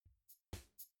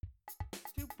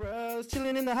Bros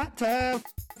chilling in the hot tub,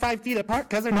 5 feet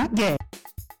apart cause they're not gay.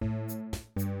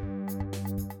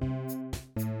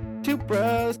 Two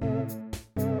bros,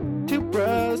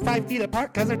 5 feet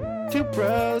apart cause they're two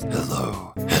bros.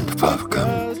 Hello and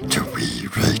welcome to We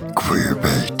Rate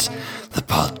Queerbait, the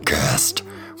podcast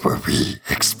where we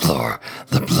explore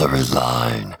the blurry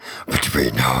line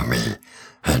between homie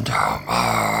and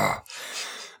homo.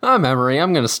 I'm Emery.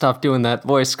 I'm going to stop doing that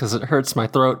voice because it hurts my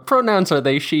throat. Pronouns are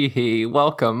they, she, he.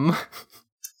 Welcome.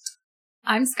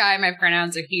 I'm Sky. My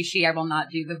pronouns are he, she. I will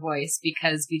not do the voice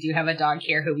because we do have a dog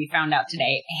here who we found out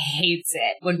today hates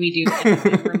it when we do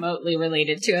anything remotely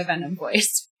related to a Venom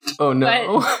voice. Oh,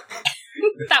 no.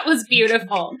 But that was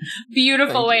beautiful.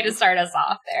 Beautiful way to start us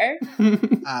off there.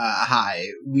 Hi,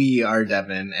 we are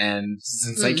Devin, and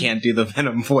since I can't do the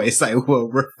Venom voice, I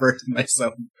will refer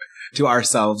to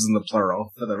ourselves in the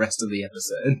plural for the rest of the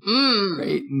episode.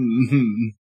 Great. Mm-hmm.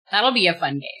 That'll be a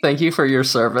fun game. Thank you for your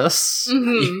service.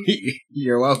 Mm-hmm.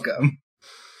 You're welcome.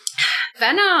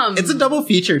 Venom! It's a double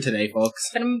feature today, folks.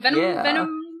 Venom.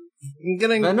 I'm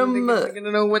gonna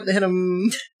know what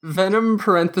Venom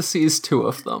parentheses 2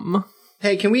 of them.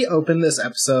 Hey, can we open this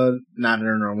episode, not in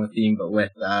our normal theme, but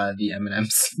with the Eminem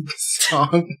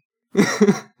song?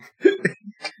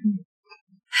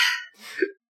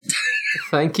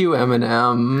 Thank you,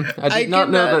 Eminem. I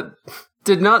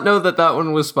did not know that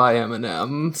one was by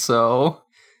Eminem, so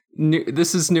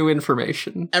this is new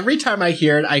information. Every time I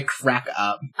hear it, I crack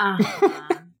up.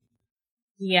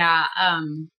 Yeah,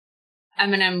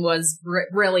 Eminem was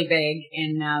really big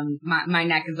in my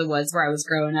neck of the woods where I was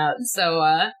growing up,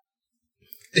 so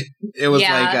it was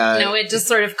it just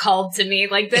sort of called to me,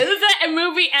 like, the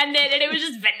movie ended and it was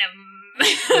just Venom.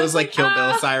 It was like Kill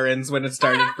Bill sirens when it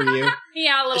started for you.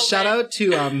 Yeah, a little Shout bit. out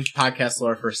to Podcast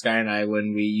Lore for Sky and I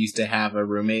when we used to have a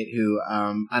roommate who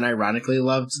unironically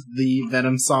loved the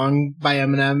Venom song by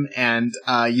Eminem and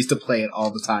used to play it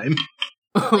all the time.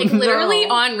 Like, literally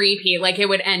on repeat. Like, it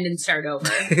would end and start over.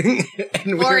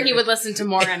 Or he would listen to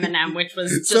more Eminem, which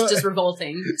was just as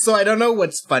revolting. So I don't know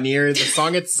what's funnier, the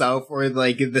song itself or,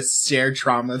 like, the shared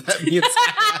trauma that me and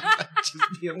Sky have.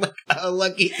 Just being like, oh,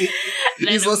 lucky.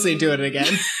 He's listening to it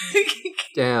again.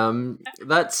 Damn,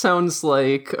 that sounds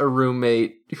like a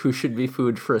roommate who should be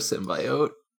food for a symbiote.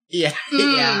 Yeah,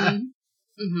 yeah.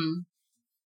 Mm-hmm.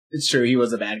 It's true, he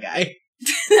was a bad guy.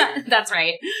 That's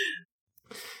right.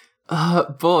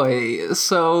 Boy,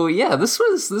 so yeah, this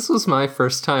was my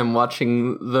first time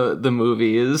watching the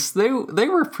movies. They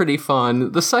were pretty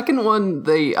fun. The second one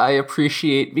I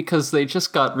appreciate because they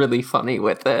just got really funny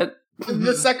with it.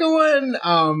 The second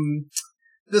one,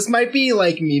 this might be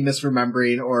like me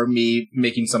misremembering or me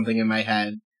making something in my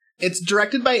head. It's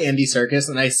directed by Andy Serkis,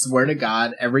 and I swear to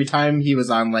God, every time he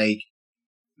was on, like,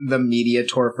 the media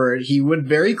tour for it, he would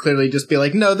very clearly just be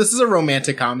like, no, this is a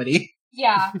romantic comedy.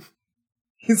 Yeah.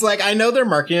 He's like, I know they're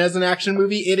marketing it as an action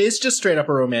movie. It is just straight up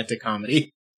a romantic comedy.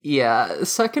 Yeah,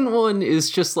 second one is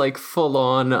just like full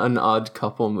on an Odd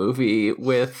Couple movie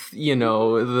with, you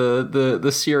know,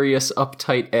 the serious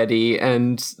uptight Eddie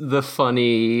and the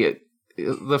funny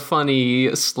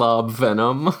slob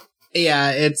Venom. Yeah,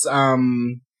 it's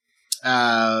whatever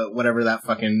that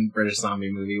fucking British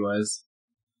zombie movie was.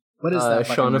 What is that?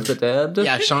 Shaun of the Dead?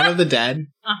 Yeah, Shaun of the Dead.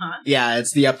 Uh-huh. Yeah,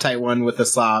 it's the uptight one with the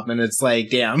slob, and it's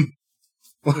like, damn.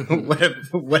 what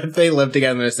if they lived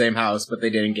together in the same house, but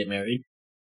they didn't get married?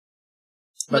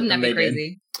 Wouldn't that be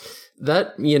crazy?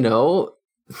 That, you know,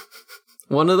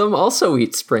 one of them also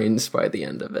eats brains by the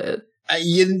end of it.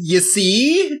 You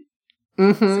see?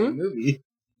 Mm-hmm. Same movie.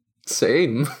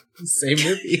 Same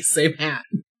Movie, same hat.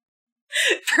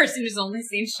 Person who's only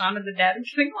seen Shaun of the Dead. I'm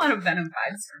getting a lot of Venom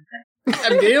vibes from it.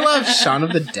 I'm getting a lot of Shaun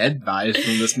of the Dead vibes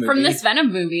from this movie. From this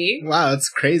Venom movie. Wow, that's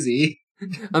crazy.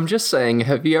 I'm just saying,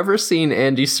 have you ever seen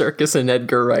Andy Serkis and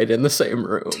Edgar Wright in the same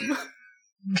room?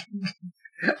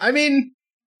 I mean,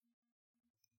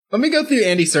 let me go through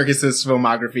Andy Serkis's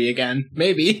filmography again.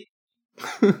 Maybe.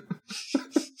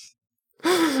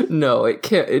 No, it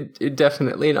can't. It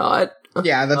definitely not.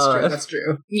 Yeah, that's true. That's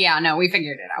true. Yeah, no, we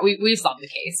figured it out. We solved the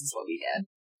case, is what we did.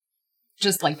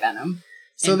 Just like Venom.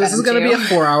 So this is going to be a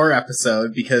 4-hour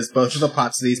episode because both of the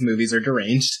plots of these movies are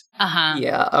deranged. Uh-huh.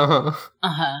 Yeah,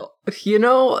 You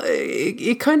know,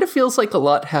 it kind of feels like a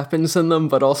lot happens in them,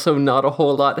 but also not a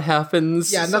whole lot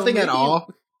happens. Yeah, nothing at all.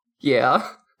 Yeah.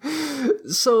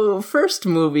 So, first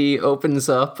movie opens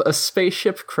up, a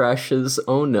spaceship crashes,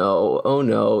 oh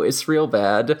no, it's real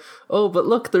bad. Oh, but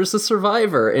look, there's a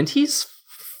survivor, and he's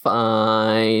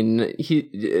fine.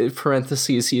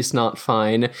 He's not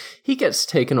fine. He gets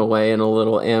taken away in a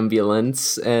little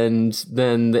ambulance, and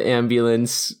then the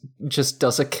ambulance just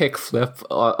does a kickflip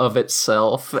of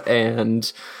itself,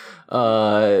 and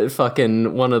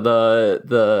fucking one of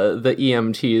the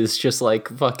EMTs just like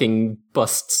fucking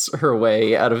busts her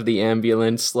way out of the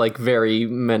ambulance like very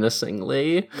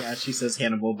menacingly. Yeah, she says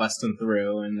Hannibal busting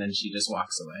through, and then she just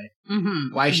walks away.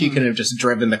 Mm-hmm. Why she couldn't have just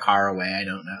driven the car away, I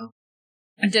don't know.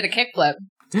 And did a kickflip.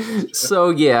 So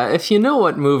yeah, if you know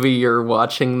what movie you're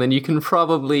watching, then you can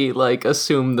probably like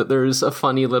assume that there's a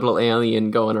funny little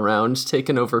alien going around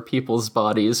taking over people's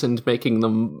bodies and making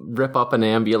them rip up an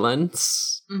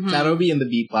ambulance. Mm-hmm. That'll be in the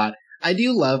B plot. I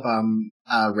do love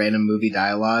random movie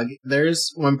dialogue.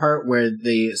 There's one part where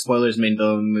the spoilers main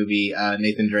villain of the movie,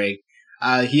 Nathan Drake,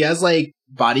 he has like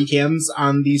body cams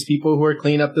on these people who are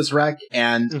cleaning up this wreck,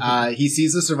 and he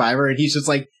sees the survivor and he's just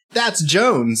like, "That's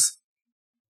Jones."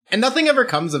 And nothing ever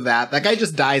comes of that. That guy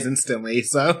just dies instantly,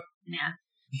 so. Yeah.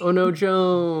 Oh no,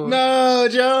 Jones. No,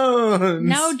 Jones!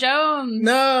 No, Jones!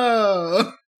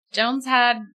 No! Jones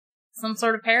had some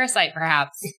sort of parasite,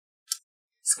 perhaps.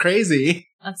 It's crazy.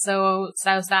 That's so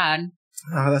sad.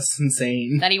 Oh, that's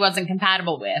insane. That he wasn't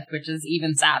compatible with, which is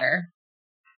even sadder.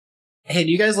 Hey,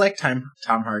 do you guys like Tom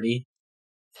Hardy?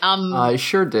 I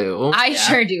sure do. I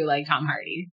sure do like Tom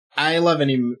Hardy. I love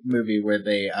any movie where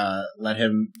they let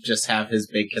him just have his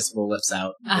big kissable lips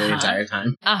out the entire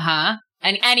time.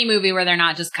 And any movie where they're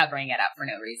not just covering it up for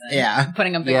no reason. Yeah.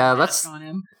 Putting a big mask on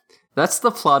him. That's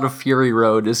the plot of Fury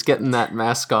Road, is getting that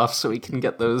mask off so he can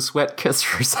get those wet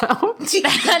kissers out.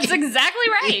 That's exactly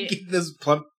right. Get those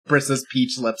plump Princess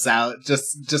Peach lips out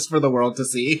just for the world to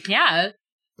see. Yeah.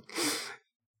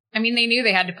 I mean, they knew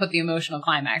they had to put the emotional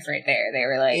climax right there. They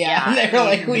were like, they were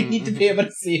like, we need to be able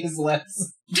to see his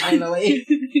lips, finally.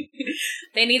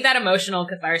 They need that emotional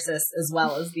catharsis as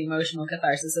well as the emotional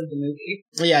catharsis of the movie.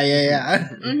 Yeah.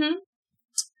 Mm-hmm.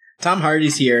 Tom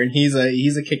Hardy's here, and he's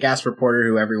a kick-ass reporter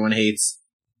who everyone hates.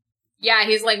 Yeah,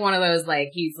 he's like one of those, like,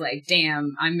 he's like,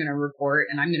 damn, I'm gonna report,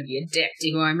 and I'm gonna be a dick to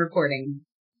who I'm reporting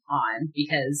on,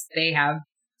 because they have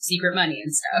secret money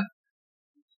and stuff.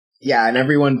 Yeah, and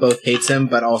everyone both hates him,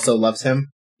 but also loves him,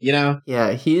 you know?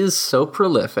 Yeah, he is so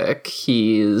prolific.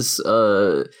 He's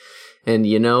a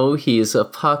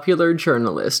popular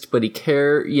journalist, but he's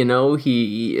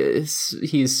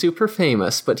super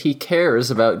famous, but he cares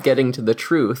about getting to the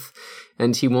truth,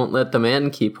 and he won't let the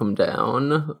man keep him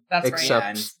down. That's except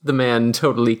right. the man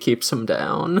totally keeps him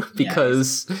down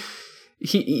because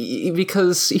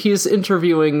he's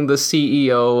interviewing the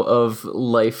CEO of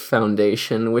Life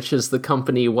Foundation, which is the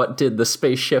company what did the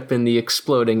spaceship in the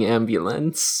exploding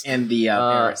ambulance. And the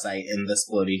parasite in the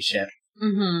exploding ship.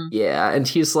 Mm-hmm. Yeah, and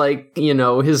he's like,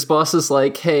 his boss is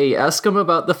like, hey, ask him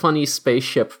about the funny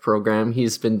spaceship program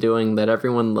he's been doing that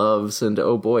everyone loves, and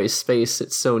oh boy, space,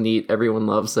 it's so neat, everyone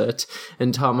loves it.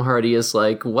 And Tom Hardy is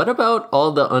like, what about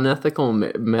all the unethical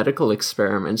medical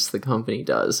experiments the company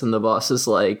does? And the boss is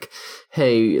like,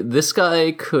 hey, this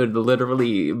guy could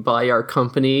literally buy our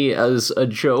company as a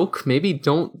joke. Maybe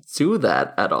don't do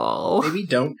that at all. Maybe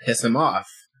don't piss him off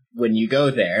when you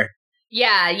go there.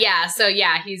 Yeah. So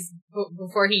he's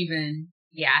before he even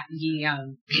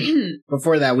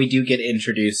Before that, we do get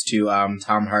introduced to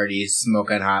Tom Hardy's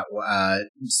smoking hot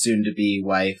soon-to-be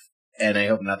wife, and I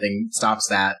hope nothing stops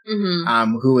that.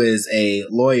 Mm-hmm. Who is a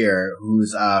lawyer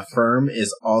whose firm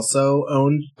is also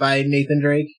owned by Nathan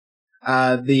Drake,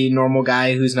 the normal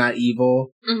guy who's not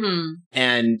evil. Mm-hmm.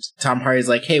 And Tom Hardy's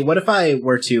like, "Hey, what if I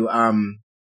were to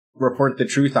report the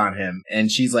truth on him?"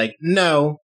 And she's like,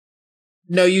 "No,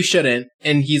 you shouldn't."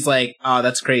 And he's like, "Oh,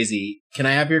 that's crazy. Can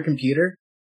I have your computer?"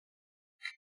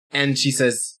 And she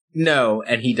says, "No,"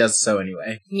 and he does so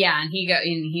anyway. Yeah, and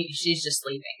she's just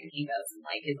sleeping, and he goes and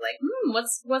he's like,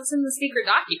 what's in the secret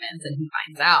documents? And he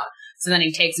finds out. So then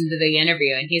he takes him to the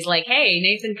interview, and he's like, hey,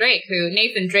 Nathan Drake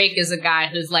is a guy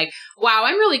who's like, wow,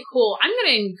 I'm really cool. I'm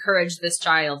going to encourage this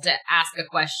child to ask a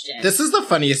question. This is the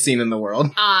funniest scene in the world.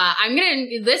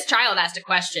 This child asked a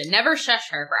question. Never shush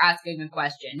her for asking a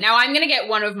question. Now I'm going to get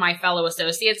one of my fellow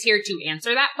associates here to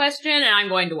answer that question, and I'm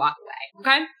going to walk away.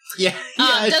 Okay? Yeah.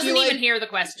 Doesn't even hear the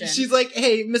question. She's like,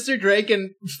 hey, Mr. Drake,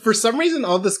 and for some reason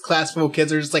all this class full of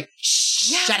kids are just like,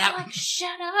 shut up. Like,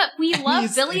 shut up. We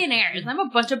love billionaires. I'm a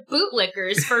bunch of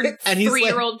bootlickers for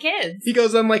 3-year-old kids. He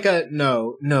goes on like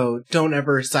no, don't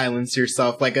ever silence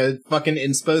yourself, like a fucking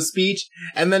inspo speech.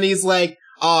 And then he's like,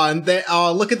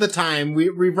 look at the time.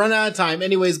 We've run out of time.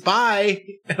 Anyways, bye.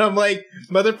 And I'm like,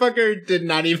 motherfucker did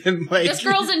not even like... This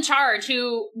girl's in charge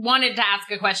who wanted to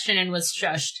ask a question and was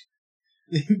shushed.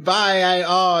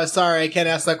 Bye. Sorry, I can't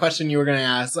ask that question you were going to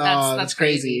ask. That's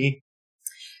crazy.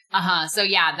 So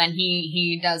yeah, then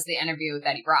he does the interview with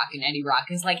Eddie Brock, and Eddie Brock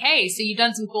is like, hey, so you've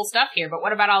done some cool stuff here, but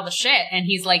what about all the shit? And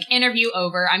he's like, interview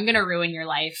over, I'm gonna ruin your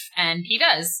life. And he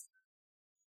does.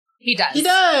 He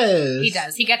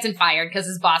does. He gets him fired because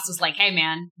his boss was like, hey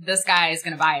man, this guy is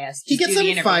gonna buy us. He gets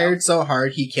him fired so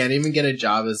hard he can't even get a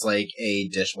job as like a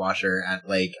dishwasher at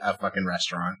like a fucking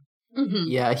restaurant. Mm-hmm.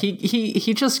 Yeah,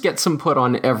 he just gets him put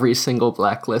on every single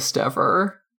blacklist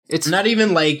ever. It's not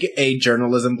even like a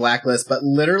journalism blacklist, but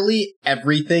literally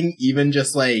everything, even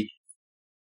just like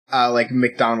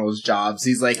McDonald's jobs.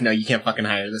 He's like, no, you can't fucking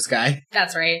hire this guy.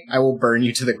 That's right. I will burn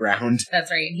you to the ground.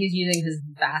 That's right. He's using his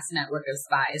vast network of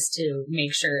spies to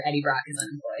make sure Eddie Brock is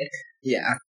unemployed.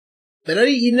 Yeah. But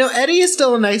Eddie is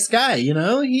still a nice guy,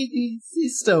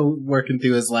 He's still working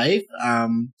through his life.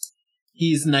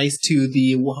 He's nice to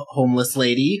the homeless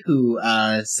lady who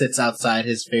sits outside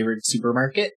his favorite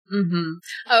supermarket. Mm-hmm.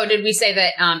 Oh, did we say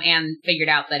that Anne figured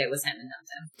out that it was him and not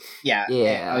him? Yeah.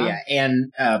 Yeah. Oh, yeah.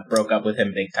 Anne broke up with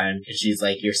him big time because she's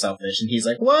like, you're selfish. And he's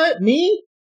like, what? Me?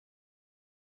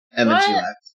 And then she left.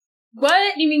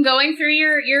 What? You mean going through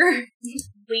your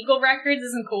legal records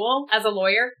isn't cool as a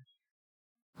lawyer?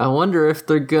 I wonder if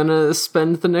they're gonna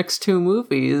spend the next 2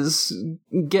 movies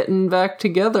getting back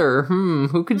together.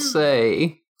 Who could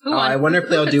say? I wonder if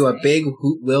they'll do a big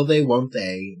will they, won't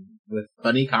they, with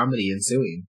funny comedy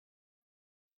ensuing.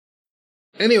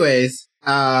 Anyways,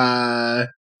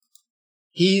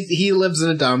 he lives in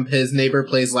a dump. His neighbor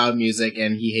plays loud music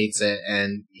and he hates it.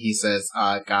 And he says,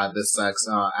 God, this sucks.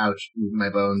 Ouch, my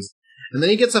bones. And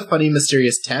then he gets a funny,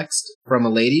 mysterious text from a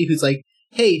lady who's like,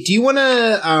 hey, do you want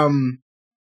to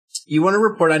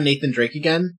report on Nathan Drake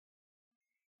again?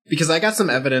 Because I got some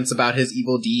evidence about his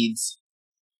evil deeds.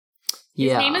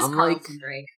 His name is Carlton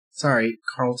Drake. Sorry,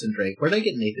 Carlton Drake. Where did I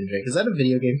get Nathan Drake? Is that a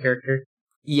video game character?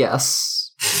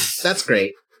 Yes. That's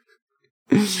great.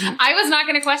 I was not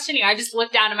going to question you. I just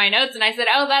looked down at my notes and I said,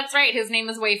 oh, that's right. His name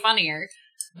is way funnier.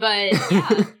 But,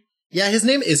 yeah. Yeah, his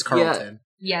name is Carlton.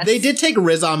 Yeah. Yes. They did take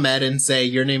Riz Ahmed and say,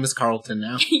 your name is Carlton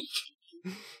now.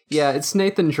 Yeah, it's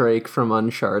Nathan Drake from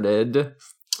Uncharted.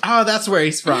 Oh, that's where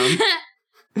he's from.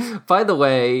 By the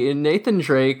way, Nathan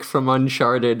Drake from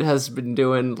Uncharted has been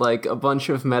doing like a bunch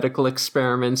of medical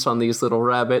experiments on these little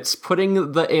rabbits,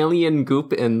 putting the alien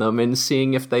goop in them and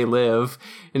seeing if they live.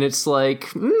 And it's like,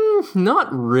 not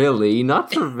really,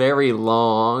 not for very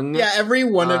long. Yeah, every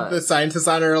one of the scientists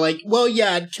on it are like, well,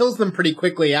 yeah, it kills them pretty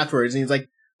quickly afterwards. And he's like,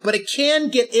 but it can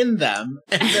get in them.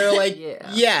 And they're like,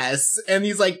 yes. And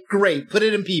he's like, great, put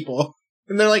it in people.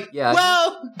 And they're like,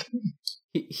 well...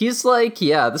 He's like,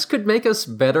 yeah, this could make us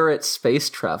better at space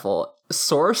travel.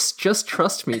 Source, just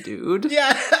trust me, dude.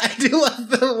 Yeah, I do love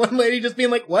the one lady just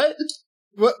being like, what?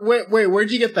 Wait,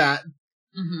 where'd you get that?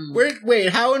 Mm-hmm.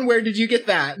 How and where did you get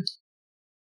that?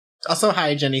 Also,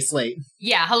 hi, Jenny Slate.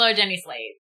 Yeah, hello, Jenny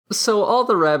Slate. So all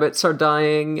the rabbits are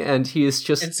dying, and he's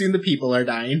just... And soon the people are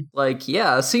dying. Like,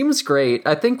 yeah, seems great.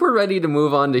 I think we're ready to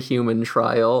move on to human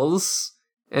trials.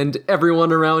 And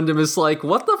everyone around him is like,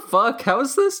 what the fuck? How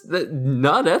is this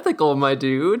not ethical, my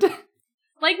dude?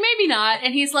 Like, maybe not.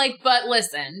 And he's like, but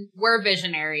listen, we're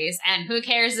visionaries, and who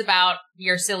cares about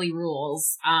your silly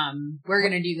rules? We're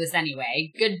gonna do this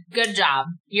anyway. Good job.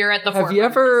 You're at the forefront. Have you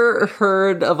ever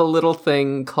heard of a little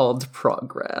thing called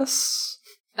progress?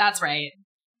 That's right.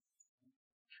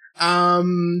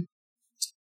 Can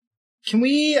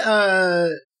we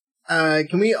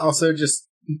also just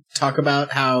talk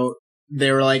about how they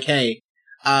were like, hey,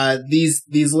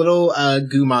 these little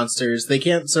goo monsters, they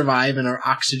can't survive in our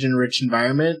oxygen-rich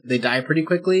environment. They die pretty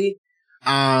quickly.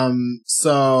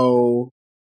 So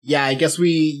yeah, I guess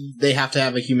they have to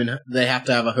have a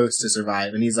host to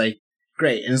survive. And he's like,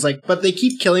 great. And it's like, but they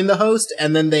keep killing the host,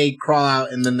 and then they crawl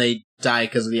out, and then they die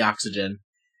because of the oxygen.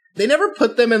 They never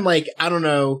put them in, like, I don't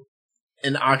know,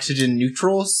 an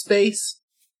oxygen-neutral space.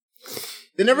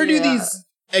 They never do these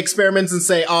experiments and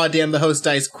say, oh damn, the host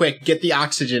dies quick, get the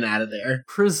oxygen out of there.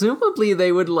 Presumably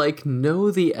they would like know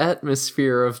the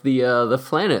atmosphere of the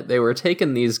planet they were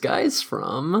taking these guys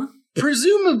from.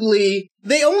 Presumably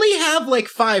they only have like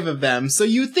 5 of them, so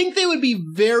you think they would be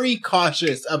very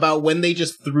cautious about when they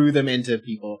just threw them into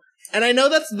people. And I know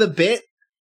that's the bit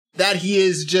that he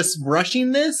is just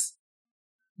rushing this,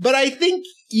 but I think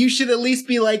you should at least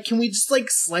be like, can we just like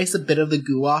slice a bit of the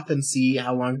goo off and see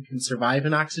how long it can survive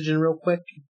in oxygen real quick?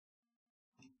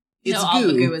 It's all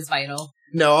the goo is vital.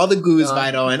 No, all the goo is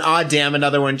vital, and damn,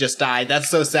 another one just died. That's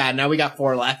so sad. Now we got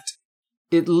 4 left.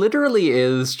 It literally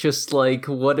is just like,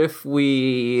 what if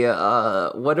we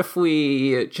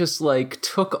just like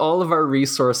took all of our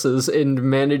resources and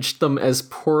managed them as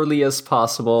poorly as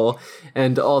possible,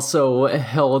 and also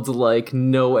held like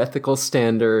no ethical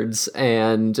standards,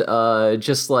 and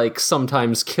just like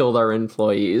sometimes killed our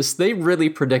employees. They really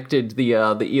predicted the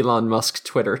Elon Musk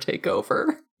Twitter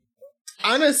takeover.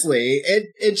 Honestly,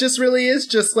 it just really is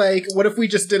just like, what if we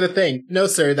just did a thing? No,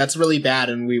 sir, that's really bad,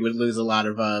 and we would lose a lot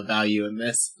of value in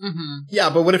this. Mm-hmm. Yeah,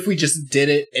 but what if we just did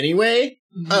it anyway?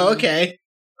 Mm-hmm. Oh, okay.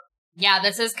 Yeah,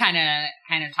 this is kind of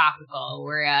topical.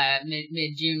 We're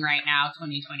mid June right now,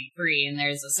 2023, and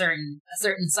there's a certain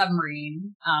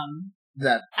submarine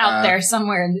That out there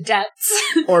somewhere in the depths,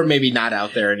 or maybe not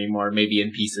out there anymore. Maybe in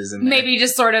pieces. In there. Maybe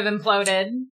just sort of imploded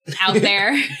out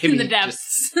there in the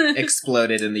depths.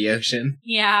 Exploded in the ocean.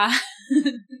 Yeah.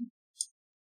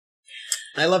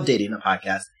 I love dating a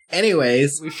podcast.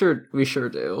 Anyways. We sure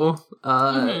do.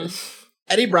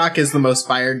 Eddie Brock is the most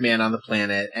fired man on the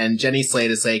planet, and Jenny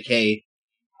Slate is like, hey,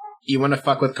 you want to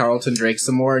fuck with Carlton Drake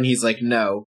some more? And he's like,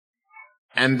 no.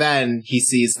 And then he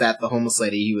sees that the homeless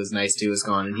lady he was nice to is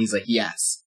gone, and he's like,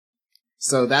 yes.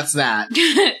 So that's that.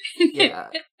 Yeah.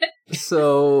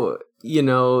 So, you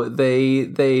know, they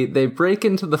break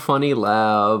into the funny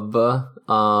lab.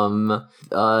 Tom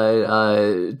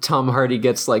Hardy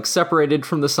gets like separated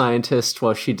from the scientist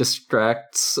while she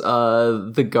distracts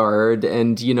the guard,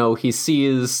 and you know, he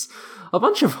sees a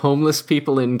bunch of homeless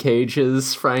people in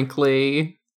cages,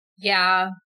 frankly.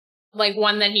 Yeah. Like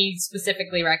one that he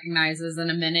specifically recognizes in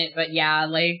a minute, but yeah,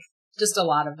 like just a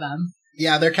lot of them.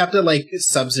 Yeah, they're kept at like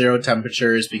sub-zero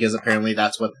temperatures because apparently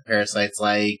that's what the parasite's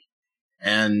like.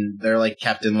 And they're like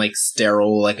kept in like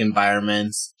sterile like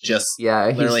environments, just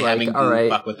literally like, having all right,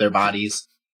 fuck with their bodies.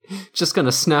 Just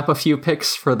gonna snap a few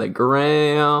pics for the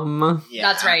gram.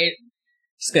 Yeah. That's right.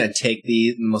 Just gonna take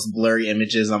the most blurry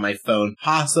images on my phone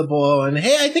possible, and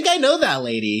hey, I think I know that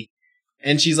lady.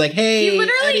 And she's like, hey, he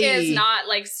literally Eddie. is not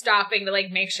like stopping to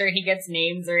like make sure he gets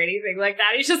names or anything like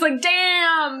that. He's just like,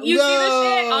 damn, you see the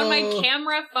shit on my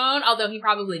camera phone? Although he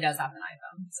probably does have an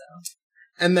iPhone, so.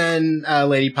 And then a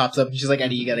lady pops up and she's like,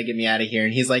 Eddie, you gotta get me out of here.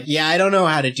 And he's like, yeah, I don't know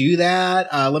how to do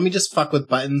that. Let me just fuck with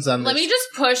buttons on this. Let me just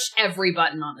push every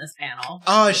button on this panel.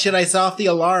 Oh shit, I set off the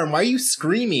alarm. Why are you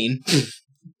screaming?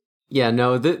 Yeah,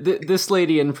 no, this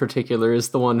lady in particular is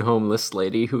the one homeless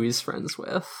lady who he's friends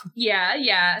with. Yeah.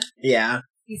 Yeah.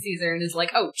 He sees her and is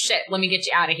like, oh shit, let me get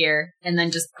you out of here. And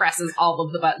then just presses all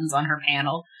of the buttons on her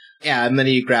panel. Yeah, and then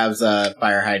he grabs a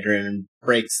fire hydrant and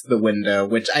breaks the window,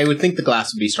 which I would think the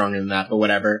glass would be stronger than that, but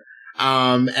whatever.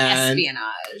 And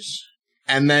espionage.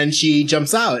 And then she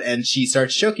jumps out and she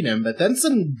starts choking him, but then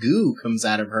some goo comes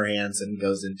out of her hands and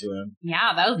goes into him.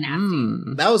 Yeah, that was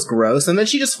nasty. That was gross. And then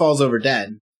she just falls over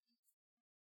dead.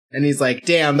 And he's like,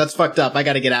 damn, that's fucked up. I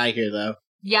gotta get out of here, though.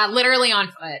 Yeah, literally on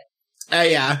foot.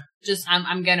 Yeah. Just,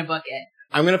 I'm gonna book it.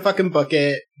 I'm gonna fucking book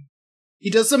it.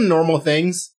 He does some normal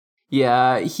things.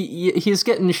 Yeah, he's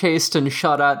getting chased and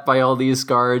shot at by all these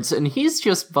guards, and he's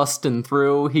just busting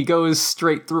through. He goes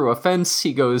straight through a fence,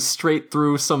 he goes straight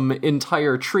through some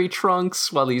entire tree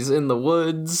trunks while he's in the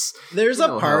woods. There's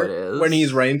a part when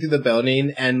he's running through the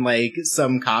building, and, like,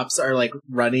 some cops are, like,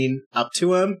 running up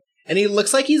to him, and he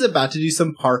looks like he's about to do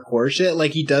some parkour shit.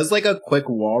 Like, he does, like, a quick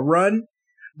wall run,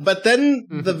 but then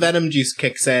the Venom juice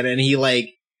kicks in, and he,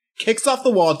 like, kicks off the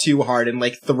wall too hard and,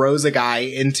 like, throws a guy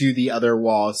into the other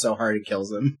wall so hard it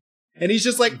kills him. And he's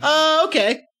just like, oh,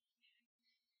 okay.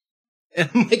 And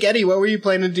I'm like, Eddie, what were you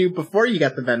planning to do before you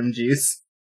got the Venom juice?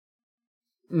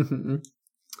 Mm-hmm.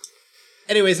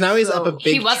 Anyways, now he's up a big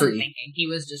tree. He wasn't thinking, he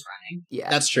was just running. Yeah.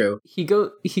 That's true. He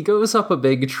goes up a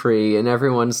big tree, and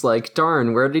everyone's like,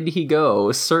 darn, where did he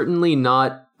go? Certainly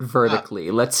not vertically.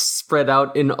 Let's spread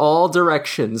out in all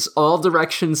directions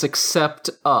except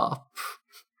up.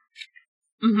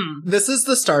 Mm-hmm. This is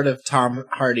the start of Tom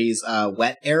Hardy's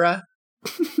wet era.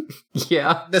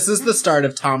 Yeah. This is the start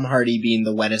of Tom Hardy being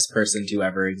the wettest person to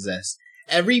ever exist.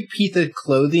 Every piece of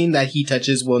clothing that he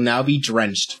touches will now be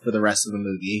drenched for the rest of the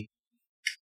movie.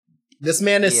 This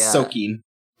man is soaking.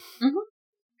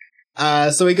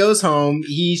 Mm-hmm. So he goes home.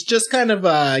 He's just kind of,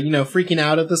 freaking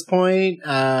out at this point.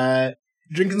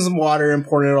 Drinking some water and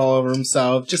pouring it all over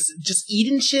himself. Just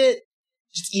eating shit.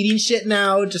 Just eating shit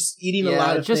now. Just eating a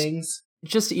lot of things.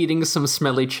 Just eating some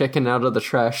smelly chicken out of the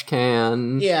trash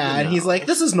can. Yeah, and he's like,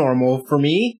 this is normal for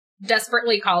me.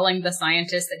 Desperately calling the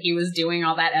scientist that he was doing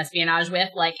all that espionage with,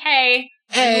 like, hey,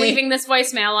 I'm leaving this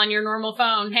voicemail on your normal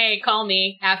phone. Hey, call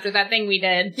me after that thing we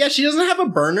did. Yeah, she doesn't have a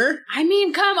burner. I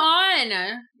mean, come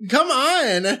on. Come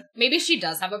on. Maybe she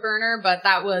does have a burner, but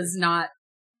that was not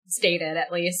stated,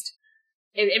 at least.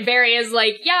 Barry is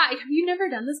like, yeah, have you never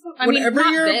done this before? I mean,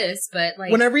 not this, but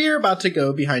like... Whenever you're about to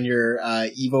go behind your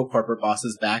evil corporate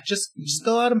boss's back, just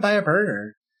go out and buy a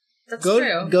burger. That's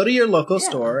true. Go to your local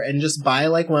store and just buy,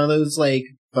 like, one of those, like,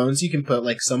 phones you can put,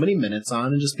 like, so many minutes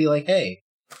on and just be like, hey,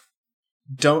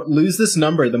 don't lose this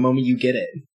number the moment you get it.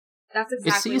 That's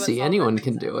exactly It's easy. Anyone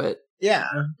can do it. Yeah.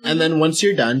 Mm-hmm. And then once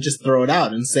you're done, just throw it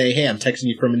out and say, hey, I'm texting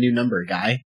you from a new number,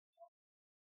 guy.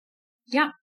 Yeah.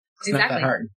 It's not that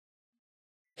hard.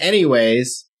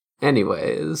 Anyways.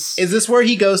 Is this where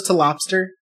he goes to Lobster?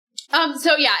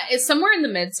 So yeah, it's somewhere in the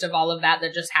midst of all of that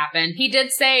just happened. He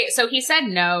did say, so he said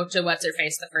no to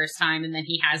What's-Her-Face the first time, and then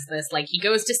he has this, like, he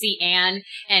goes to see Anne,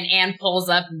 and Anne pulls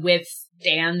up with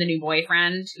Dan, the new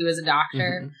boyfriend, who is a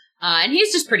doctor. Mm-hmm. And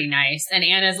he's just pretty nice. And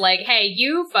Anne is like, hey,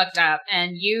 you fucked up,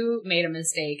 and you made a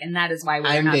mistake, and that is why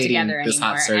we're not together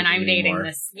anymore. And I'm dating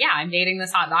this, I'm dating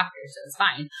this hot doctor, so it's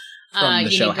fine. From the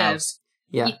show House.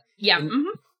 Yeah. Yeah.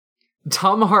 Mm-hmm.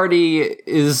 Tom Hardy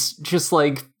is just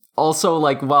like, also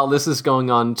like, while this is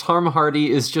going on, Tom Hardy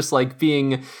is just like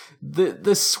being the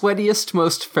sweatiest,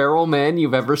 most feral man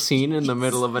you've ever seen in the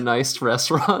middle of a nice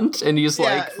restaurant. And he's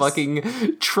like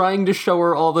fucking trying to show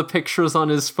her all the pictures on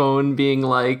his phone, being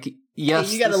like, yes,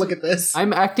 hey, you gotta look at this.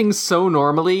 I'm acting so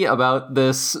normally about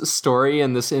this story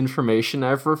and this information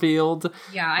I've revealed.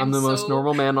 Yeah, I'm the most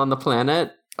normal man on the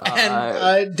planet.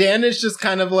 And Dan is just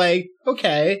kind of like,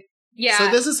 okay. Yeah.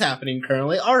 So this is happening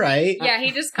currently. All right. Yeah,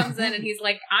 he just comes in and he's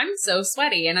like, I'm so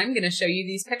sweaty and I'm going to show you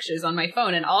these pictures on my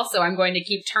phone. And also I'm going to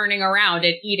keep turning around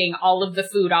and eating all of the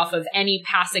food off of any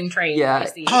passing tray that I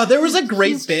see. Oh, there was a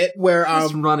great bit where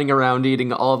he's running around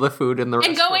eating all the food in the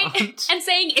restaurant. Going and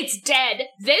saying, it's dead.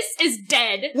 This is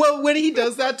dead. Well, when he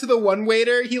does that to the one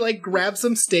waiter, he like grabs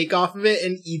some steak off of it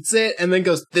and eats it and then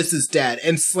goes, this is dead,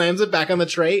 and slams it back on the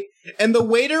tray. And the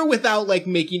waiter, without like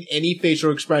making any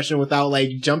facial expression, without like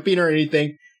jumping or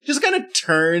anything, just kind of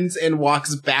turns and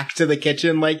walks back to the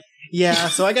kitchen like, yeah,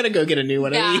 so I gotta go get a new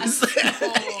one of these.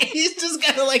 Oh. He's just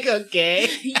kind of like, okay.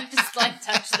 You just like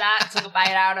touch that, took a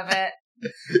bite out of it.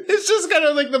 It's just kind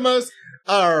of like the most,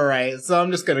 alright, so I'm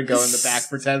just gonna go in the back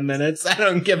for 10 minutes. I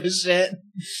don't give a shit.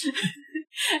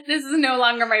 This is no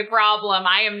longer my problem.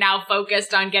 I am now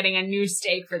focused on getting a new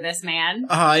steak for this man.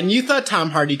 And you thought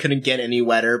Tom Hardy couldn't get any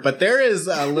wetter, but there is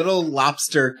a little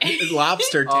lobster tank.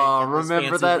 Oh,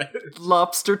 remember that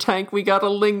lobster tank we got a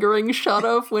lingering shot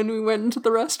of when we went into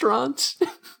the restaurant?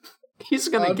 He's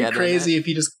gonna get crazy if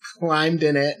he just climbed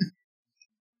in it.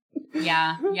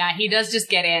 Yeah, he does just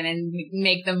get in and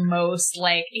make the most,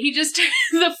 like, he just,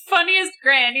 the funniest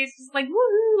grin, he's just like,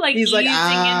 woohoo, like, he's like, into the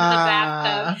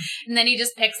bathtub, and then he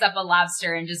just picks up a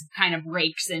lobster and just kind of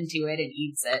rakes into it and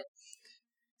eats it.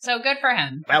 So good for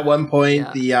him. At one point,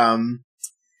 he's having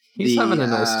a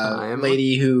nice time.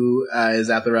 Lady who is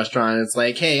at the restaurant is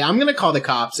like, hey, I'm gonna call the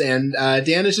cops, and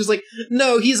Dan is just like,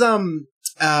 no, he's,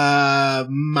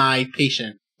 my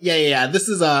patient. Yeah, this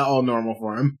is, all normal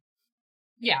for him.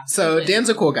 Yeah. So Dan's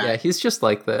a cool guy. Yeah, he's just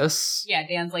like this. Yeah,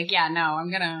 Dan's like, yeah, no,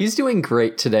 I'm gonna... He's doing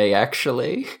great today,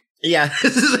 actually. Yeah,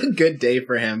 this is a good day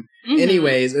for him. Mm-hmm.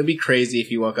 Anyways, it would be crazy if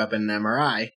he woke up in an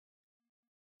MRI.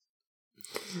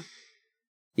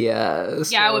 Yeah.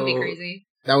 Yeah, it would be crazy.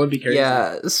 That would be crazy.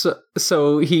 Yeah,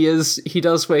 so he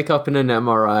does wake up in an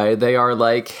MRI. They are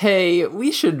like, hey,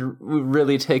 we should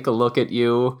really take a look at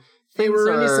you. Hey, we're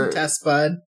running some tests,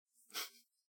 bud.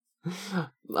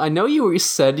 I know you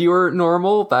said you were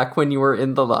normal back when you were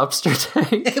in the lobster tank.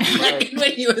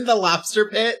 When you were in the lobster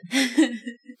pit?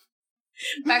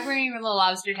 Back when you were in the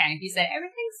lobster tank, you said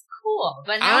everything's cool.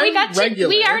 But now we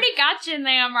already got you in the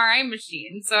MRI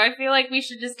machine, so I feel like we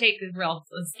should just take a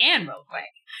scan real quick.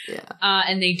 Yeah.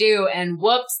 And they do, and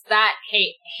whoops, that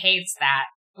hates that.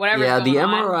 Whatever. Yeah, the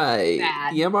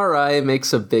MRI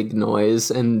makes a big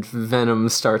noise, and Venom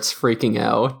starts freaking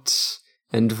out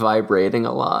and vibrating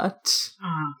a lot.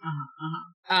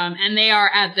 And they are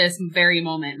at this very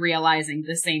moment realizing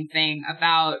the same thing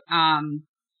about,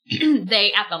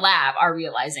 they at the lab are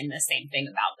realizing the same thing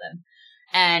about them.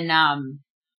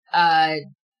 And,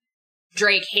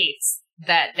 Drake hates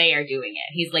that they are doing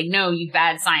it. He's like, no, you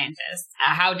bad scientists.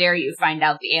 How dare you find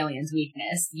out the alien's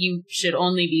weakness? You should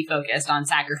only be focused on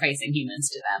sacrificing humans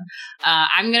to them.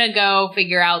 I'm gonna go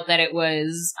figure out that it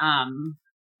was,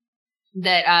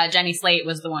 that Jenny Slate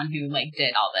was the one who like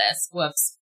did all this.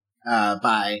 Whoops.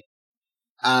 Bye.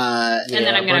 And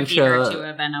then I'm gonna feed her to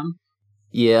a Venom.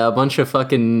 Yeah, a bunch of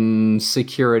fucking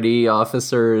security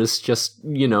officers just,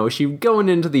 she going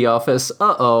into the office.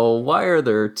 Uh-oh, why are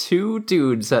there two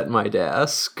dudes at my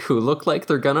desk who look like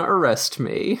they're gonna arrest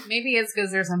me? Maybe it's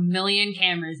because there's a million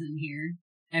cameras in here,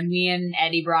 and me and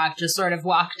Eddie Brock just sort of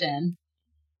walked in.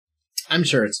 I'm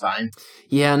sure it's fine.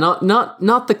 Yeah, not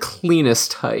the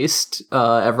cleanest heist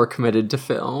ever committed to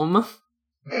film.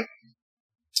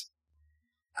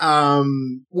 Well,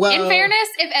 in fairness,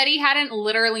 if Eddie hadn't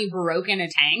literally broken a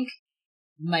tank,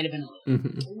 might have been a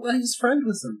little. Well, his friend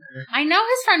was in there. I know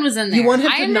his friend was in there. You want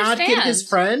him I to not understand. get his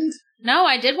friend? No,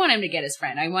 I did want him to get his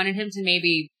friend. I wanted him to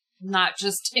maybe not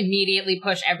just immediately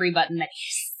push every button that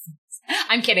he's...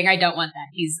 I'm kidding. I don't want that.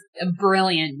 He's a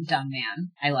brilliant dumb man.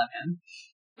 I love him.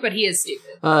 But he is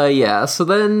stupid. Yeah, so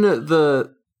then the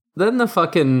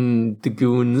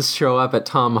goons show up at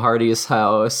Tom Hardy's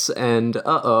house, and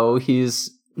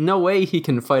he's... No way he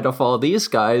can fight off all these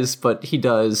guys, but he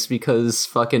does because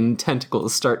fucking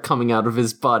tentacles start coming out of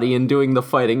his body and doing the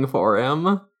fighting for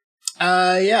him.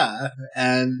 Yeah.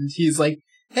 And he's like,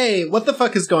 hey, what the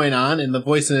fuck is going on? And the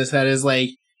voice in his head is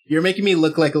like, you're making me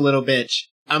look like a little bitch.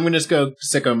 I'm gonna just go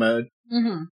sicko mode.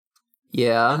 Mm-hmm.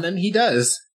 Yeah. And then he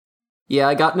does. Yeah,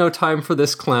 I got no time for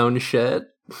this clown shit.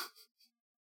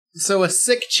 So a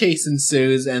sick chase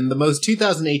ensues, and the most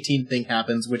 2018 thing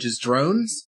happens, which is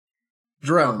drones.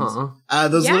 Drones.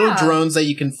 Those little drones that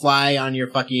you can fly on your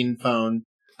fucking phone,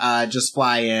 just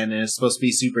fly in, and it's supposed to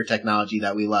be super technology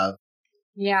that we love.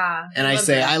 Yeah. And I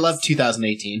say, I love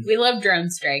 2018. We love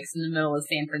drone strikes in the middle of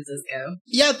San Francisco.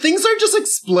 Yeah, things are just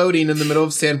exploding in the middle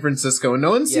of San Francisco, and no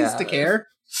one seems to care.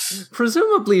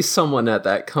 Presumably someone at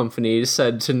that company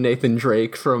said to Nathan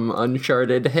Drake from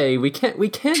Uncharted, hey, we can't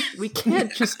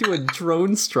just do a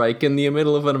drone strike in the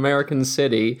middle of an American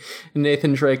city. And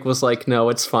Nathan Drake was like, no,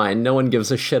 it's fine. No one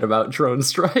gives a shit about drone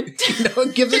strikes. No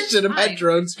one gives a shit about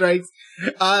drone strikes.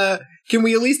 Can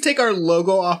we at least take our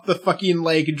logo off the fucking,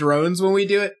 drones when we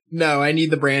do it? No, I need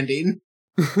the branding.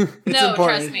 No, important.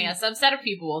 trust me. A subset of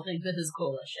people will think this is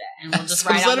cool as shit, and we'll just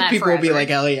ride on that Some people forever. will be like,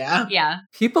 hell yeah. Yeah.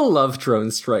 People love drone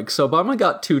strikes. Obama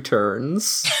got 2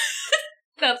 turns.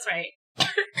 That's right.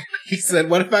 He said,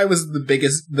 what if I was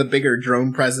the bigger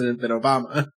drone president than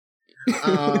Obama?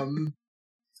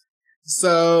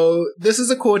 So, this is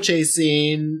a cool chase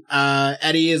scene.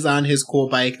 Eddie is on his cool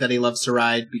bike that he loves to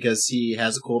ride because he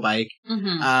has a cool bike.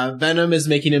 Mm-hmm. Venom is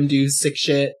making him do sick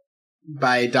shit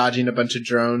by dodging a bunch of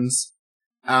drones.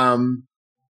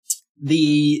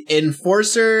 The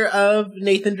enforcer of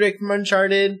Nathan Drake from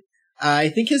Uncharted, I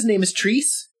think his name is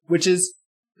Treese, which is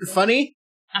funny.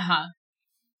 Uh-huh.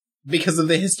 Because of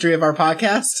the history of our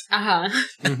podcast. Uh-huh.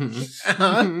 Mm-hmm.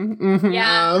 Uh-huh. Mm-hmm.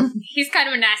 Yeah. He's kind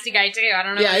of a nasty guy, too. I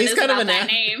don't know what it is about that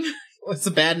name. What's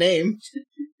a bad name?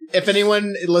 If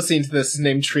anyone listening to this is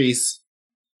named Treese,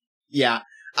 yeah.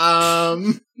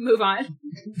 Move on.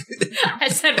 I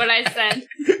said what I said.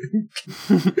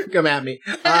 Come at me.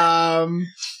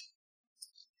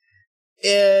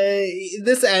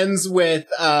 This ends with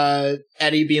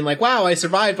Eddie being like, wow, I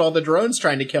survived all the drones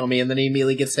trying to kill me, and then he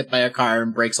immediately gets hit by a car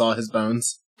and breaks all his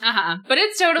bones. Uh-huh. But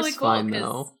it's totally It's cool, fine, because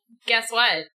though. guess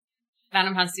what?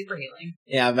 Venom has super healing.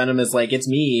 Yeah, Venom is like, it's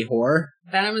me, whore.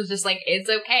 Venom is just like, it's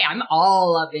okay, I'm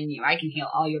all up in you. I can heal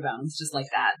all your bones, just like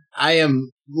that. I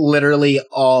am literally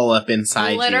all up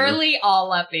inside you. Literally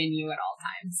all up in you at all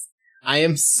times. I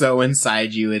am so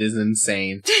inside you, it is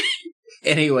insane.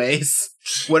 Anyways,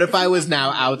 what if I was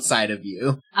now outside of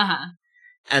you? Uh-huh.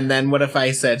 And then what if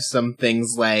I said some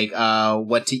things like,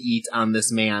 what to eat on this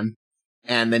man?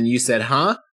 And then you said,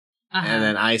 huh? Uh-huh. And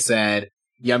then I said,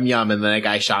 yum yum, and then a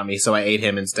guy shot me, so I ate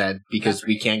him instead, because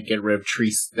we can't get rid of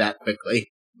Treese that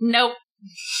quickly. Nope.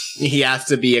 He has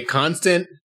to be a constant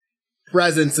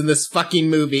presence in this fucking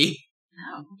movie.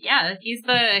 Oh, yeah, he's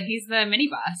the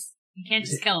mini-boss. You can't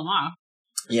just kill him off.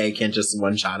 Yeah, you can't just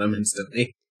one-shot him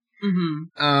instantly. Mm-hmm.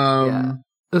 Yeah.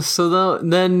 So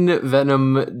then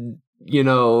Venom,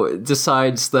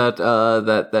 decides that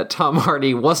that Tom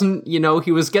Hardy wasn't,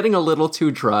 he was getting a little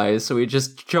too dry, so he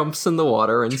just jumps in the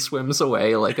water and swims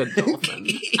away like a dolphin.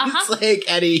 It's like,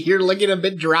 Eddie, you're looking a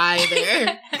bit dry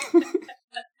there.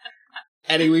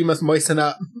 Eddie, we must moisten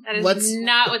up. That is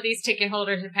not what these ticket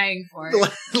holders are paying for.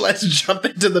 Let's jump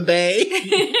into the bay.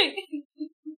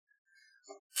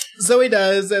 So he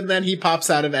does, and then he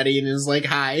pops out of Eddie and is like,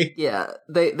 hi. Yeah,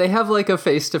 they have like a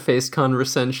face-to-face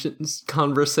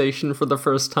conversation for the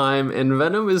first time, and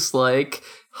Venom is like,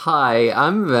 hi,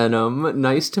 I'm Venom,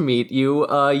 nice to meet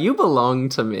you, you belong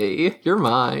to me, you're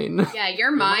mine. Yeah,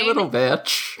 you're mine. My little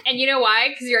bitch. And you know why?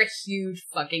 Because you're a huge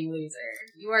fucking loser.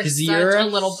 You are such you're a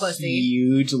little pussy.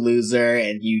 Huge loser,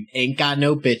 and you ain't got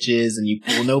no bitches, and you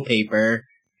pull no paper,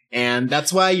 and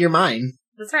that's why you're mine.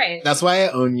 That's right. That's why I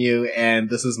own you, and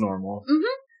this is normal.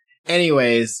 Mm-hmm.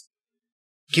 Anyways,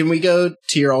 can we go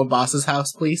to your old boss's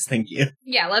house, please? Thank you.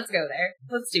 Yeah, let's go there.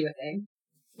 Let's do a thing.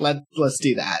 Let's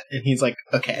do that. And he's like,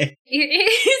 okay. He's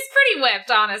pretty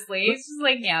whipped, honestly. He's just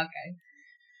like, yeah, okay.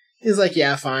 He's like,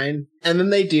 yeah, fine. And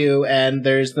then they do, and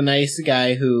there's the nice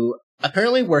guy who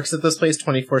apparently works at this place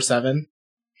 24/7.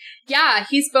 Yeah,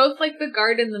 he's both like the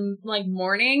guard in the like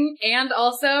morning and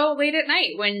also late at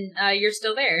night when you're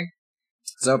still there.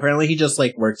 So apparently he just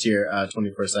like works here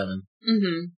 24/7.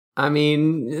 Mm-hmm. I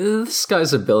mean, this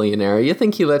guy's a billionaire. You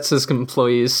think he lets his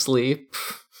employees sleep?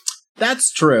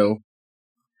 That's true.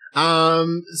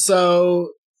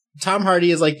 So Tom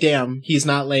Hardy is like, damn, he's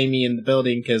not letting me in the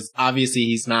building because obviously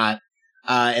he's not.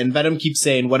 And Venom keeps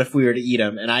saying, what if we were to eat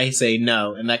him? And I say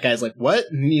no. And that guy's like, what?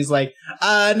 And he's like,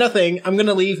 nothing. I'm going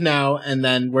to leave now. And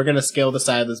then we're going to scale the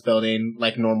side of this building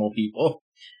like normal people.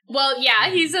 Well, yeah,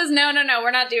 he says, no,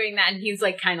 we're not doing that. And he's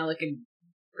like kind of looking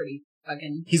pretty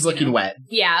fucking... He's looking wet.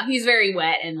 Yeah, he's very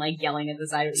wet and like yelling at the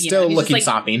side of... Still looking like,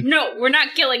 sopping. No, we're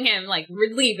not killing him. Like,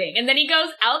 we're leaving. And then he goes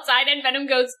outside and Venom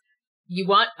goes, you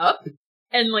want up?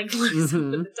 And like looks up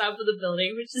at the top of the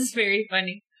building, which is very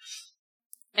funny.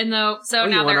 And now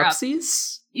they're up.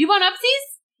 Upsies? You want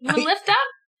upsies? You want to lift up?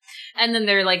 And then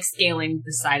they're like scaling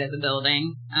the side of the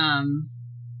building.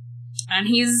 And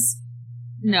he's...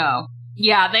 No.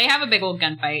 Yeah, they have a big old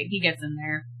gunfight. He gets in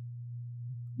there.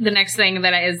 The next thing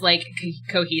that is like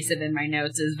cohesive in my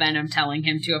notes is Venom telling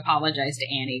him to apologize to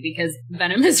Annie because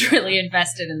Venom is really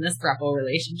invested in this throuple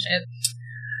relationship.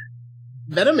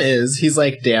 Venom is. He's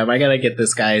like, damn, I gotta get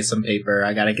this guy some paper.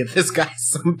 I gotta get this guy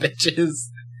some bitches.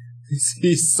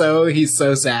 He's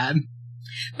so sad.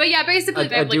 But yeah, basically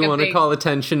they I have like do a want to big... call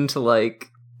attention to like,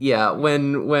 yeah,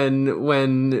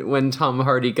 when Tom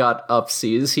Hardy got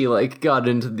upsies, he like got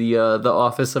into the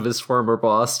office of his former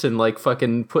boss and like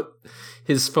fucking put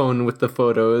his phone with the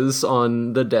photos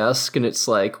on the desk, and it's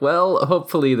like, well,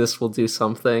 hopefully this will do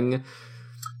something.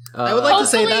 I would like to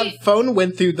say that phone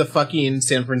went through the fucking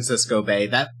San Francisco Bay.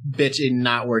 That bitch is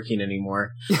not working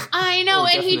anymore. I know,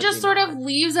 and he just sort not. of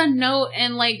leaves a note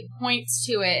and like points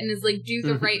to it and is like, do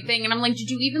the right thing. And I'm like, did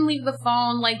you even leave the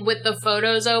phone like with the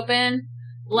photos open?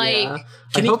 Like, yeah.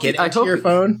 Can you get into your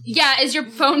phone? Yeah, is your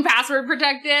phone password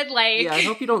protected? Like, yeah, I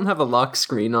hope you don't have a lock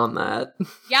screen on that.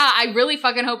 Yeah, I really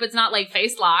fucking hope it's not like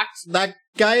face locked. That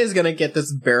guy is gonna get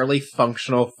this barely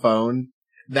functional phone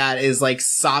that is like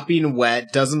sopping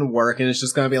wet, doesn't work, and it's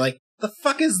just gonna be like, the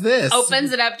fuck is this?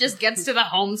 Opens it up, just gets to the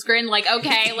home screen, like,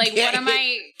 okay, like, what am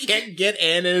I... Can't get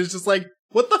in, and it's just like,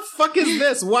 what the fuck is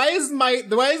this? Why is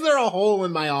there a hole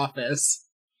in my office?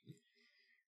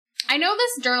 I know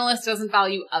this journalist doesn't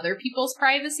value other people's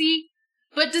privacy,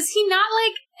 but does he not,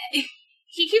 like...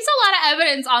 He keeps a lot of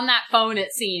evidence on that phone,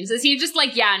 it seems. Is he just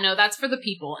like, yeah, no, that's for the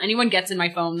people. Anyone gets in my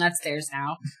phone, that's theirs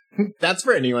now. That's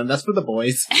for anyone. That's for the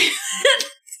boys.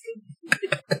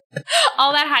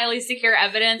 All that highly secure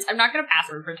evidence. I'm not going to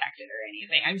password protect it or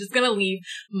anything. I'm just going to leave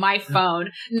my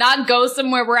phone, not go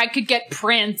somewhere where I could get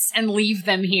prints and leave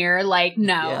them here. Like,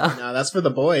 no. Yeah. No, that's for the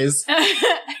boys.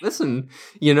 Listen,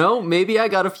 maybe I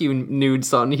got a few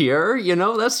nudes on here.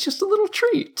 That's just a little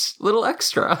treat, little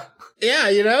extra. Yeah,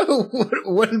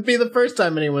 wouldn't be the first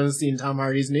time anyone's seen Tom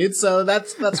Hardy's nudes, so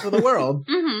that's for the world.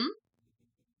 Mm-hmm.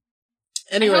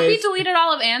 Anyway, I hope he deleted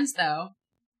all of Anne's, though.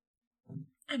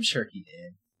 I'm sure he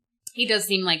did. He does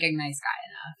seem like a nice guy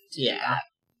enough. Yeah.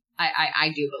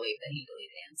 I do believe that he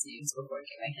deleted Anne's nudes before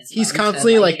giving his He's phone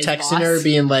constantly, to, like, his texting boss. her,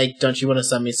 being like, don't you want to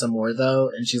send me some more, though?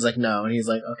 And she's like, no. And he's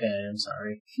like, okay, I'm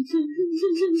sorry.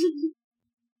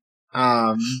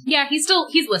 Yeah, he's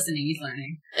listening, he's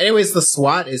learning. Anyways, the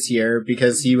SWAT is here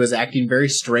because he was acting very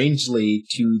strangely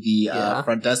to the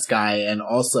front desk guy, and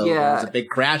also there was a big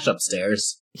crash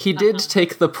upstairs. He did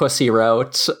take the pussy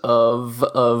route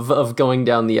of going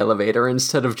down the elevator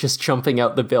instead of just jumping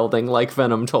out the building like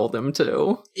Venom told him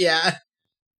to. Yeah.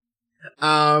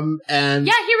 Yeah, And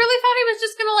he really thought he was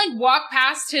just gonna like walk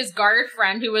past his guard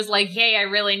friend who was like, hey, I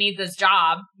really need this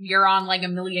job. You're on like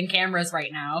 1 million cameras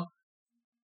right now.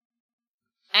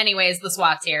 Anyways, the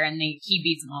SWAT's here and he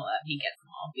beats them all up. He gets them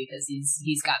all because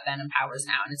he's got Venom powers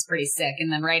now and it's pretty sick. And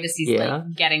then right as he's like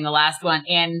getting the last one,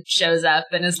 Anne shows up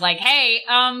and is like, hey,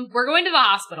 we're going to the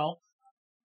hospital.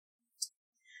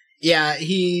 Yeah,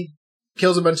 he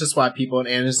kills a bunch of SWAT people and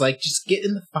Anne is like, just get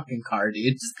in the fucking car,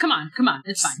 dude. Just come on,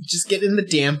 it's fine. Just get in the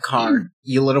damn car,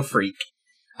 you little freak.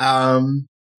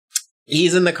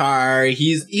 He's in the car.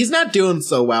 He's not doing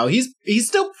so well. He's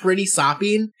still pretty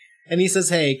sopping. And he says,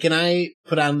 hey, can I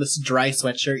put on this dry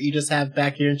sweatshirt you just have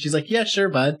back here? And she's like, yeah, sure,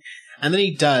 bud. And then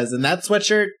he does. And that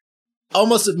sweatshirt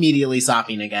almost immediately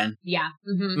sopping again. Yeah.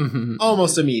 Mm-hmm.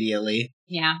 Almost immediately.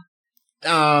 Yeah.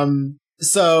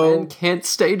 So... And can't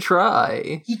stay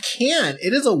dry. He can't.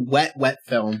 It is a wet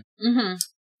film. Mm-hmm.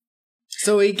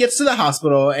 So he gets to the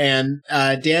hospital and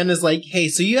Dan is like, hey,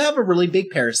 so you have a really big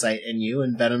parasite in you.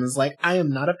 And Venom is like, I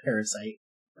am not a parasite.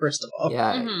 first of all.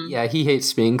 Yeah, he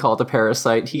hates being called a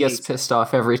parasite. He gets pissed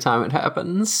off every time it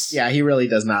happens. Yeah, he really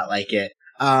does not like it.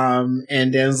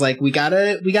 And Dan's like, we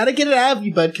gotta get it out of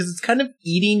you, bud, because it's kind of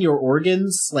eating your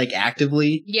organs, like,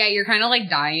 actively. Yeah, you're kind of like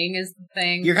dying is the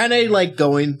thing. You're kind of like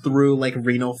going through like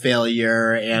renal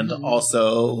failure and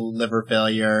also liver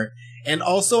failure. And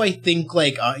also I think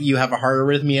like you have a heart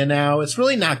arrhythmia now. It's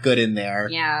really not good in there.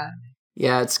 Yeah.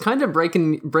 Yeah, it's kind of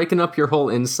breaking up your whole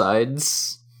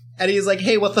insides. And he's like,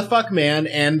 hey, what the fuck, man?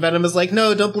 And Venom is like,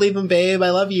 no, don't believe him, babe.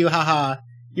 I love you. Haha.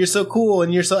 You're so cool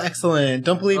and you're so excellent.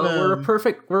 Don't believe him.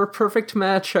 We're a perfect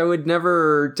match. I would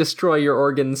never destroy your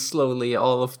organs slowly,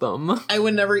 all of them. I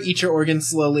would never eat your organs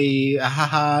slowly.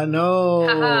 Haha, no.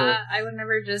 Haha, I would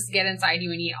never just get inside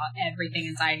you and eat everything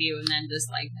inside you and then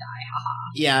just, like, die.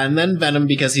 Haha. Yeah, and then Venom,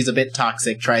 because he's a bit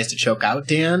toxic, tries to choke out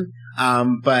Dan.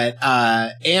 But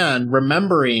Anne,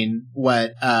 remembering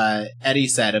what Eddie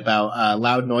said about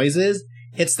loud noises,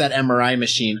 hits that MRI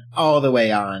machine all the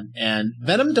way on, and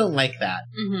Venom don't like that.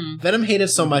 Venom hated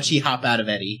so much he hop out of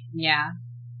Eddie. Yeah.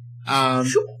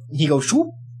 He goes shoop.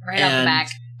 Right out the back.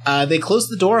 They close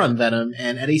the door on Venom,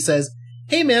 and Eddie says,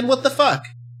 hey man, what the fuck?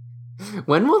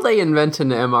 When will they invent an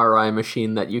MRI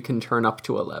machine that you can turn up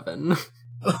to 11?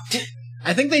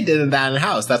 I think they did that in the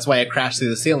house. That's why it crashed through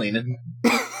the ceiling. And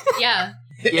yeah.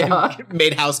 Yeah.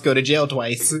 Made House go to jail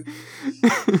twice.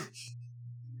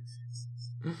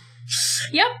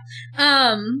 Yep.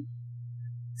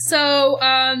 So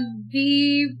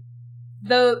the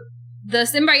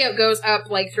symbiote goes up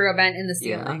like through a vent in the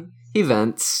ceiling. He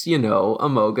vents,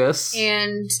 Amogus.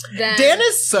 And then Dan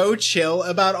is so chill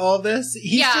about all this.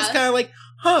 He's just kind of like,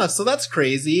 huh, so that's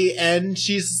crazy. And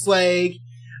she's like,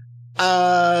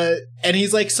 and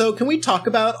he's like, so can we talk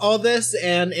about all this?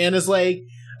 And Anna's like,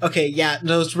 okay, yeah,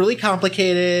 no, it's really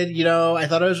complicated. I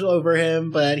thought I was over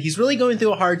him, but he's really going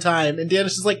through a hard time. And Dan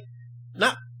is just like,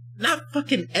 not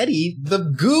fucking Eddie, the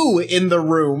goo in the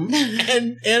room.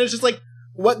 And Anna's just like,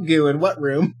 what goo in what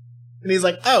room? And he's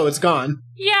like, oh, it's gone.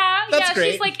 Yeah, That's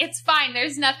great. She's like, it's fine.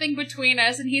 There's nothing between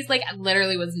us. And he's like, I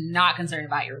literally was not concerned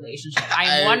about your relationship.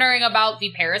 I'm wondering about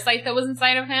the parasite that was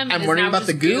inside of him. I'm wondering about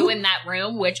the goo in that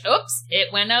room, which, oops,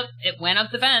 it went up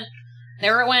the vent.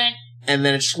 There it went. And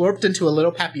then it slurped into a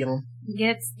little papillon.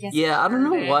 Yes, yeah, I don't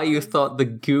know why you thought the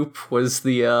goop was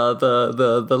the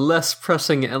less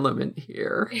pressing element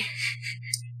here.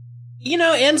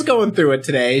 Anne's going through it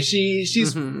today.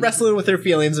 She's wrestling with her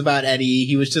feelings about Eddie.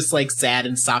 He was just like sad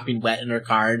and sopping wet in her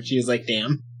car, and she was like,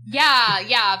 damn.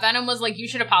 Yeah. Venom was like, you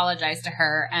should apologize to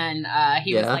her, and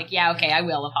he was like, yeah, okay, I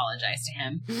will apologize to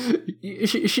him.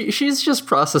 She's just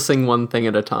processing one thing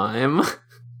at a time.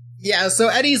 Yeah, so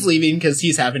Eddie's leaving because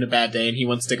he's having a bad day and he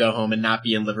wants to go home and not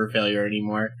be in liver failure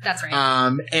anymore. That's right.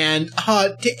 And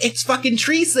it's fucking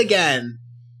Treese again.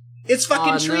 It's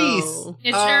fucking Treese. No.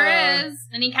 It sure is.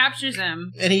 And he captures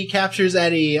him. And he captures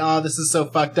Eddie. Oh, this is so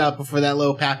fucked up before that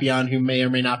little Papillon, who may or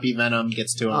may not be Venom,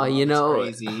 gets to him. It's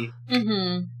crazy.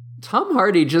 Tom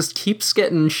Hardy just keeps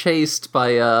getting chased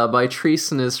by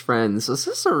Treese and his friends. Is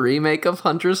this a remake of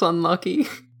Hunter's Unlucky?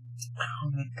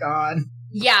 Oh my god.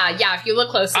 Yeah, if you look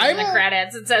closely in the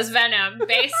credits, it says Venom,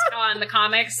 based on the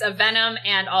comics of Venom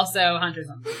and also Hunter's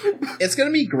Unlucky. It's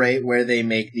gonna be great where they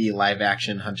make the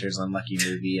live-action Hunter's Unlucky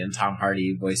movie and Tom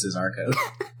Hardy voices Arco.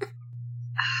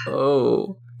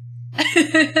 Oh.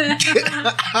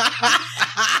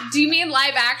 Do you mean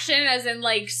live action as in,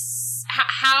 like,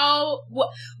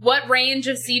 what range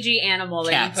of CG animal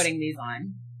are you putting these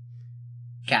on?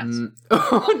 Cats.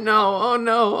 Oh no.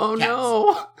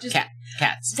 Just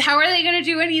Cats. How are they going to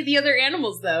do any of the other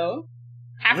animals, though?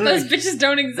 Half those bitches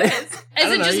don't exist.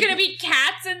 Is it just going to be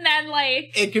cats and then,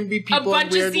 like, it can be people a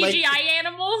bunch weird, of CGI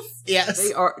animals? Yes.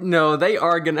 They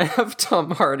are going to have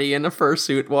Tom Hardy in a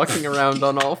fursuit walking around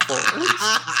on all fours.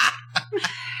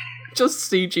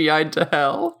 Just CGI'd to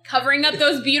hell. Covering up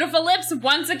those beautiful lips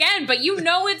once again, but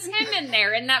it's him in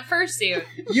there in that fursuit.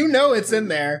 It's in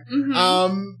there.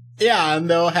 Yeah, and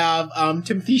they'll have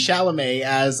Timothée Chalamet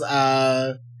as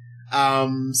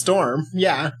Storm.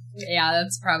 Yeah,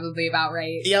 that's probably about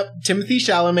right. Yep, Timothée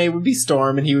Chalamet would be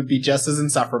Storm, and he would be just as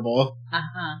insufferable.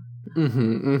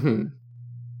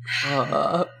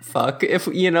 Fuck. If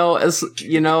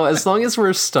as long as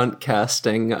we're stunt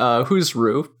casting, who's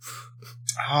Roop?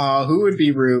 Oh, who would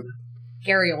be Roop?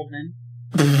 Gary Oldman.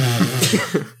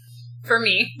 For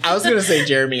me. I was gonna say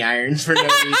Jeremy Irons for no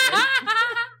reason.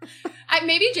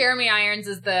 Maybe Jeremy Irons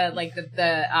is the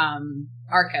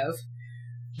Arcove.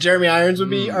 Jeremy Irons would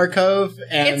be Arcove,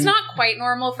 and it's not quite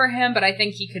normal for him, but I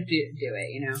think he could do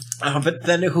it. But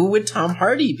then who would Tom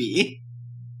Hardy be?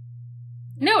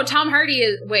 No, Tom Hardy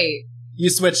is. Wait,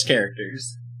 you switched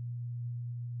characters.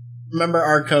 Remember,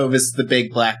 our Cove is the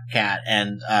big black cat,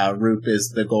 and Roop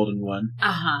is the golden one.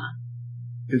 Uh-huh.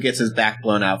 Who gets his back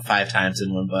blown out 5 times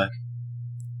in one book.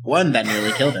 One that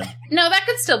nearly killed him. No, that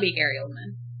could still be Gary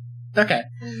Oldman. Okay.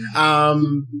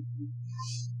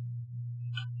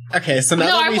 Okay, so now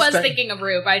No, that I we was thinking of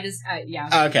Rube. I just,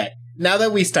 yeah. Okay. Now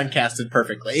that we stunt casted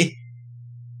perfectly.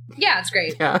 Yeah, it's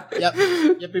great. Yeah.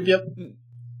 Yep.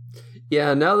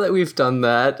 Yeah, now that we've done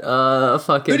that,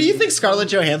 fucking... Who do you think Scarlett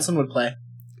Johansson would play?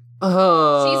 She's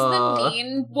the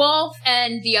Dean Wolf,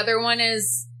 and the other one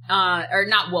is, or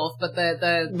not Wolf, but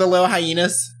the little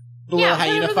hyenas? The little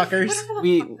hyena fuckers?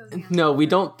 We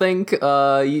don't think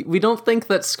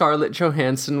that Scarlett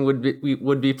Johansson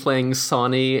would be playing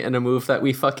Sonny in a move that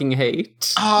we fucking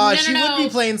hate. Oh, she would be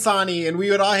playing Sonny, and we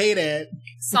would all hate it.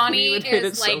 Sonny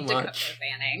is like so Dakota much.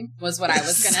 Fanning, was what I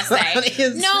was gonna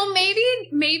say. No,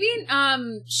 maybe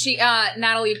she not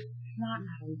Natalie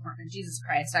Portman. Jesus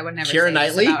Christ, I would never Keira say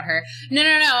Knightley? this about her. No.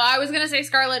 I was gonna say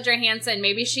Scarlett Johansson.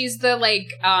 Maybe she's the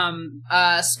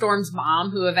Storm's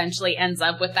mom who eventually ends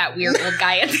up with that weird old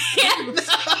guy at the end.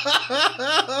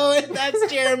 Oh,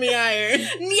 that's Jeremy Irons.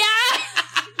 Yeah,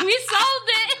 we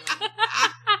solved it.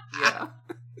 Yeah.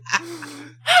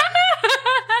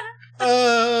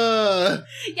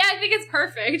 Yeah, I think it's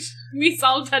perfect. We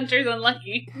solved Hunter's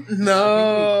Unlucky.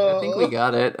 No. I think we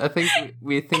got it. I think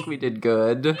we did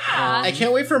good. Yeah. I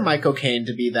can't wait for Michael Caine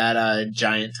to be that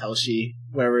giant Telshi,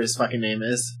 whatever his fucking name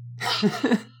is.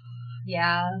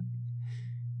 Yeah.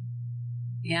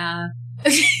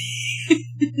 This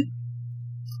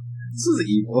is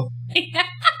evil.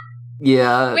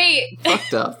 Yeah. Wait.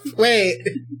 Fucked up. Wait.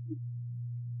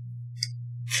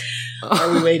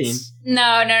 Are we waiting?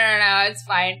 No. It's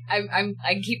fine.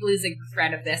 I keep losing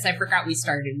thread of this. I forgot we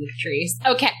started with Trees.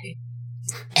 Okay.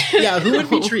 Yeah, who would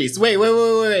be Trees? Wait.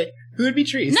 Who would be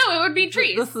Trees? No, it would be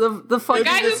Trees. The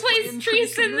guy who plays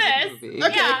Trees in this. movie.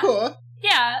 Okay, Yeah. cool.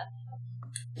 Yeah.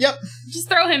 Yep. Just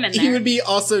throw him in there. He would be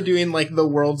also doing like the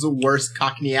world's worst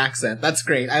Cockney accent. That's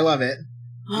great. I love it.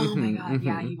 Oh my Mhm, god,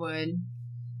 yeah, mhm. he would.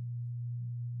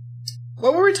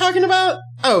 What were we talking about?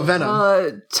 Oh,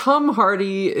 Venom. Tom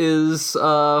Hardy is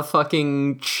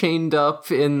fucking chained up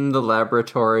in the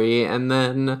laboratory, and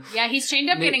then Yeah, he's chained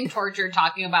up getting tortured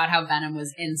talking about how Venom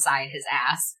was inside his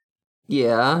ass.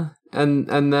 yeah, and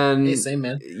then Hey, same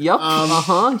man. Yep,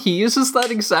 he uses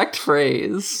that exact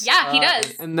phrase. Yeah, he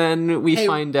does. And then we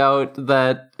find out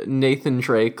that Nathan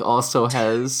Drake also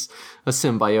has a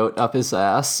symbiote up his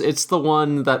ass. It's the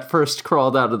one that first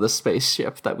crawled out of the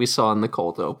spaceship that we saw in the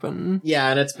cold open. Yeah,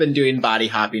 and it's been doing body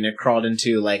hopping. It crawled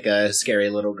into like a scary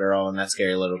little girl, and that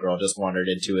scary little girl just wandered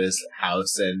into his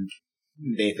house, and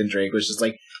Nathan Drake was just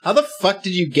like, how the fuck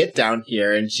did you get down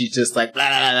here? And she's just like, blah,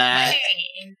 blah, blah.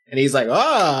 And he's like,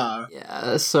 oh.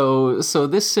 Yeah, so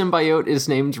this symbiote is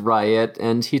named Riot,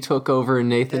 and he took over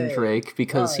Nathan Drake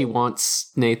because he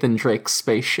wants Nathan Drake's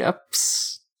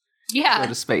spaceships to go Yeah.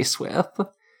 to space with.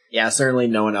 Yeah, certainly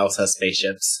no one else has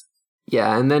spaceships.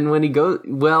 Yeah, and then when he goes,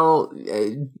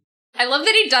 I love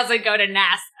that he doesn't go to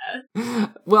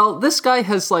NASA. well, this guy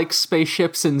has like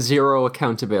spaceships and zero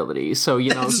accountability, so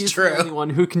you know That's he's true. the only one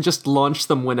who can just launch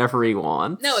them whenever he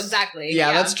wants. No, exactly.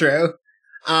 Yeah, that's true.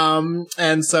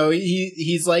 And so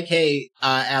he's like, hey,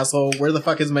 asshole, where the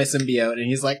fuck is my symbiote? And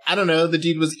he's like, I don't know, the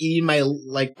dude was eating my,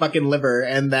 like, fucking liver,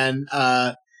 and then,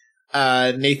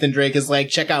 Nathan Drake is like,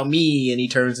 check out me, and he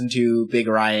turns into Big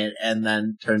Riot, and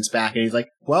then turns back, and he's like,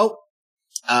 well,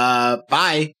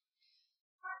 bye.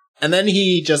 And then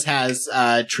he just has,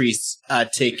 Treese,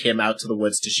 take him out to the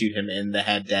woods to shoot him in the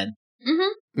head dead.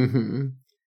 Mm-hmm. Mm-hmm.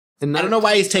 And I don't know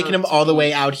why he's taking him all the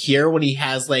way out here when he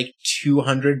has, like,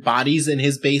 200 bodies in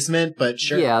his basement, but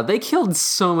sure. Yeah, they killed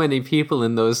so many people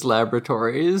in those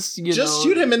laboratories. Just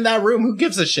shoot him in that room, who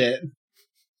gives a shit?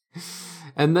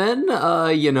 And then,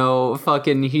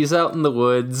 fucking he's out in the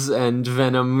woods and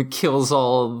Venom kills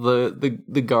all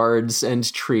the guards and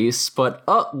Treese, but,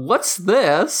 what's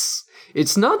this?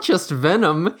 It's not just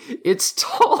Venom, it's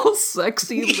tall,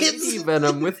 sexy lady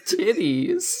Venom with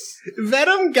titties.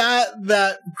 Venom got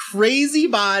that crazy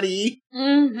body,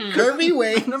 Mm-hmm. curvy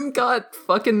waist. Venom got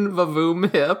fucking vavoom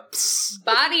hips.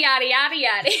 Body yada yada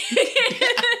yada.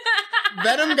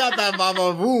 Venom got that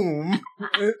baba boom.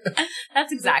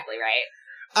 That's exactly right.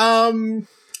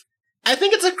 I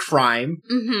think it's a crime,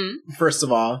 Mm-hmm. first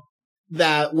of all,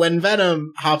 that when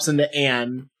Venom hops into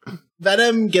Anne,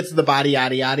 Venom gets the body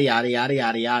yada yada yada yada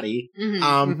yada yada.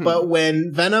 Mm-hmm. But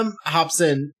when Venom hops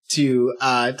into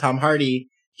Tom Hardy,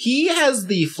 he has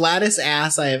the flattest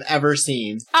ass I have ever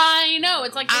seen. I know,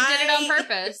 it's like they did it on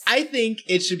purpose. I think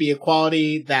it should be a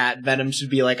quality that Venom should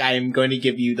be like, I am going to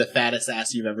give you the fattest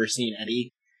ass you've ever seen,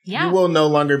 Eddie. Yeah. You will no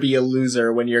longer be a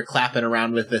loser when you're clapping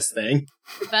around with this thing.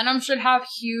 Venom should have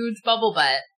huge bubble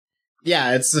butt.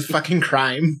 Yeah, it's a fucking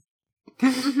crime.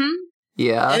 Mm-hmm.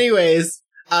 Yeah. Anyways,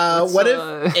 what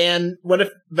if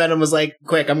Venom was like,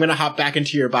 quick, I'm gonna hop back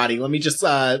into your body. Let me just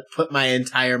put my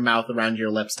entire mouth around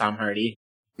your lips, Tom Hardy.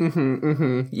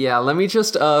 Yeah, let me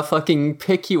just fucking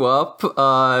pick you up,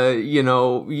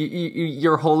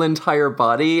 your whole entire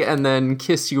body, and then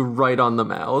kiss you right on the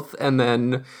mouth, and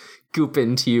then goop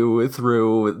into you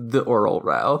through the oral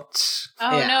route.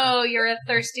 Oh Yeah. no, you're a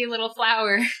thirsty little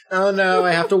flower. Oh no,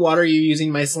 I have to water you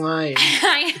using my slime.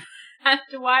 I have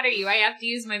to water you. I have to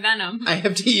use my venom. I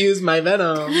have to use my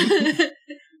venom.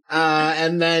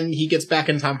 And then he gets back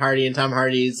in Tom Hardy, and Tom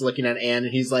Hardy's looking at Anne,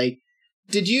 and he's like,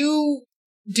 Did you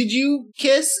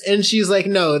kiss? And she's like,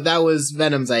 no, that was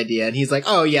Venom's idea. And he's like,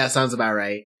 oh yeah, sounds about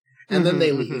right. And then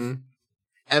they leave.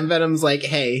 And Venom's like,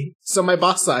 hey, so my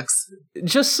boss sucks.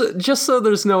 Just so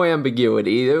there's no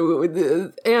ambiguity,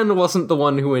 Anne wasn't the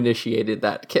one who initiated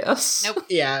that kiss. Nope.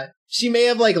 Yeah. She may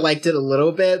have liked it a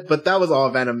little bit, but that was all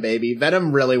Venom, baby.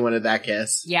 Venom really wanted that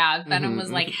kiss. Yeah, Venom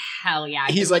was like, hell yeah.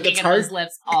 He's like, looking it's at hard. those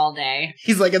lips all day.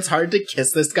 He's like, it's hard to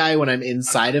kiss this guy when I'm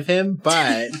inside of him,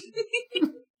 but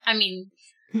I mean,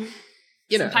 you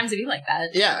know, sometimes it'd be like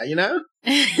that. yeah, you know,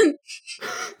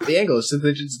 the angles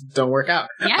just don't work out.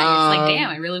 Yeah, it's like, damn,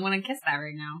 I really want to kiss that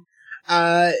right now.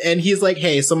 And he's like,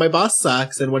 hey, so my boss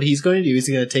sucks, and what he's going to do is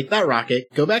he's going to take that rocket,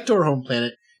 go back to our home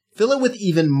planet, fill it with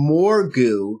even more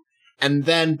goo, and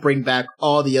then bring back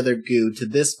all the other goo to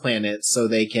this planet so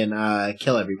they can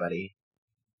kill everybody.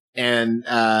 And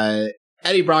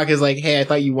Eddie Brock is like, hey, I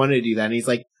thought you wanted to do that. And he's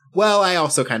like, well, I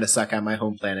also kind of suck on my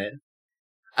home planet.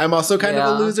 I'm also kind of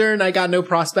a loser, and I got no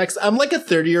prospects. I'm like a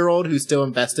 30-year-old who's still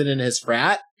invested in his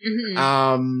frat,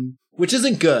 which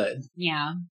isn't good.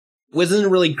 Yeah.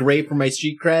 Wasn't really great for my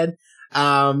street cred.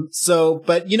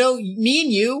 But me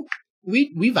and you,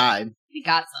 we vibe. We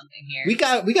got something here.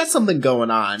 We got something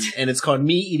going on, and it's called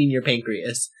me eating your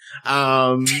pancreas.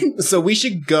 So we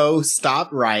should go stop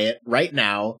Riot right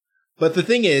now. But the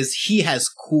thing is, he has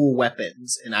cool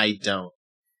weapons, and I don't.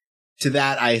 To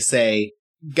that I say,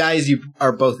 guys, you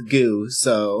are both goo,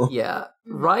 so... Yeah.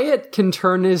 Riot can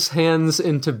turn his hands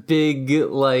into big,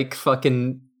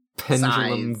 fucking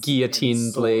pendulum Scythes guillotine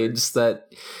and blades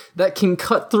that can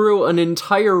cut through an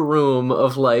entire room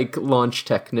of, launch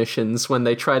technicians when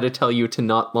they try to tell you to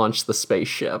not launch the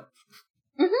spaceship.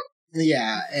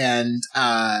 Yeah, and,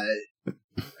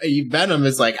 Venom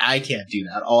is like, I can't do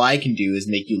that. All I can do is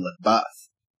make you look buff.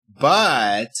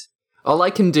 But... all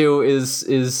I can do is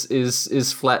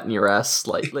flatten your ass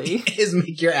slightly. is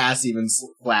make your ass even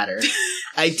flatter.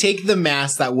 I take the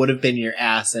mass that would have been your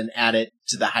ass and add it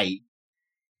to the height.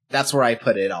 That's where I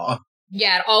put it all.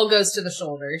 Yeah, it all goes to the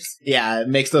shoulders. Yeah, it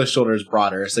makes those shoulders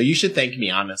broader. So you should thank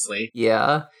me, honestly.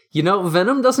 Yeah.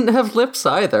 Venom doesn't have lips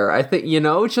either. I think,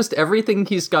 just everything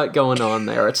he's got going on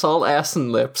there. It's all ass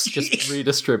and lips, just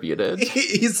redistributed.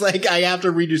 He's like, I have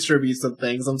to redistribute some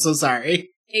things. I'm so sorry.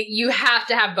 You have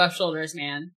to have buff shoulders,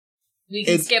 man. We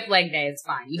can skip leg day. It's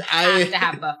fine. You have to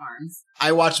have buff arms.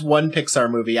 I watched one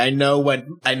Pixar movie. I know what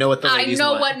the ladies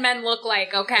want. what men look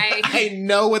like. Okay. I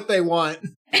know what they want.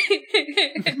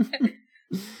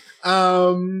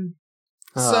 So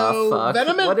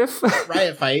Venom and what if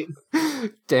Riot fight.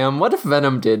 Damn, what if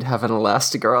Venom did have an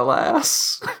Elastigirl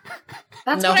ass?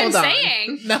 That's what I'm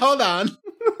saying. Now hold on.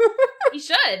 He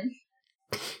should.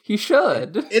 He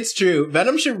should. It's true.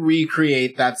 Venom should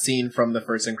recreate that scene from the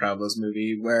first Incredibles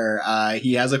movie where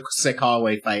he has a sick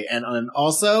hallway fight and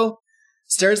also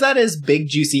stares at his big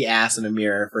juicy ass in a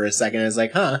mirror for a second and is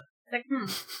like, huh. Like,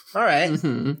 All right.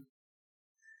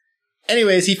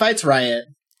 Anyways, he fights Riot.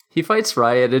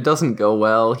 It doesn't go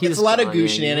well. It's a lot of goo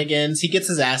shenanigans. He gets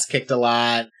his ass kicked a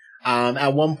lot.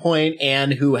 At one point,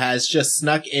 Anne, who has just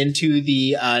snuck into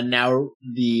the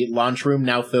launch room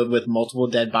now filled with multiple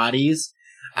dead bodies,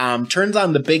 turns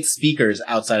on the big speakers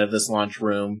outside of this launch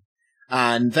room.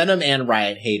 And Venom and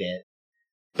Riot hate it.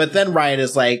 But then Riot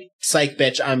is like, psych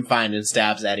bitch, I'm fine, and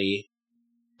stabs Eddie.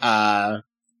 But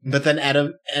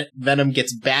then Venom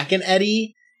gets back at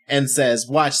Eddie and says,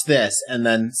 watch this, and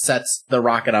then sets the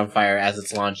rocket on fire as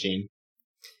it's launching.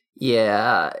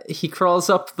 Yeah, he crawls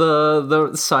up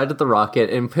the side of the rocket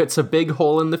and puts a big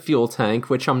hole in the fuel tank,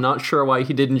 which I'm not sure why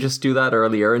he didn't just do that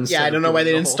earlier. Yeah, I don't know why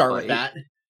they didn't start with that.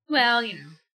 Well,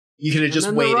 You could have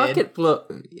just waited.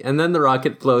 And then the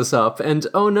rocket blows up, and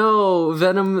oh no,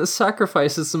 Venom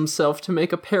sacrifices himself to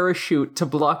make a parachute to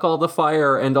block all the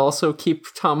fire and also keep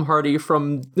Tom Hardy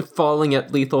from falling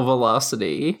at lethal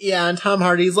velocity. Yeah, and Tom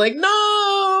Hardy's like,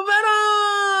 no,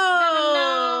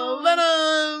 Venom!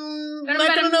 Venom!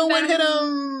 Not gonna know what hit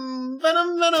him!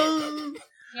 Venom!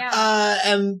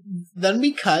 and then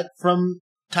we cut from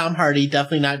Tom Hardy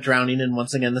definitely not drowning in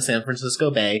once again the San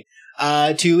Francisco Bay,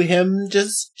 to him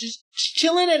just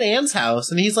chilling at Anne's house,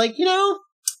 and he's like,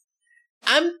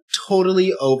 I'm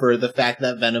totally over the fact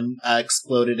that Venom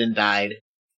exploded and died.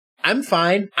 I'm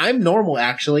fine. I'm normal,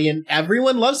 actually, and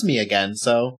everyone loves me again,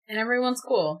 so... And everyone's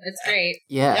cool. It's great.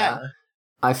 Yeah.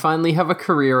 I finally have a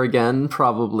career again,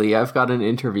 probably. I've got an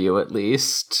interview, at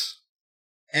least.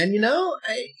 And,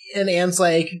 and Anne's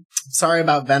like, sorry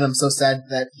about Venom, so sad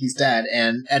that he's dead.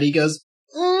 And Eddie goes,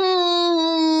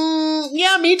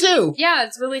 yeah, me too. Yeah,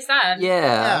 it's really sad.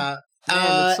 Yeah.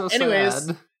 Man, it's so anyways,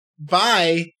 sad.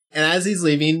 Bye. And as he's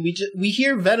leaving, we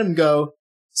hear Venom go,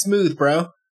 smooth, bro.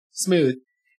 Smooth.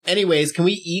 Anyways, can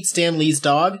we eat Stan Lee's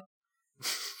dog?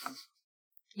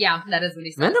 Yeah, that is what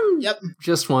he said. Venom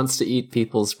just wants to eat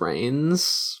people's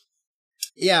brains.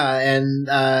 Yeah, and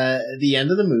the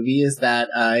end of the movie is that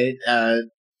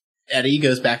Eddie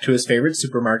goes back to his favorite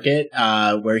supermarket,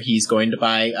 where he's going to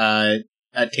buy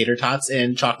tater tots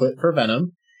and chocolate for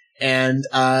Venom. And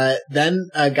then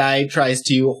a guy tries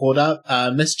to hold up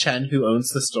Miss Chen, who owns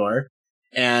the store.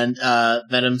 And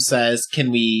Venom says,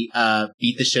 can we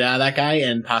beat the shit out of that guy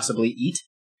and possibly eat?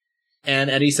 And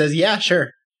Eddie says, yeah,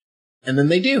 sure. And then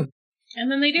they do.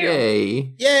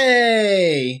 Yay.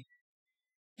 Yay!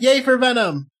 Yay for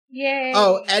Venom! Yay!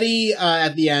 Oh, Eddie,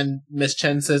 at the end, Miss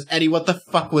Chen says, Eddie, what the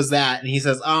fuck was that? And he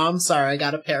says, oh, I'm sorry, I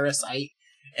got a parasite.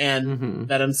 And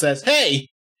Venom says, hey!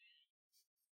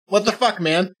 What the fuck,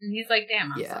 man? And he's like,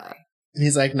 damn, I'm sorry. And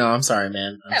he's like, no, I'm sorry,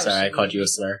 man. I'm sorry, I called you a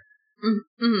slur.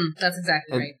 That's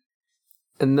exactly right.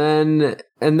 And then,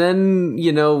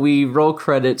 we roll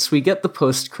credits. We get the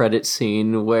post-credit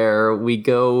scene where we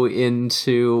go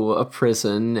into a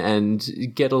prison and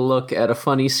get a look at a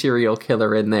funny serial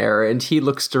killer in there. And he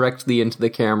looks directly into the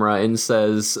camera and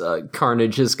says,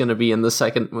 Carnage is going to be in the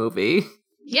second movie.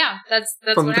 Yeah, that's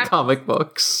from what the happened. comic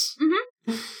books.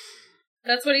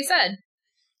 That's what he said.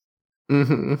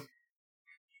 And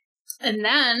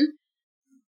then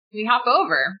we hop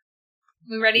over.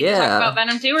 We ready to talk about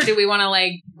Venom 2, or do we want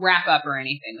to wrap up or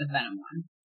anything with Venom 1?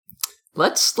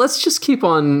 Let's just keep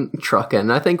on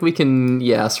trucking. I think we can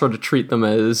sort of treat them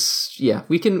as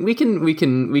we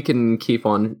can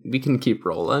keep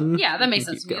rolling. Yeah, that makes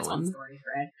sense to me. It's one story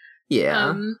thread.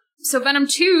 Yeah. So Venom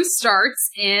 2 starts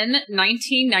in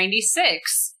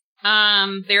 1996.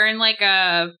 They're in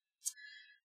a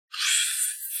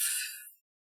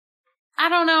I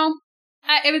don't know.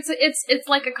 It's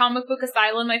like a comic book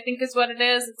asylum, I think is what it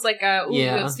is. It's like you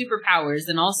have superpowers,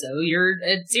 and also you're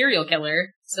a serial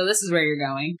killer, so this is where you're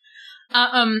going.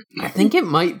 I think it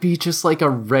might be just like a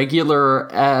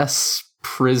regular ass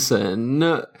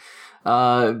prison,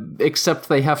 except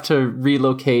they have to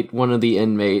relocate one of the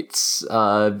inmates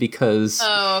because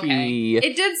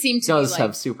it did seem to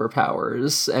have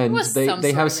superpowers, and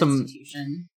they have some.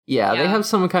 Institution. Yeah, they have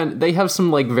some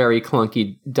very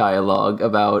clunky dialogue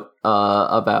about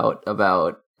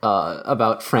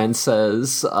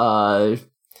Frances.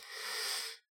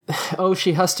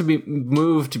 She has to be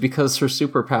moved because her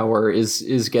superpower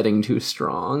is getting too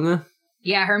strong.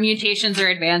 Yeah, her mutations are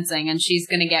advancing and she's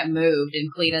gonna get moved, and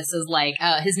Cletus is like,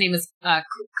 his name is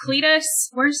Cletus,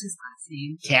 where's his last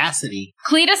name? Cassidy.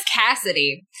 Cletus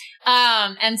Cassidy.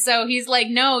 And so he's like,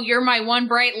 no, you're my one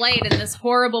bright light in this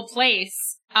horrible place.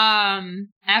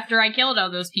 After I killed all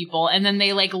those people, and then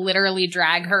they literally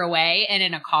drag her away and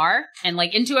in a car and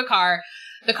into a car.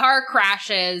 The car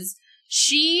crashes.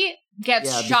 She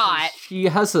gets shot. She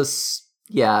has her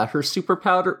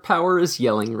superpower is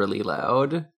yelling really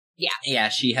loud. Yeah,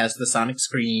 she has the sonic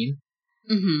scream.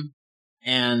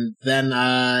 And then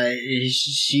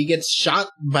she gets shot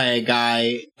by a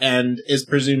guy and is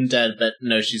presumed dead, but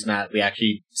no, she's not. We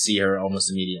actually see her almost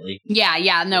immediately.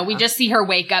 No, we just see her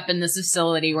wake up in this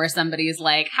facility where somebody's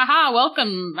like, haha,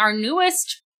 welcome, our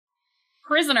newest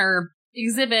prisoner,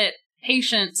 exhibit,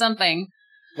 patient, something.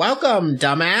 Welcome,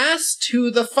 dumbass, to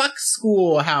the fuck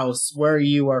schoolhouse where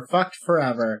you are fucked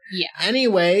forever. Yeah.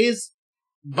 Anyways,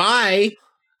 bye.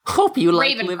 Hope you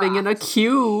like living in a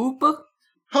cube.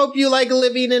 Hope you like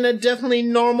living in a definitely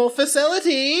normal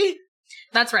facility.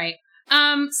 That's right.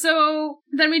 So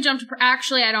then we jump to...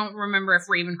 Actually, I don't remember if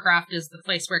Ravencroft is the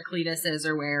place where Cletus is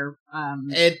or where...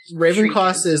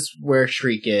 Ravencroft is where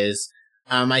Shriek is.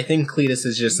 I think Cletus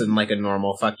is just in a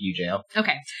normal fuck you jail.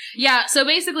 Okay. Yeah, so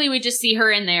basically we just see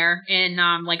her in there in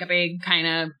a big kind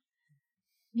of,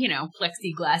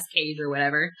 plexiglass cage or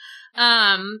whatever.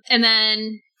 And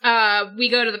then we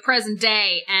go to the present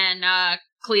day, and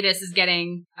Cletus is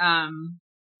getting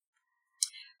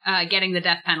the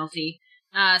death penalty.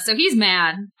 So he's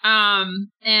mad.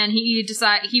 And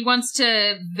he wants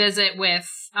to visit with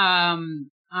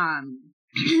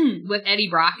with Eddie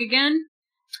Brock again.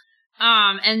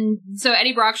 And so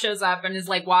Eddie Brock shows up and is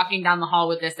like walking down the hall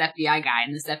with this FBI guy,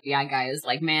 and this FBI guy is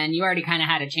like, man, you already kind of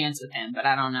had a chance with him, but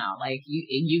I don't know, like,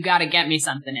 you gotta get me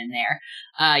something in there.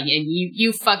 And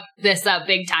you fucked this up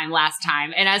big time last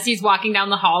time. And as he's walking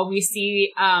down the hall, we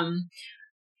see,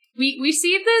 we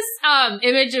see this,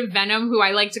 image of Venom, who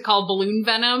I like to call Balloon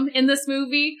Venom in this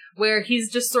movie, where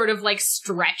he's just sort of like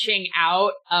stretching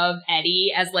out of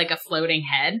Eddie as like a floating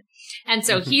head. And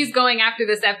so he's going after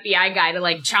this FBI guy to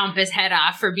like chomp his head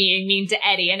off for being mean to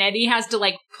Eddie. And Eddie has to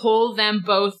like pull them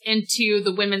both into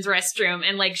the women's restroom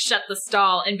and like shut the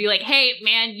stall and be like, hey,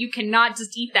 man, you cannot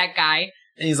just eat that guy.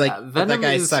 And he's like, but that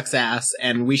guy sucks ass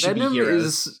and we should Venom be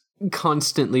heroes. Is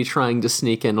constantly trying to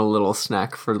sneak in a little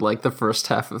snack for like the first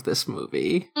half of this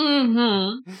movie.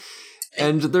 Mm-hmm.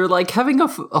 And they're like having a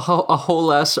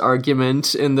whole ass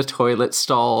argument in the toilet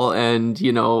stall, and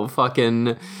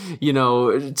fucking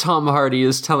Tom Hardy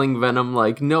is telling Venom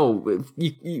like, no,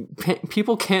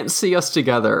 people can't see us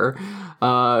together.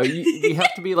 We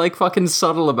have to be like fucking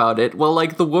subtle about it. Well,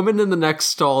 like the woman in the next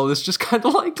stall is just kind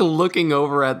of like looking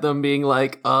over at them, being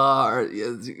like,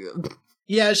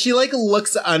 Yeah, she like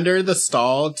looks under the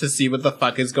stall to see what the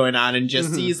fuck is going on and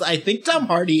just sees, I think, Tom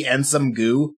Hardy and some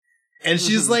goo. And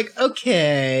she's like,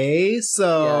 okay,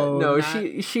 so... Yeah, no,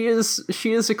 she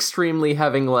is extremely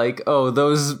having like, oh,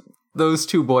 those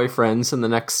two boyfriends in the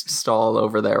next stall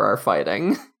over there are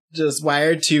fighting. Just, why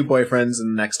are two boyfriends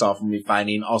in the next stall from me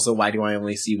fighting? Also, why do I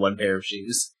only see one pair of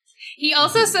shoes? He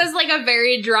also says like a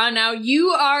very drawn out, you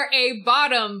are a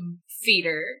bottom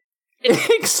feeder.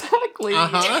 Exactly.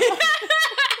 Uh-huh.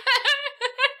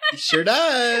 He sure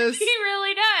does. He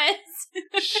really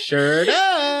does. Sure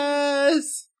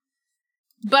does.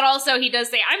 But also he does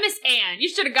say, I miss Anne. You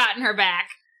should have gotten her back.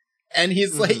 And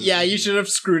he's like, yeah, you should have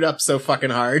screwed up so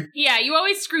fucking hard. Yeah, you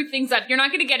always screw things up. You're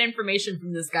not going to get information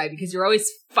from this guy because you're always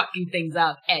fucking things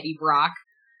up, Eddie Brock.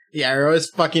 Yeah, you're always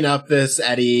fucking up this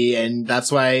Eddie, and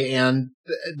that's why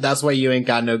you ain't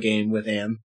got no game with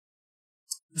Anne.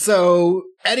 So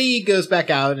Eddie goes back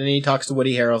out and he talks to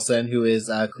Woody Harrelson, who is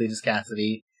Cletus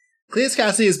Cassidy. Cletus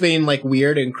Cassidy is being like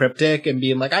weird and cryptic and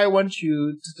being like, I want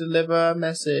you to deliver a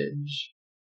message.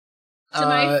 To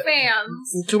my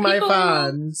fans. To my People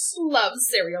fans. Love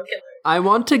serial killers. I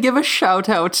want to give a shout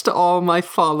out to all my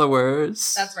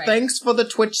followers. That's right. Thanks for the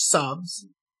Twitch subs.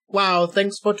 Wow,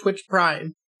 thanks for Twitch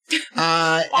Prime.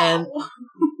 And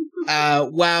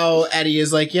wow, Eddie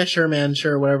is like, yeah, sure, man,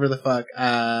 sure, whatever the fuck.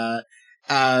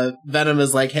 Venom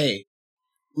is like, hey,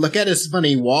 look at his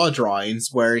funny wall drawings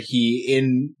where he,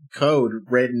 in code,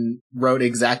 wrote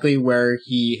exactly where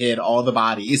he hid all the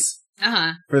bodies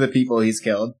for the people he's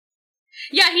killed.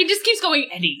 Yeah, he just keeps going,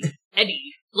 Eddie,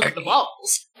 look at the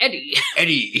walls,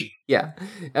 Eddie. Yeah,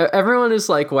 everyone is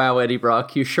like, wow, Eddie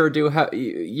Brock, you sure do have,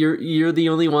 you're the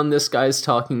only one this guy's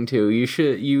talking to. You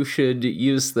should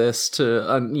use this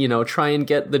to, try and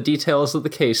get the details of the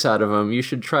case out of him. You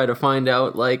should try to find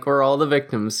out, like, where all the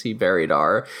victims he buried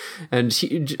are. And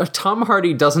Tom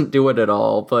Hardy doesn't do it at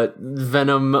all, but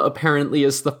Venom apparently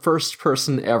is the first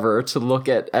person ever to look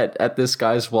at this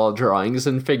guy's wall drawings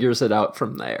and figures it out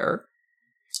from there.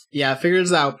 Yeah,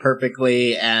 figures it out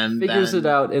perfectly and figures it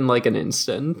out in like an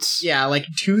instant. Yeah, like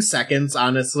 2 seconds,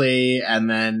 honestly. And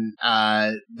then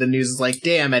the news is like,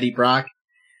 damn, Eddie Brock,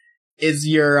 is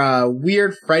your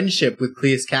weird friendship with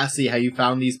Cletus Cassidy how you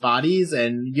found these bodies?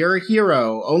 And you're a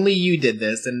hero. Only you did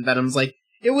this. And Venom's like,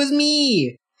 it was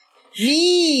me.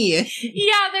 Yeah,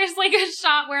 there's like a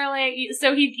shot where like,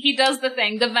 so he does the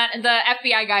thing. The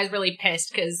FBI guy's really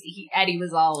pissed because Eddie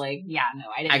was all like, yeah, no,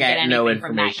 I didn't get anything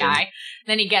from that guy.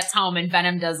 Then he gets home and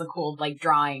Venom does a cool like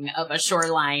drawing of a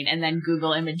shoreline and then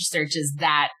Google image searches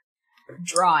that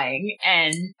drawing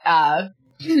and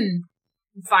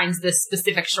finds this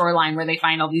specific shoreline where they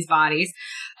find all these bodies.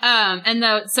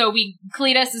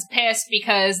 Cletus is pissed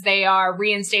because they are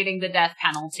reinstating the death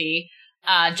penalty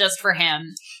just for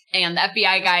him. And the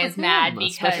FBI guy is mad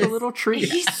because special little treat.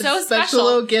 He's so special. Special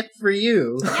little gift for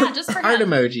you. Yeah, just for him. Heart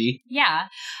emoji. Yeah.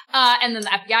 And then the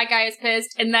FBI guy is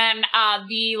pissed. And then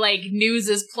the like news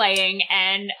is playing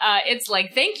and it's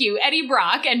like, thank you, Eddie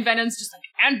Brock. And Venom's just like,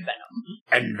 and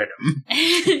Venom.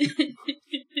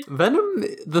 Venom,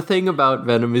 the thing about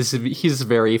Venom is he's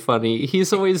very funny.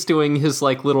 He's always doing his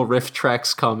like little riff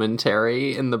tracks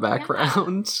commentary in the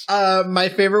background. My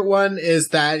favorite one is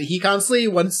that he constantly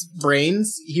wants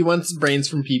brains. He wants brains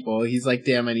from people. He's like,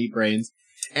 damn, I need brains.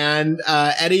 And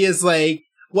Eddie is like,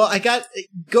 well,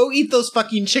 go eat those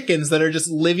fucking chickens that are just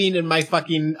living in my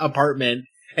fucking apartment.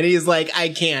 And he's like, I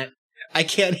can't. I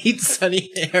can't eat Sunny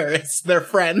and Harris. They're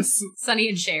friends. Sonny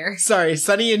and Cher. Sorry,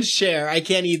 Sunny and Cher. I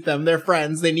can't eat them. They're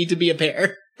friends. They need to be a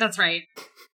pair. That's right.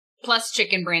 Plus,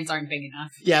 chicken brains aren't big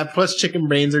enough. Yeah, plus chicken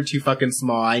brains are too fucking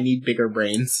small. I need bigger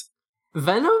brains.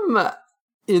 Venom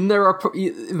in their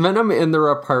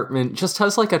apartment just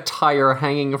has like a tire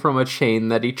hanging from a chain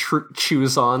that he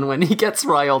chews on when he gets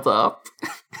riled up.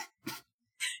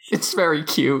 It's very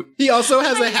cute. He also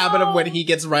has a habit of when he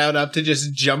gets riled up to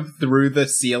just jump through the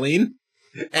ceiling.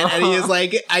 And Eddie is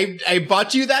like, I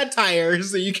bought you that tire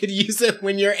so you could use it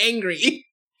when you're angry.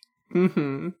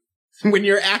 Mm-hmm. When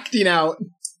you're acting out.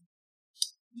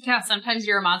 Yeah, sometimes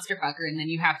you're a monster fucker and then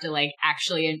you have to like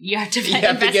actually, you have to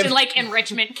invest in like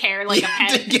enrichment care like a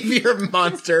pet. To give your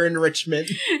monster enrichment.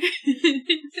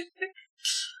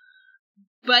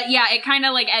 But yeah, it kind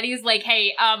of like Eddie's like,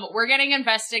 hey, we're getting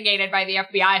investigated by the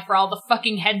FBI for all the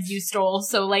fucking heads you stole,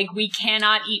 so like we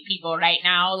cannot eat people right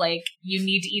now. Like you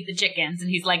need to eat the chickens.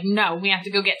 And he's like, no, we have to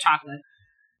go get chocolate.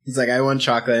 He's like, I want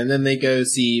chocolate. And then they go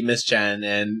see Miss Chen,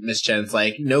 and Miss Chen's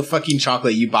like, no fucking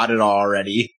chocolate, you bought it all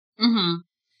already. Mm-hmm.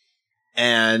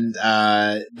 And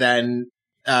then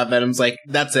Venom's like,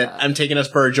 that's it, I'm taking us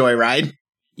for a joyride.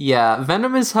 Yeah,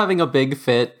 Venom is having a big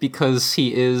fit because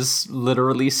he is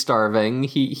literally starving.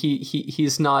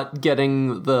 He's not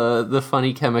getting the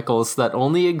funny chemicals that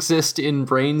only exist in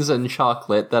brains and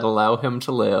chocolate that allow him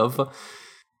to live.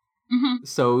 Mm-hmm.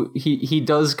 So he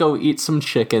does go eat some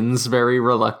chickens very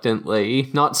reluctantly.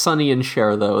 Not Sonny and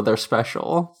Cher though, they're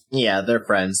special. Yeah, they're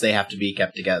friends. They have to be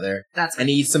kept together. That's and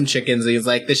he eats some chickens and he's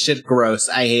like, this shit's gross.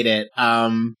 I hate it.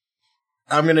 I'm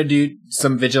gonna do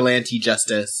some vigilante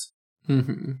justice.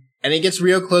 Mm-hmm. And he gets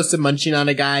real close to munching on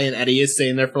a guy, and Eddie is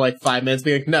sitting there for like 5 minutes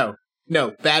being like,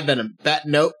 no, bad Venom.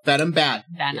 Nope, Venom bad.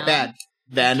 Venom. Bad.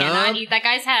 Venom. Cannot eat that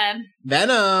guy's head.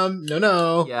 Venom.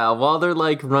 No. Yeah, while they're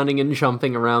like running and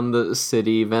jumping around the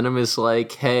city, Venom is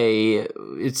like, hey,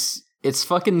 it's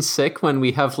fucking sick when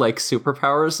we have like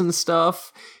superpowers and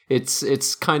stuff.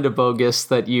 It's kind of bogus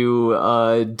that you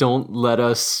don't let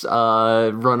us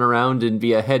run around and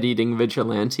be a head-eating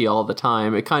vigilante all the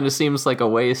time. It kind of seems like a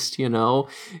waste, you know?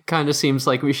 Kind of seems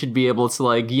like we should be able to,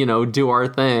 like, you know, do our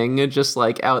thing just,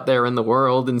 like, out there in the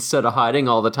world instead of hiding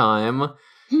all the time.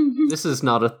 This is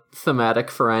not a thematic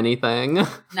for anything.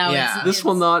 No, yeah. This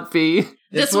will not be...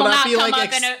 This will not be,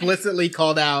 like, explicitly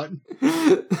called out.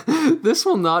 This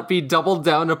will not be doubled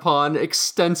down upon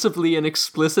extensively and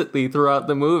explicitly throughout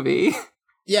the movie.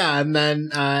 Yeah, and then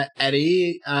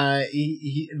Eddie,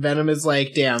 Venom is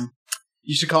like, damn,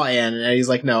 you should call Anne. And Eddie's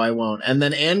like, no, I won't. And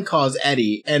then Anne calls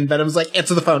Eddie, and Venom's like,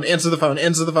 answer the phone.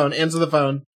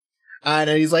 And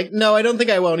Eddie's like, no, I don't think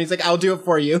I won't. He's like, I'll do it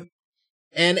for you.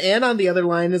 And Anne on the other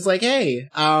line is like, hey,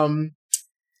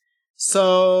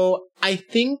 so I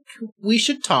think we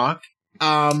should talk,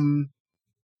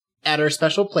 at our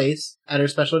special place, at our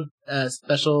special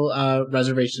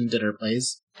reservation dinner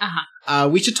place. Uh-huh.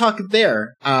 We should talk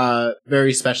there,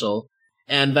 very special.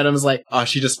 And Venom's like, oh,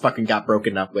 she just fucking got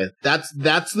broken up with. That's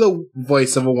the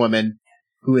voice of a woman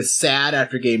who is sad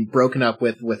after getting broken up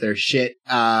with her shit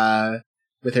doctor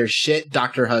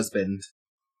husband.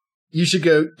 You should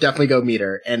definitely go meet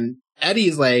her. And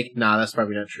Eddie's like, nah, that's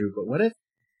probably not true, but what if?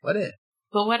 But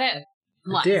what if?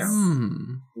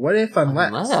 Damn. What if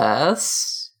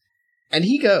unless? And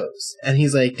he goes, and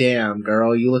he's like, damn,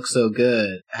 girl, you look so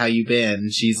good. How you been?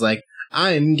 She's like,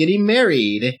 I'm getting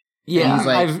married. Yeah, and he's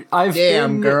like, I've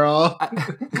damn, been, girl.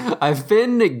 I've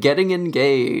been getting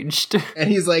engaged. And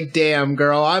he's like, damn,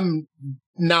 girl, I'm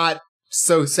not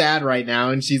so sad right now.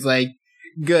 And she's like,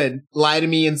 good, lie to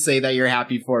me and say that you're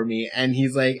happy for me. And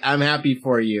he's like, I'm happy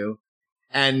for you.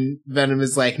 And Venom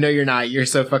is like, no, you're not. You're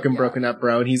so fucking broken up,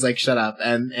 bro. And he's like, shut up.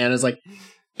 And Anna's like,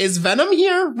 is Venom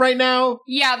here right now?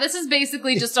 Yeah, this is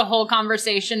basically just a whole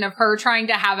conversation of her trying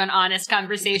to have an honest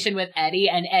conversation with Eddie,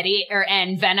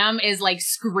 and Venom is like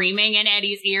screaming in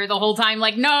Eddie's ear the whole time,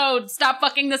 like, no, stop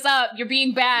fucking this up. You're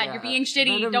being bad. Yeah, you're being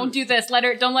shitty. Venom... Don't do this.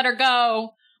 Don't let her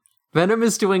go. Venom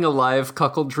is doing a live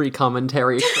cuckoldry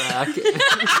commentary track.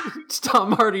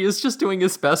 Tom Hardy is just doing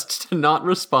his best to not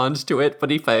respond to it, but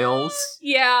he fails.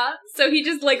 Yeah, so he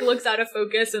just like looks out of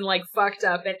focus and like fucked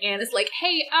up, and Anna's like,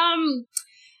 hey,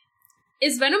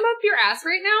 is Venom up your ass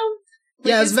right now? Like,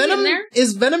 yeah, is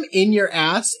Venom in your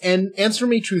ass? And answer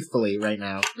me truthfully right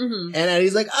now. Mm-hmm. And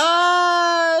Eddie's like,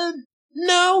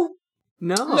 no.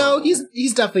 No,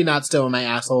 he's definitely not still in my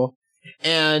asshole.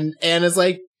 And Anna's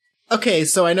like, okay,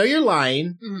 so I know you're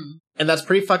lying, and that's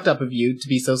pretty fucked up of you to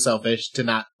be so selfish to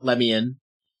not let me in.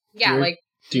 Yeah,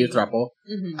 to your throuple.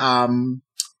 Mm-hmm.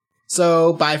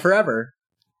 So bye forever.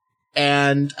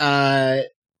 And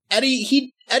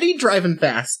Eddie driving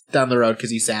fast down the road because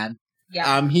he's sad.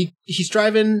 Yeah. He's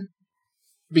driving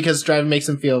because driving makes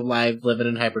him feel alive, living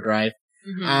in hyperdrive.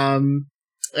 Mm-hmm.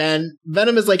 And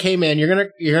Venom is like, "Hey man, you're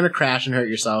gonna crash and hurt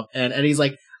yourself." And Eddie's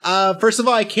like, first of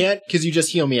all, I can't because you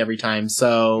just heal me every time.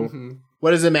 So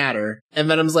what does it matter?" And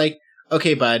Venom's like,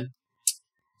 "Okay, bud.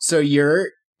 So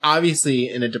you're obviously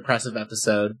in a depressive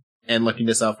episode and looking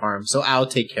to self-harm. So I'll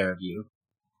take care of you.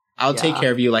 I'll take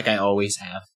care of you like I always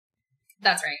have."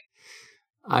 That's right.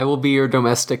 I will be your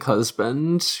domestic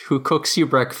husband who cooks you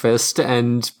breakfast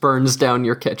and burns down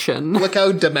your kitchen. Look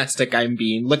how domestic I'm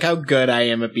being. Look how good I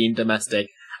am at being domestic.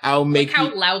 I'll make Look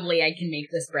how loudly I can make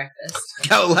this breakfast.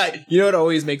 You know what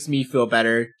always makes me feel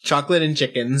better? Chocolate and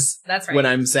chickens. That's right. When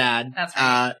I'm sad. That's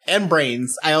right. And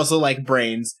brains. I also like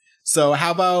brains. So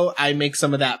how about I make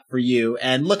some of that for you?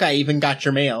 And look, I even got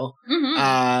your mail.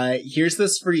 Mm-hmm. Here's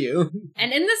this for you.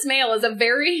 And in this mail is a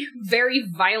very, very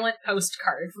violent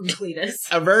postcard from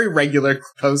Cletus. A very regular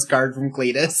postcard from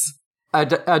Cletus. I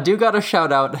do gotta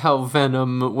shout out how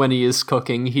Venom, when he is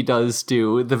cooking, he does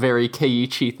do the very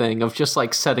Keiichi thing of just,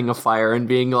 like, setting a fire and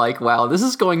being like, wow, this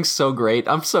is going so great.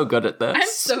 I'm so good at this. I'm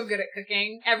so good at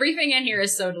cooking. Everything in here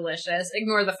is so delicious.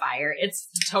 Ignore the fire. It's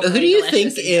totally Who do you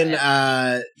delicious think in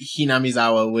good.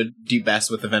 Hinamizawa would do best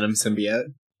with the Venom symbiote?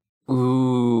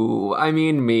 Ooh, I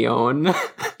mean Mion.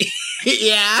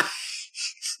 Yeah.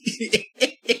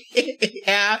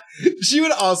 Yeah. She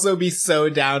would also be so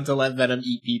down to let Venom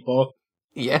eat people.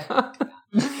 Yeah.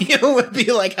 It would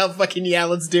be like, how fucking yeah,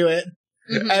 let's do it.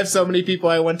 I have so many people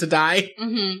I want to die.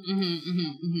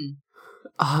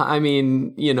 I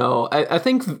mean, you know, I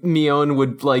think Mion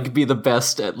would, like, be the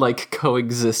best at, like,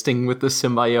 coexisting with the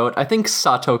symbiote. I think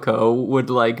Satoko would,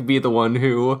 like, be the one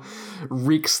who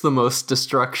wreaks the most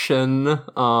destruction.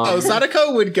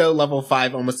 Satoko would go level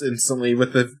 5 almost instantly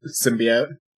with the symbiote.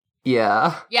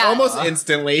 Yeah. Yeah. Almost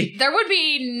instantly. There would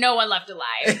be no one left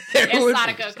alive if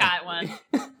Sadako caught one.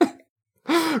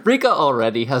 Rika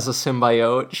already has a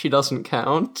symbiote. She doesn't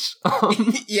count.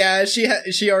 Yeah,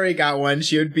 she already got one.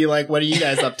 She would be like, "What are you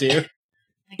guys up to?"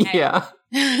 Okay. Yeah.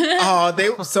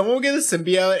 Someone would get a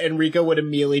symbiote, and Rika would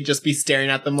immediately just be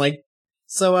staring at them like,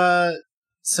 So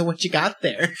what you got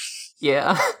there?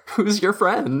 Yeah. Who's your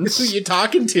friend? Who you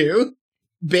talking to,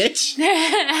 bitch?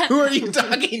 Who are you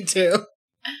talking to?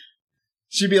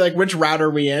 She'd be like, "Which route are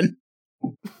we in?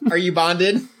 Are you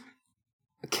bonded?"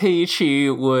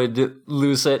 Keiichi would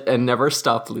lose it and never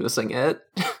stop losing it.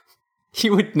 He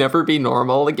would never be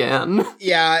normal again.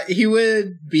 Yeah, he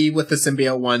would be with the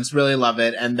symbiote once, really love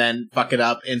it, and then fuck it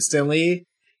up instantly.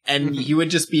 And he would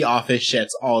just be off his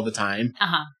shits all the time.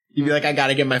 He'd be like, "I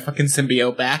gotta get my fucking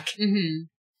symbiote back."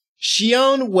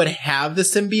 Shion would have the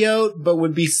symbiote, but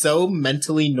would be so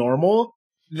mentally normal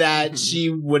that she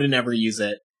would never use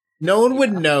it. No one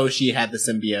would know she had the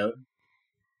symbiote.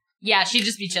 Yeah, she'd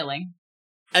just be chilling.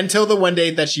 Until the one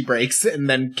day that she breaks and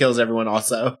then kills everyone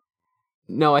also.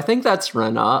 No, I think that's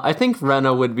Rena. I think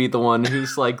Rena would be the one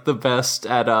who's, like, the best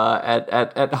at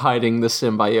hiding the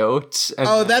symbiote.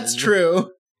 And that's true.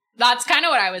 That's kind of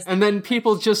what I was thinking. And then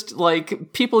people just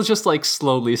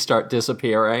slowly start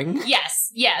disappearing. Yes.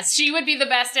 She would be the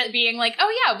best at being like,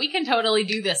 "Oh yeah, we can totally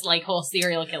do this, like, whole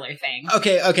serial killer thing."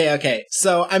 Okay.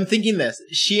 So I'm thinking this.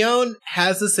 Shion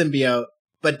has the symbiote,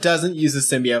 but doesn't use the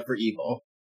symbiote for evil.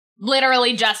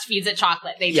 Literally just feeds it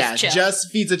chocolate. They just chill.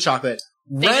 Just feeds it chocolate.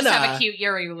 They Rena just have a cute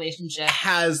Yuri relationship.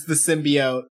 has the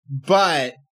symbiote,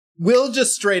 but will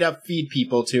just straight up feed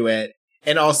people to it,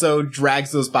 and also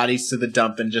drags those bodies to the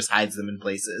dump and just hides them in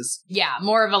places. Yeah,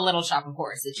 more of a Little Shop of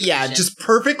Horrors situation. Yeah, just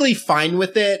perfectly fine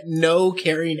with it, no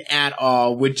caring at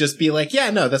all, would just be like, "Yeah,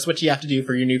 no, that's what you have to do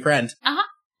for your new friend."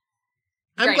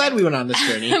 I'm glad we went on this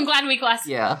journey. I'm glad we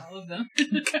classified all of them.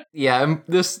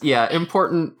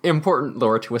 Important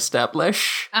lore to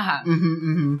establish.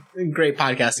 Great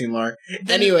podcasting lore.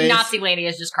 Anyways, Nazi lady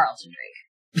is just Carlton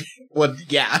Drake. Well,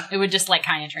 yeah. It would just, like,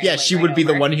 kind of translate. Yeah, she would be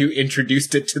the one who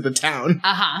introduced it to the town.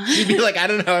 She'd be like, "I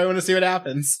don't know, I want to see what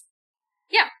happens."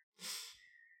 Yeah.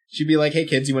 She'd be like, "Hey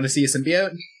kids, you want to see a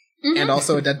symbiote? And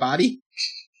also a dead body?"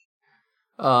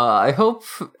 I hope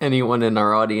anyone in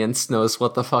our audience knows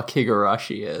what the fuck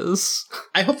Higurashi is.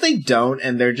 I hope they don't,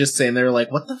 and they're just saying, they're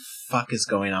like, "What the fuck is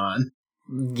going on?"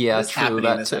 Yeah, true,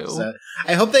 that too. Episode?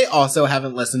 I hope they also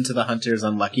haven't listened to the Hunter's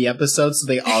Unlucky episode, so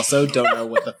they also don't know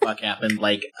what the fuck happened,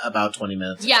 like, about 20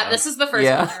 minutes ago. This is the first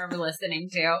one I remember listening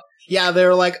to. Yeah, they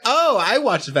were like, "Oh, I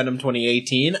watched Venom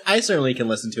 2018. I certainly can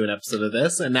listen to an episode of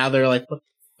this." And now they're like, "What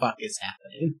the fuck is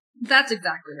happening?" That's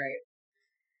exactly right.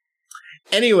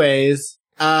 Anyways,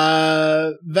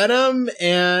 Venom,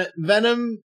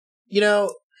 you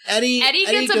know, Eddie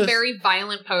gets goes, a very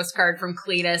violent postcard from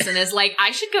Cletus and is like,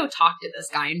 I should go talk to this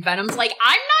guy. And Venom's like,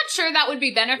 I'm not sure that would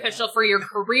be beneficial for your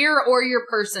career or your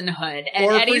personhood. And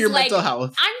or Eddie's for your like, mental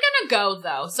health. I'm gonna go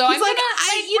though. So He's I'm like, gonna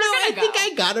I think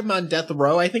I got him on death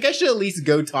row. I think I should at least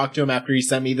go talk to him after he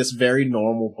sent me this very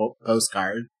normal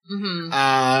postcard. Mm-hmm.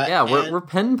 Yeah, we're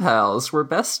pen pals. We're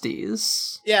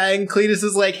besties. Yeah, and Cletus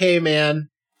is like, hey man,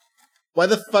 why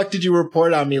the fuck did you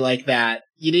report on me like that?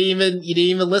 You didn't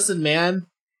even listen, man.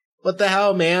 What the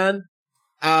hell, man?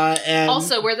 And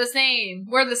also, we're the same.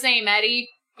 We're the same, Eddie.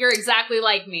 You're exactly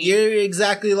like me. You're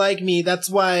exactly like me.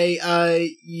 That's why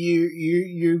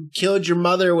you killed your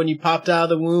mother when you popped out of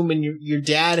the womb, and your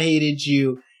dad hated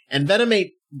you. And Venom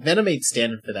ain't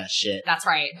standing for that shit. That's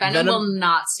right. Venom will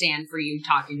not stand for you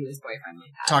talking to his boyfriend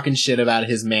like that. Talking shit about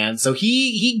his man. So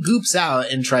he goops out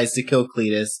and tries to kill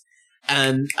Cletus.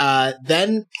 And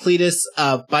then Cletus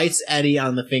bites Eddie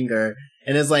on the finger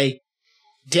and is like,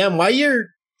 damn, why your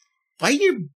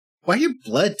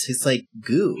blood tastes like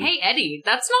goo? Hey, Eddie,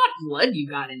 that's not blood you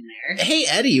got in there. Hey,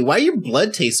 Eddie, why your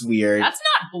blood tastes weird? That's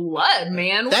not blood,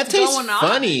 man. What's that tastes going on?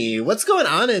 funny. What's going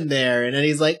on in there? And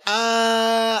Eddie's like,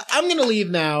 I'm gonna leave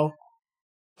now.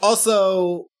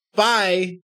 Also,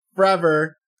 bye,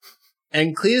 forever.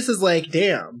 And Cletus is like,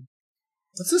 damn,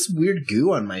 what's this weird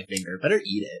goo on my finger? Better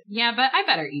eat it. Yeah, but I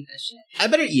better eat this shit. I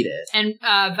better eat it. And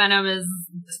Venom is,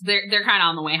 they're kind of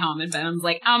on the way home, and Venom's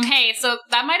like, hey, so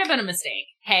that might have been a mistake.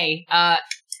 Hey,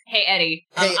 Eddie.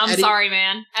 Hey, I'm Eddie. sorry,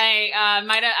 man. I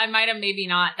might have maybe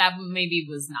not, that maybe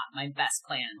was not my best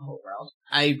plan in the whole world.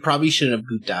 I probably shouldn't have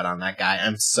gooped out on that guy.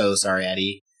 I'm so sorry,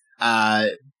 Eddie.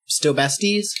 Still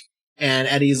besties? And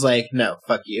Eddie's like, no,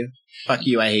 fuck you. Fuck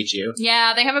you, I hate you.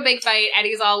 Yeah, they have a big fight.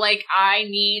 Eddie's all like, I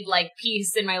need, like,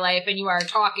 peace in my life, and you are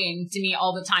talking to me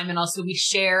all the time, and also we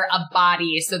share a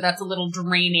body, so that's a little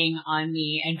draining on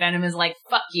me. And Venom is like,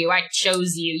 fuck you, I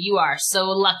chose you. You are so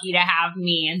lucky to have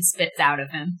me, and spits out of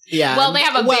him. Yeah. Well, they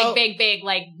have a big,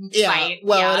 like, fight.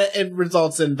 Well, yeah. it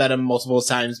results in Venom multiple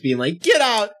times being like, get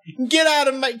out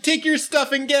of my, take your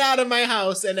stuff and get out of my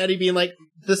house. And Eddie being like,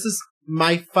 this is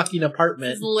my fucking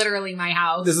apartment. This is literally my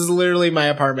house. This is literally my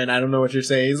apartment. I don't know what you're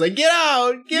saying. He's like, get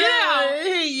out! Get out! I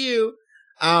hate you!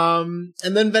 And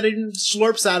then Venom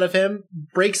slurps out of him,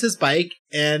 breaks his bike,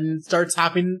 and starts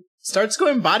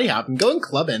going body hopping, going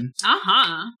clubbing.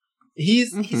 Uh-huh.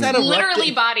 He's had a literally rough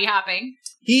day. body hopping.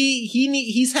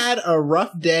 He's had a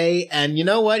rough day, and you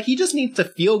know what? He just needs to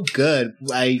feel good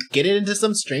by getting into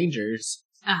some strangers.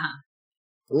 Uh-huh.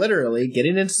 Literally,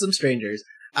 getting into some strangers.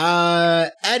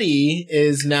 Eddie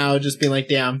is now just being like,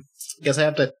 damn, guess I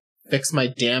have to fix my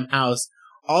damn house.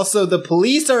 Also, the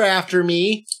police are after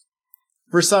me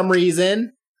for some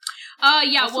reason.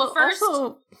 Yeah, well, first...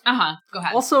 go ahead.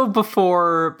 Also,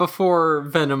 before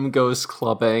Venom goes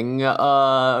clubbing,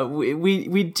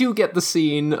 we do get the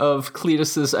scene of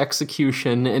Cletus's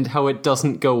execution and how it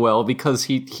doesn't go well because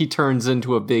he turns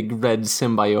into a big red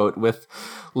symbiote with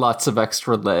lots of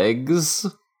extra legs.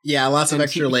 Yeah, lots of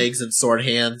extra legs and sword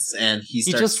hands, and he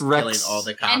starts just killing wrecks- all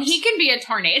the cops. And he can be a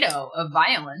tornado of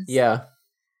violence. Yeah.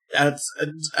 That's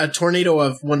a tornado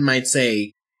of, one might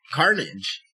say,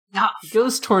 carnage. He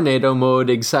goes tornado mode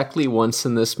exactly once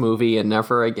in this movie and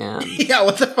never again. Yeah,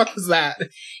 what the fuck was that?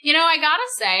 You know, I gotta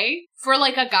say, for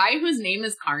like a guy whose name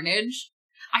is Carnage,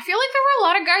 I feel like there were a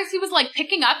lot of guys he was like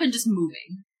picking up and just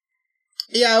moving.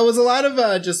 Yeah, it was a lot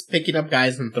of just picking up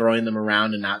guys and throwing them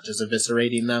around and not just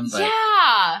eviscerating them. But... Yeah,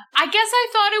 I guess I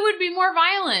thought it would be more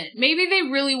violent. Maybe they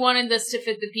really wanted this to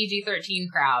fit the PG-13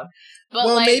 crowd. But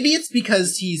well, like, maybe it's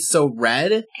because he's so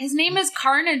red. his name is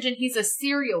Carnage and he's a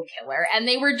serial killer. And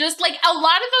they were just like, a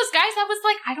lot of those guys, I was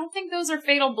like, I don't think those are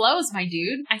fatal blows, my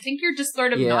dude. I think you're just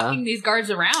sort of knocking these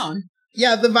guards around.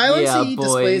 Yeah, the violence he boy.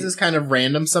 displays is kind of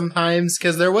random sometimes,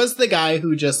 because there was the guy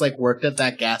who just like worked at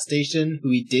that gas station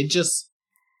who he did just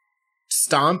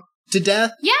stomp to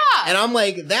death. Yeah. And I'm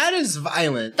like, that is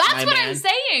violent. That's what I'm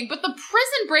saying. But the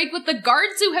prison break with the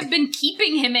guards who have been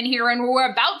keeping him in here and were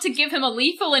about to give him a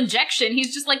lethal injection,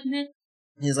 he's just like, meh.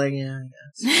 He's like, yeah,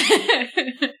 I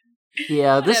guess.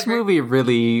 Yeah, this Whatever. movie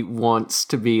really wants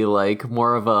to be like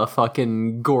more of a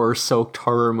fucking gore-soaked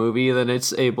horror movie than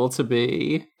it's able to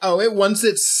be. Oh, it wants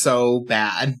it so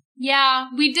bad. Yeah,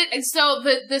 we did. So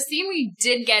the scene we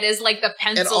did get is like the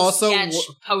pencil sketch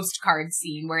postcard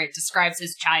scene where it describes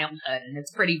his childhood, and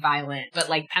it's pretty violent, but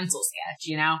like pencil sketch,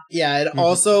 you know? Yeah, it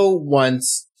also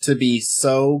wants to be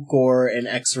so gore and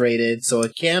X-rated, so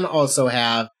it can also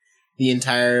have the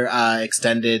entire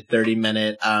extended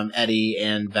 30-minute Eddie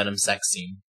and Venom sex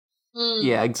scene.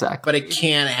 Yeah, exactly. But it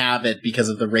can't have it because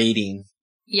of the rating.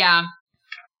 Yeah.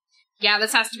 Yeah,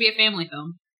 this has to be a family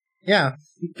film. Yeah,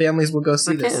 families will go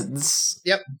see For this. kids.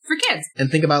 Yep. For kids.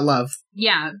 And think about love.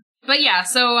 Yeah. But yeah,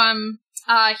 so,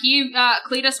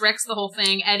 Cletus wrecks the whole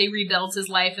thing, Eddie rebuilds his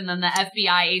life, and then the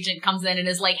FBI agent comes in and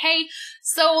is like, hey,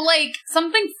 so, like,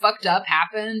 something fucked up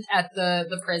happened at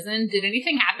the prison. Did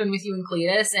anything happen with you and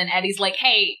Cletus? And Eddie's like,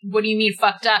 hey, what do you mean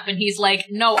fucked up? And he's like,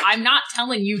 no, I'm not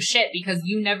telling you shit because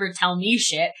you never tell me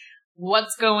shit.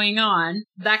 What's going on?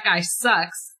 That guy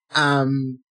sucks.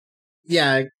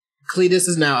 Yeah, Cletus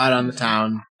is now out on the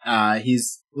town.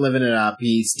 He's living it up.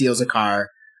 He steals a car.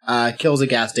 Kills a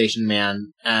gas station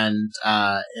man, and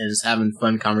is having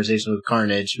fun conversation with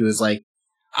Carnage, who is like,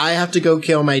 I have to go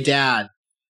kill my dad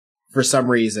for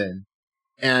some reason.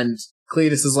 And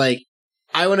Cletus is like,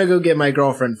 I want to go get my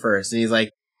girlfriend first. And he's like,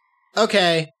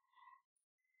 okay,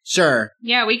 sure.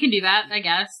 Yeah, we can do that, I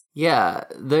guess. Yeah,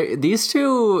 these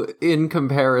two, in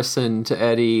comparison to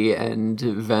Eddie and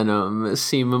Venom,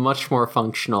 seem much more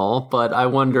functional, but I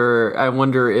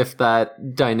wonder if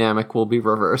that dynamic will be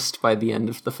reversed by the end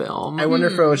of the film. I wonder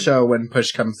if it will show when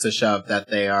push comes to shove that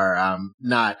they are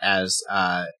not as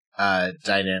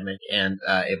dynamic and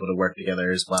able to work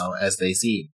together as well as they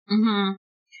seem. Mm-hmm.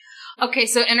 Okay,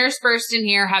 so interspersed in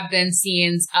here have been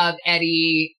scenes of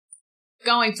Eddie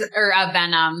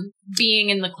Venom being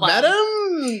in the club.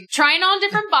 Venom? Trying on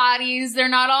different bodies. They're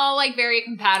not all, like, very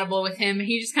compatible with him.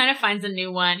 He just kind of finds a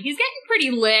new one. He's getting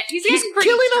pretty lit. He's getting pretty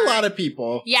killing turned. a lot of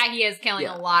people. Yeah, he is killing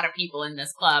a lot of people in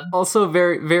this club. Also,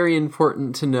 very, very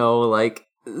important to know, like,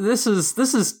 this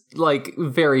is like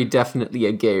very definitely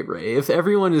a gay rave.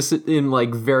 Everyone is in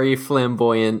like very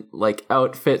flamboyant like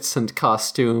outfits and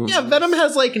costumes. Yeah, Venom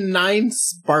has like 9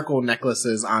 sparkle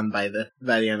necklaces on by the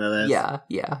end of this.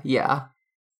 Yeah.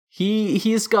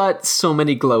 He's got so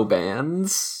many glow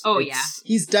bands. Oh, yeah.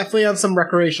 He's definitely on some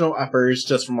recreational uppers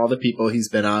just from all the people he's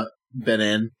been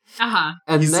in. Uh-huh.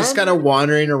 And he's just kind of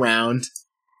wandering around.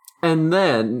 And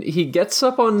then he gets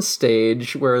up on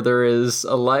stage where there is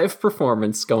a live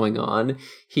performance going on.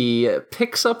 He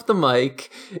picks up the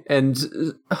mic and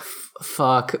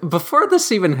before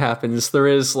this even happens, there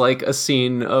is like a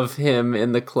scene of him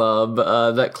in the club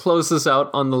that closes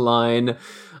out on the line.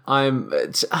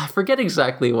 I forget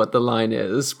exactly what the line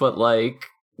is, but like,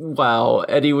 wow,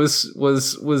 Eddie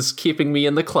was keeping me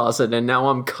in the closet and now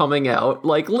I'm coming out.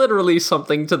 Like literally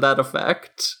something to that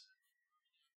effect.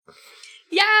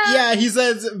 Yeah, he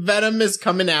says Venom is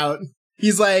coming out.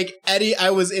 He's like, Eddie, I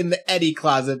was in the Eddie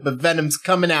closet, but Venom's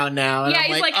coming out now. And yeah,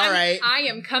 I'm he's like, all right. I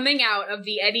am coming out of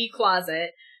the Eddie closet.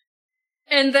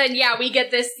 And then, yeah, we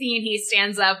get this scene. He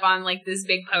stands up on, like, this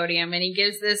big podium, and he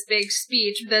gives this big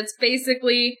speech that's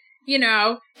basically, you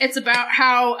know, it's about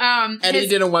how, Eddie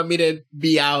didn't want me to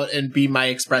be out and be my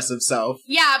expressive self.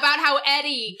 Yeah, about how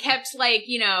Eddie kept, like,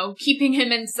 you know, keeping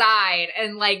him inside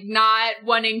and, like, not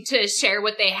wanting to share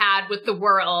what they had with the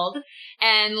world.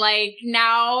 And, like,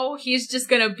 now he's just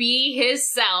gonna be his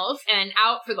self and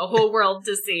out for the whole world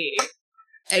to see.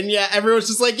 And yeah, everyone's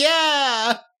just like,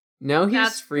 yeah! Now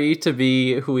he's free to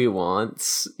be who he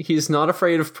wants. He's not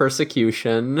afraid of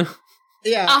persecution.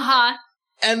 Yeah. Uh-huh.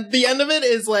 And the end of it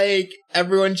is, like,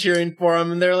 everyone cheering for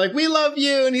him, and they're like, we love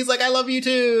you! And he's like, I love you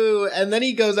too! And then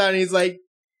he goes out and he's like,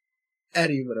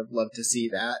 Eddie would have loved to see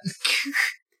that.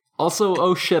 Also,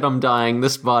 oh shit, I'm dying.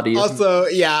 This body is... Also,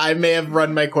 yeah, I may have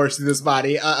run my course through this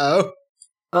body. Uh-oh.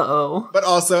 But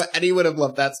also, Eddie would have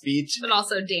loved that speech. But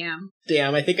also, damn.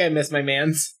 Damn, I think I missed my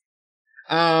mans.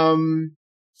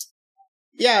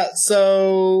 Yeah,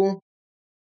 so...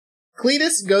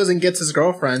 Cletus goes and gets his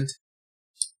girlfriend.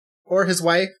 Or his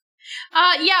wife.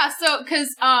 Yeah, so,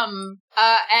 cause,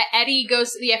 Eddie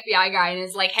goes to the FBI guy and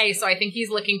is like, hey, so I think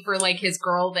he's looking for, like, his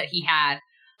girl that he had.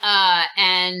 That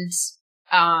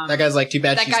guy's like, too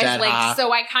bad she's dead. That guy's like,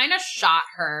 so I kind of shot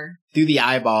her. Through the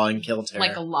eyeball and killed her.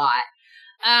 Like, a lot.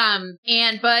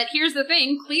 But here's the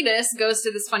thing, Cletus goes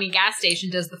to this funny gas station,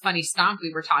 does the funny stomp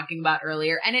we were talking about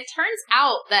earlier, and it turns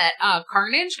out that,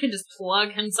 Carnage can just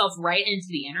plug himself right into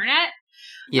the internet.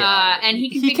 Yeah, and he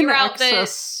can figure out that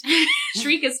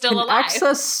Shriek is still alive.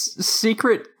 Access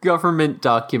secret government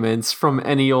documents from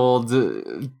any old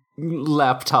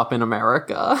laptop in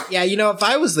America. Yeah, you know, if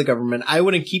I was the government, I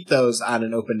wouldn't keep those on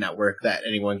an open network that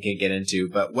anyone can get into,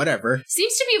 but whatever.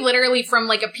 Seems to be literally from,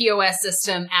 like, a POS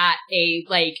system at a,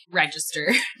 like,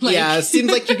 register. Like... Yeah, it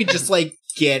seems like you could just, like,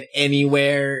 get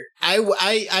anywhere.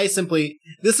 I simply...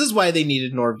 This is why they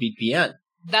needed NordVPN.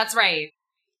 That's right.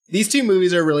 These two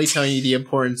movies are really telling you the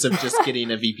importance of just getting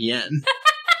a VPN.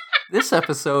 This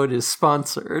episode is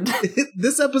sponsored.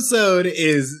 This episode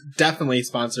is definitely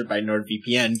sponsored by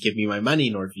NordVPN. Give me my money,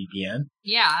 NordVPN.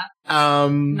 Yeah.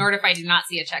 Nord, if I do not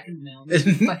see a check in the mail,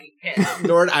 I'm fucking pissed.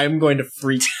 Nord, I'm going to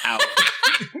freak out.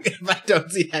 if I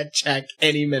don't see that check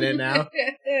any minute now.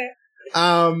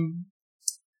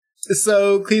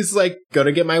 So Clee's like, go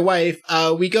to get my wife.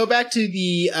 We go back to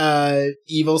the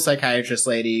evil psychiatrist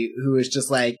lady who is just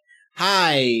like,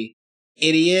 hi,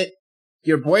 idiot.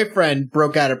 Your boyfriend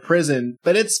broke out of prison,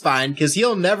 but it's fine because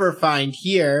he'll never find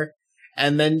here.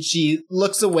 And then she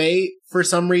looks away for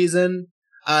some reason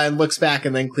and looks back,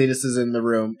 and then Cletus is in the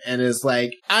room and is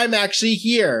like, I'm actually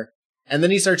here. And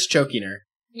then he starts choking her.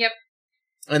 Yep.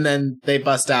 And then they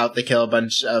bust out. They kill a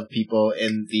bunch of people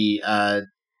in the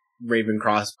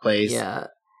Ravencross place. Yeah.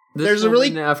 There's a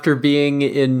really... After being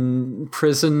in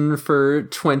prison for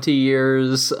 20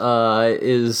 years,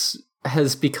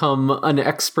 has become an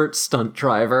expert stunt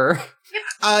driver.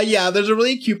 Yeah, there's a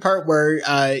really cute part where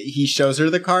he shows her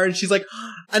the car and she's like,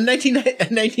 a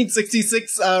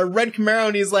 1966 red Camaro,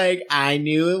 and he's like, I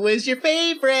knew it was your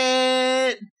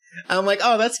favorite. I'm like,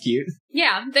 oh, that's cute.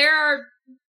 Yeah,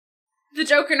 the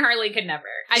Joker and Harley could never.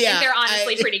 I think they're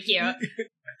honestly pretty cute.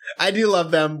 I do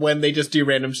love them when they just do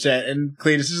random shit, and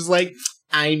Cletus is just like,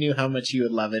 I knew how much you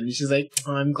would love it. And she's like,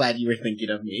 oh, I'm glad you were thinking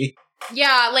of me.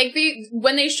 Yeah, like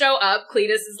when they show up,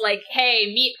 Cletus is like, hey,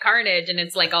 meet Carnage, and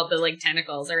it's like all the like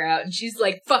tentacles are out, and she's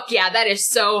like, fuck yeah, that is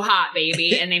so hot,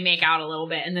 baby. And they make out a little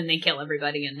bit, and then they kill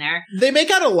everybody in there. They make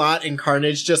out a lot, and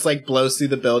Carnage just like blows through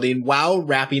the building while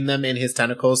wrapping them in his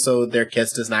tentacles so their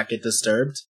kiss does not get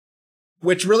disturbed.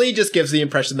 Which really just gives the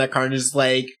impression that Carnage is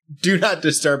like, do not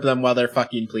disturb them while they're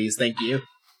fucking, please, thank you.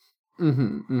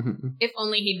 If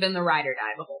only he'd been the ride or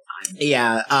die the whole time.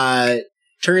 Yeah,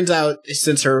 turns out,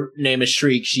 since her name is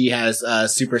Shriek, she has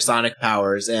supersonic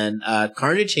powers, and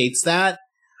Carnage hates that.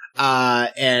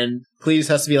 And Cletus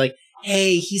has to be like,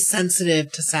 hey, he's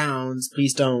sensitive to sounds.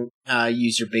 Please don't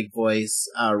use your big voice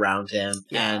around him.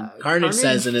 Yeah, and Carnage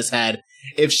says in his head,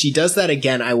 if she does that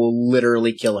again, I will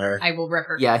literally kill her. I will rip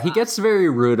her. Yeah, he gets very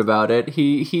rude about it.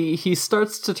 He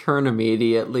starts to turn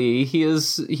immediately. He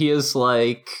is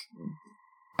like,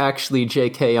 actually,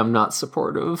 JK, I'm not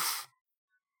supportive.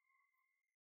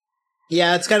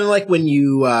 Yeah, it's kind of like when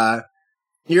you're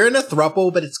in a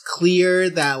throuple, but it's clear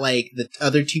that, like, the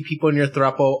other two people in your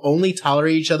throuple only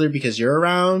tolerate each other because you're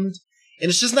around. And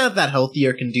it's just not that healthy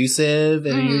or conducive.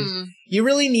 And you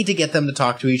really need to get them to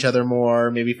talk to each other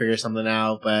more, maybe figure something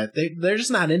out. But they're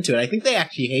just not into it. I think they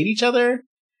actually hate each other.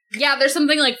 Yeah, there's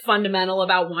something, like, fundamental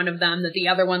about one of them that the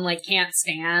other one, like, can't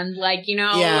stand. Like, you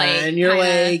know? Yeah, like, and you're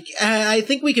kinda... like, I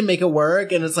think we can make it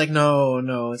work. And it's like, no,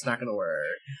 it's not going to work.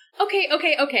 Okay.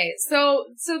 So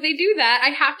they do that. I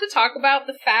have to talk about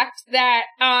the fact that,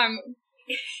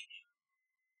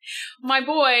 my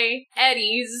boy, Eddie,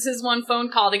 uses his one phone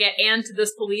call to get Anne to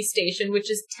this police station, which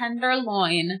is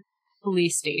Tenderloin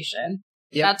Police Station.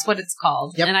 Yep. That's what it's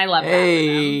called. Yep. And I love that.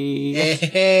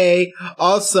 Hey.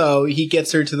 Also, he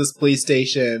gets her to this police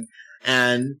station,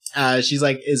 and she's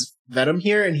like, is Venom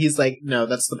here? And he's like, no,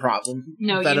 that's the problem.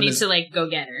 No, Venom you need to, like, go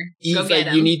get her. He's go get like,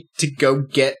 him. you need to go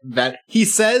get Venom. He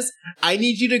says, I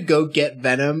need you to go get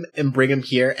Venom and bring him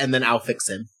here, and then I'll fix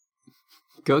him.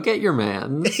 Go get your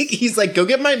man. He's like, go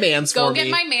get my mans for me. Go get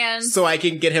my man. So I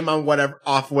can get him on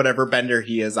off whatever bender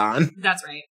he is on. That's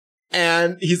right.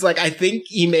 And he's like, I think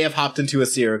he may have hopped into a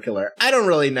serial killer. I don't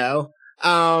really know.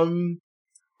 And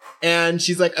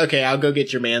she's like, okay, I'll go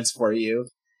get your mans for you.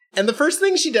 And the first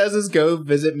thing she does is go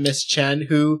visit Miss Chen,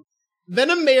 who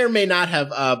Venom may or may not have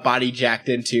body jacked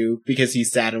into because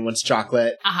he's sad and wants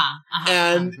chocolate.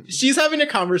 And she's having a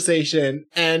conversation,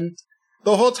 and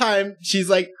the whole time she's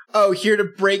like, oh, here to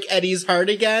break Eddie's heart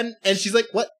again? And she's like,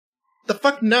 what the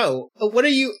fuck? No. What are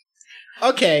you?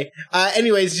 Okay.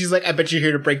 Anyways, she's like, I bet you're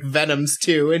here to break Venom's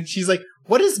too. And she's like,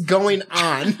 what is going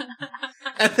on?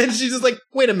 And then she's just like,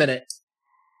 wait a minute.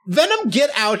 Venom, get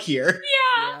out here.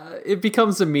 Yeah. It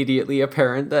becomes immediately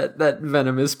apparent that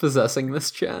Venom is possessing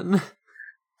Miss Chen.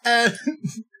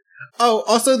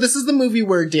 Also, this is the movie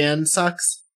where Dan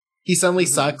sucks. He suddenly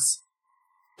sucks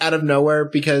out of nowhere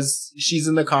because she's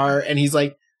in the car and he's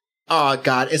like, oh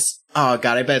god,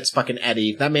 I bet it's fucking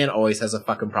Eddie. That man always has a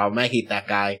fucking problem. I hate that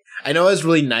guy. I know I was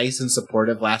really nice and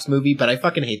supportive last movie, but I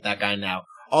fucking hate that guy now.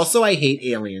 Also, I hate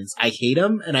aliens. I hate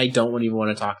him, and I don't even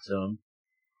want to talk to him.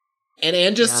 And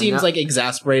Anne just seems like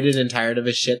exasperated and tired of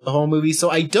his shit the whole movie, so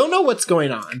I don't know what's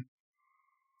going on.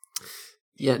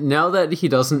 Yeah, now that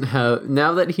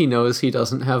he knows he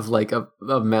doesn't have like a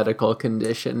medical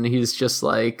condition, he's just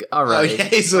like, all right. Oh yeah,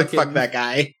 he's like, fuck that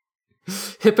guy.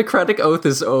 Hippocratic oath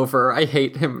is over. I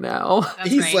hate him now.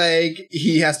 He's like,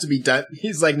 he has to be done.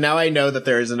 He's like, now I know that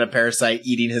there isn't a parasite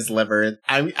eating his liver.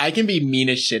 I can be mean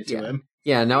as shit to him.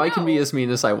 Yeah, now I can be as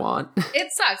mean as I want. It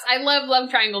sucks. I love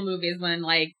love triangle movies when,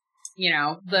 like,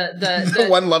 the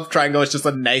one love triangle is just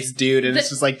a nice dude, and the- it's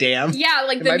just like, damn. yeah,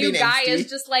 like Am the I new being guy angsty? is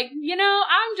just like,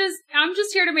 I'm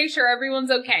just here to make sure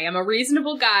everyone's okay. I'm a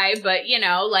reasonable guy, but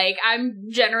like I'm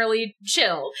generally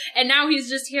chill. And now he's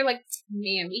just here like,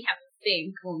 man, we have a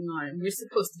thing going on. We're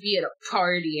supposed to be at a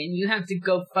party, and you have to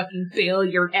go fucking bail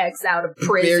your ex out of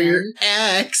prison. Bail your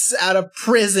ex out of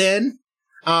prison.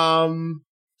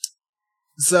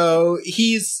 So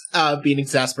he's being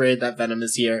exasperated that Venom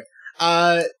is here.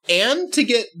 And to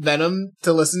get Venom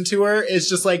to listen to her is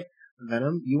just like,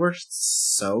 Venom, you are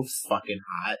so fucking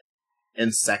hot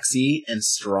and sexy and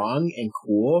strong and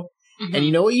cool. Mhm. And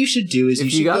you know what you should do is If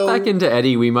you you should got go. back into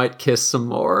Eddie, we might kiss some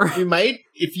more. We might,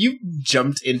 if you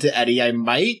jumped into Eddie, I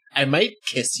might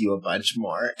kiss you a bunch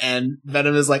more. And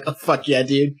Venom is like, oh, fuck yeah,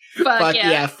 dude. Fuck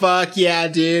yeah. Fuck yeah,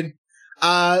 dude.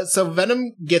 So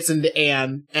Venom gets into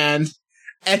Anne, and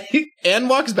Anne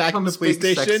walks back in the Comes police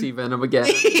big, station. sexy Venom again.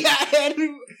 Yeah, and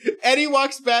Anne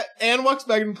walks back in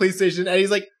the police station, and he's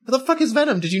like, where the fuck is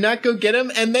Venom? Did you not go get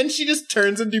him? And then she just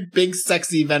turns into big,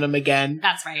 sexy Venom again.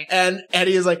 That's right. And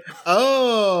Eddie is like,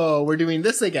 oh, we're doing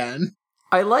this again.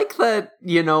 I like that,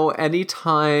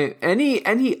 anytime,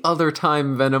 any other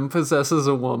time Venom possesses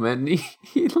a woman,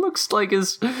 he looks like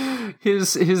his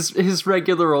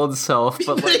regular old self,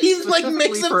 but like, He's like, specifically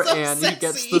makes for himself Anne, sexy. he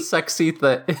gets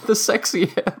the sexy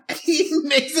hip. He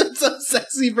makes him so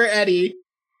sexy for Eddie.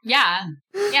 Yeah.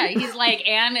 Yeah, he's like,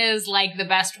 Anne is like the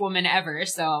best woman ever.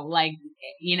 So like,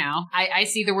 I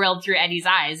see the world through Eddie's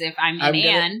eyes. If I'm in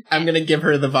Anne, I'm gonna give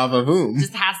her the va-va-voom.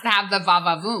 just has to have the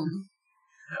va-va-voom.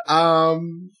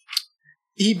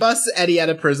 He busts Eddie out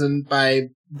of prison by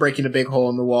breaking a big hole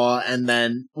in the wall, and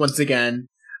then, once again,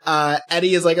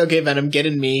 Eddie is like, okay, Venom, get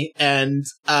in me, and,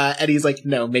 Eddie's like,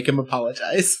 no, make him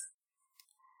apologize.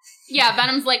 Yeah,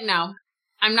 Venom's like, no,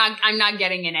 I'm not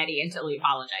getting in Eddie until he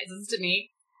apologizes to me.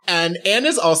 And Anne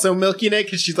is also milking it,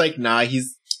 because she's like, nah, he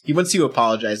wants you to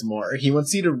apologize more. He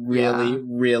wants you to really,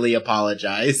 really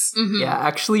apologize. Mhm. Yeah,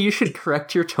 actually, you should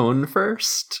correct your tone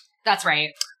first. That's right.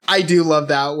 I do love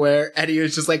that, where Eddie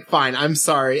is just like, fine, I'm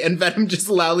sorry, and Venom just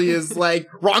loudly is like,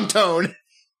 wrong tone!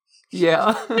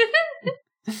 Yeah.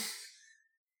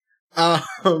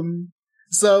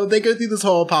 So they go through this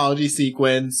whole apology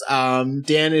sequence.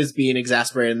 Dan is being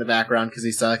exasperated in the background because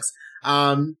he sucks.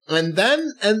 And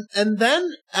then,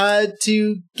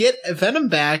 to get Venom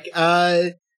back,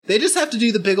 they just have to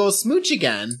do the big old smooch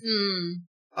again.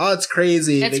 Oh, it's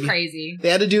crazy. It's crazy. They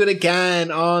had to do it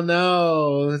again. Oh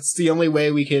no. It's the only way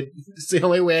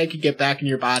I could get back in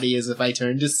your body is if I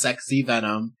turn to sexy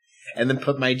Venom and then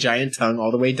put my giant tongue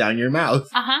all the way down your mouth.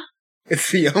 Uh-huh.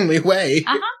 It's the only way.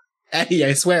 Uh-huh. Eddie,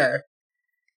 I swear.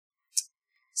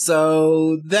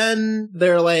 So then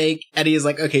they're like, Eddie is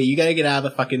like, okay, you gotta get out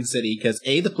of the fucking city, because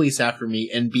A, the police after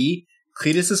me, and B,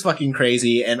 Cletus is fucking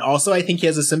crazy, and also I think he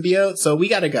has a symbiote, so we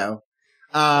gotta go.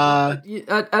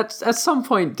 At some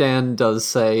point, Dan does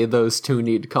say those two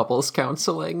need couples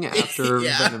counseling after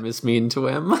Yeah. Venom is mean to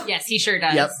him. Yes, he sure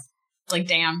does. Yep. Like,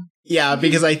 damn. Yeah,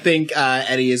 because I think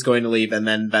Eddie is going to leave, and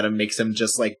then Venom makes him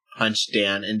just, like, punch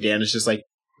Dan, and Dan is just like,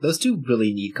 those two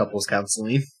really need couples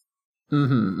counseling.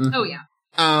 Mm-hmm. Oh, yeah.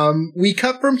 We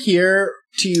cut from here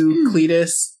to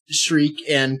Cletus, Shriek,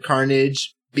 and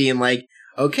Carnage being like,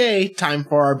 okay, time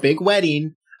for our big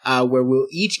wedding, where we'll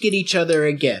each get each other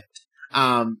a gift.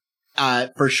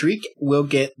 For Shriek, we'll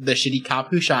get the shitty cop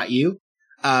who shot you.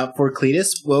 For Cletus,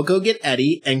 we'll go get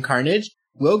Eddie, and Carnage,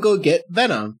 we'll go get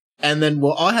Venom. And then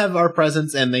we'll all have our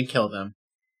presents and then kill them.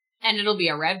 And it'll be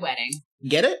a red wedding.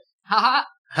 Get it? Haha.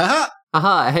 Haha.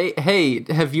 Aha, hey,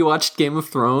 have you watched Game of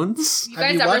Thrones? You Have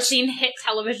guys you ever watched- seen hit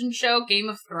television show Game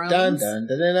of Thrones? Dun, dun,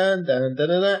 dun, dun, dun, dun,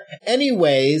 dun, dun.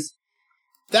 Anyways,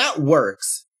 that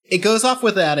works. It goes off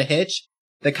without a hitch.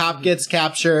 The cop gets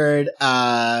captured.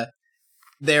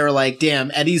 They're like, damn,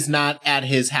 Eddie's not at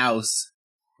his house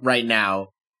right now.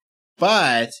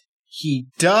 But he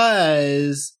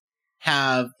does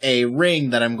have a ring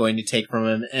that I'm going to take from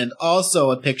him, and also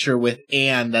a picture with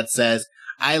Anne that says,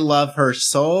 I love her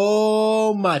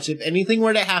so much. If anything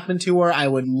were to happen to her, I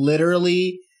would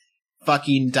literally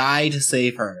fucking die to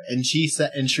save her. And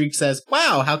and Shriek says,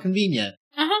 wow, how convenient.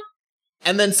 Uh-huh.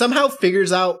 And then somehow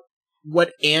figures out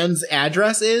what Anne's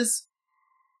address is.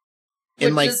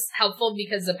 Which is helpful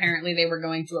because apparently they were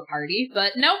going to a party.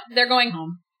 But nope, they're going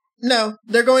home. No,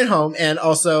 they're going home. And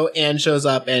also Anne shows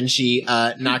up and she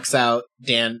knocks out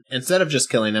Dan instead of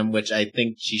just killing him, which I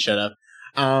think she should have.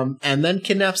 And then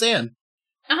kidnaps Anne.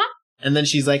 Uh-huh. And then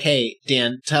she's like, hey,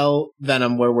 Dan, tell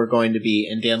Venom where we're going to be.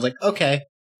 And Dan's like, okay.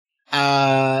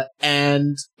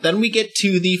 And then we get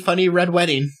to the funny red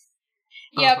wedding.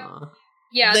 Yep. Uh-huh.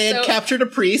 Yeah. They had captured a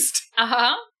priest.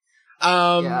 Uh-huh.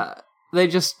 Yeah. They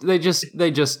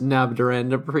just nabbed a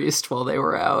random priest while they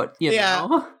were out, you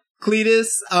know? Cletus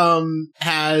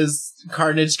has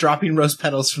Carnage dropping rose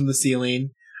petals from the ceiling.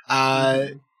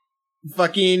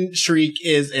 Fucking Shriek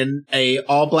is in a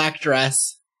all-black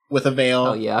dress with a veil.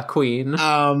 Oh yeah, queen.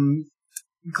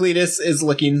 Cletus is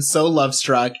looking so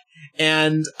love-struck.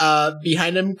 And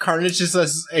behind him, Carnage is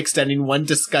just extending one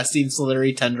disgusting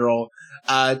slithery tendril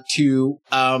to,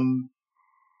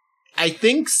 I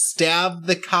think, stab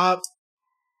the cop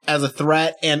as a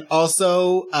threat, and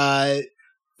also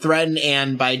threaten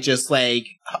Anne by just, like,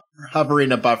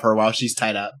 hovering above her while she's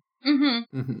tied up.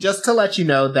 Mm-hmm. Mhm. Just to let you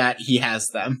know that he has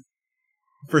them.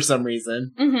 For some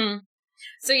reason. Mm-hmm.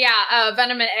 So yeah,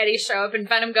 Venom and Eddie show up, and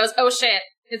Venom goes, "Oh shit,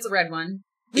 it's a red one.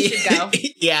 We should go.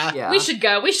 Yeah. We should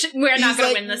go. We're not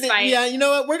gonna win this fight. Yeah, you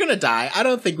know what? We're gonna die. I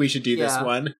don't think we should do this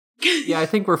one. Yeah, I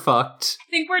think we're fucked.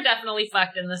 I think we're definitely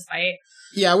fucked in this fight.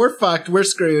 Yeah, we're fucked. We're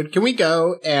screwed. Can we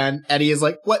go?" And Eddie is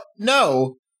like, "What?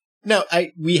 No,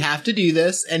 we have to do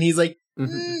this." And he's like,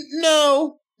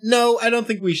 No, I don't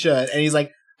think we should." And he's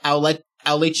like, I'll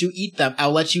let you eat them.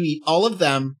 I'll let you eat all of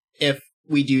them if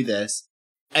we do this.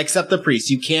 Except the priest.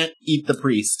 You can't eat the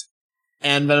priest."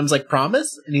 And Venom's like,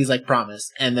 "Promise?" And he's like, "Promise."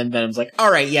 And then Venom's like,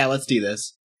 "All right, yeah, let's do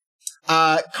this."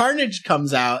 Carnage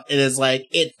comes out and is like,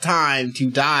 "It's time to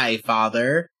die,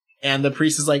 father." And the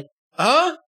priest is like,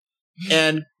 "Huh?"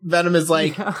 And Venom is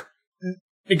like,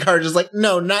 and Carnage is like,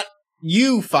 "No, not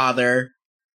you, father.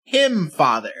 Him,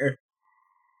 father."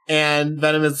 And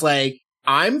Venom is like,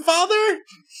 "I'm father?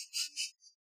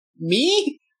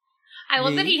 Me?" I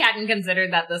love that he hadn't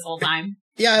considered that this whole time.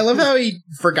 Yeah, I love how he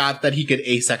forgot that he could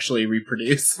asexually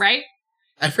reproduce. Right?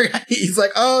 I forgot. He's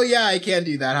like, "Oh yeah, I can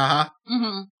do that, haha."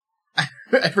 Mm-hmm.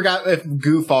 I forgot if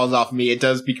goo falls off me, it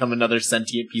does become another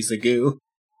sentient piece of goo.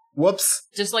 Whoops.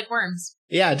 Just like worms.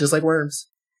 Yeah, just like worms.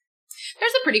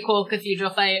 There's a pretty cool cathedral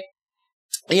fight.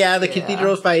 Yeah, the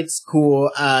cathedral fight's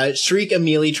cool. Shriek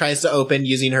immediately tries to open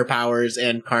using her powers,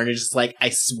 and Carnage is like,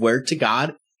 "I swear to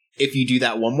God, if you do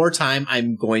that one more time,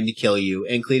 I'm going to kill you."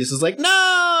 And Cletus is like,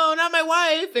 "No, not my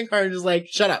wife." And Carnage is like,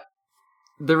 "Shut up."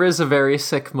 There is a very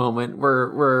sick moment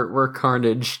where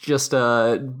Carnage just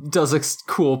does a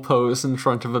cool pose in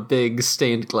front of a big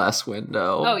stained glass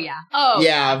window. Oh, yeah. Oh,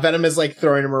 yeah, Venom is like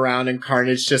throwing him around, and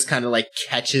Carnage just kind of like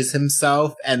catches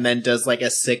himself and then does like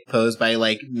a sick pose by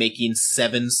like making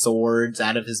 7 swords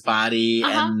out of his body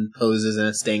and poses in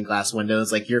a stained glass window.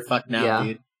 It's like, "You're fucked now,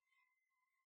 dude."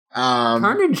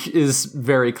 Carnage is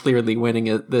very clearly winning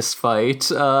at this fight.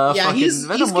 He's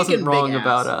Venom wasn't wrong big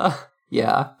about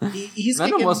he's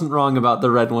Venom kicking... wasn't wrong about the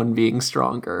red one being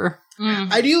stronger.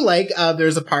 I do like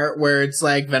there's a part where it's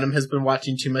like Venom has been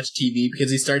watching too much TV because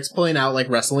he starts pulling out like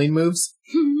wrestling moves.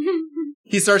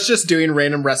 He starts just doing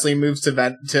random wrestling moves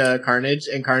to Carnage,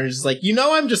 and Carnage is like, "You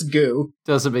know, I'm just goo."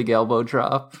 Does a big elbow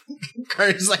drop.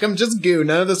 Carnage is like, "I'm just goo.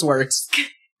 None of this works."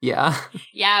 Yeah.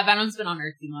 Yeah, Venom's been on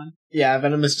Earth too long. Yeah,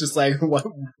 Venom is just like,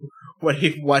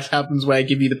 what happens when I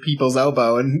give you the people's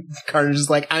elbow? And Carnage is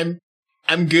like, I'm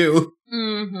goo.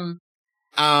 Mm-hmm.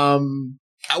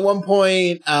 At one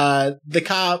point, the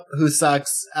cop who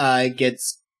sucks,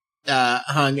 gets,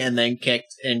 hung and then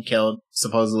kicked and killed,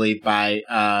 supposedly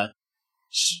by,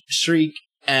 Shriek,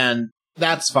 and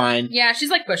that's fine. Yeah, she's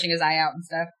like pushing his eye out and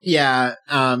stuff. Yeah,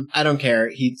 I don't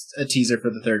care. He's a teaser for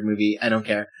the 3rd movie. I don't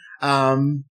care.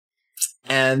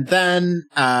 And then,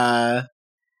 God,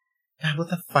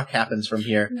 what the fuck happens from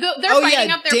here? They're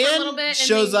fighting up there Dan for a little bit. And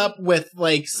shows up with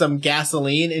like some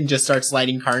gasoline and just starts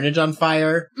lighting Carnage on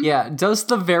fire. Yeah, does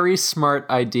the very smart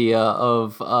idea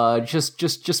of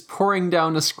just pouring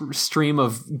down a stream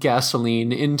of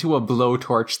gasoline into a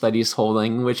blowtorch that he's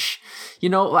holding, which, you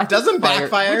know, I doesn't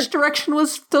backfire. Which direction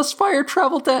does fire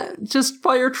travel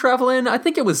in? I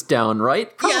think it was down,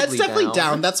 right? Probably yeah, it's definitely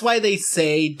down. That's why they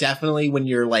say definitely when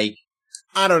you're like,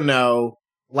 I don't know,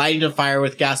 lighting a fire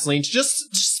with gasoline,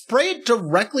 just spray it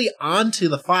directly onto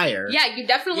the fire. Yeah, you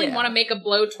definitely want to make a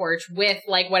blowtorch with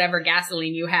like whatever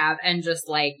gasoline you have, and just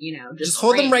like, you know, just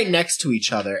hold them right next to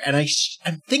each other. And I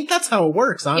think that's how it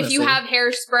works, honestly. If you have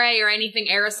hairspray or anything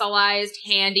aerosolized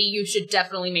handy, you should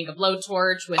definitely make a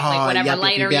blowtorch with like whatever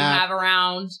lighter you have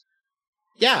around.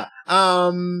 Yeah.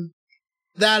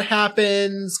 That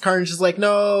happens. Carnage is like,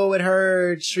 "No, it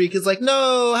hurts." Shriek is like,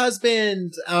 "No,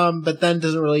 husband." But then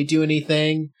doesn't really do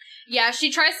anything. Yeah,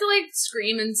 she tries to like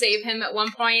scream and save him at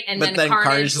one point, and then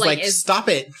Carnage is like, "Stop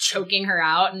it!" choking her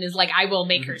out, and is like, "I will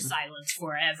make her silent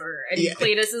forever." And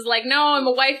Cletus is like, "No, I'm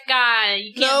a wife guy.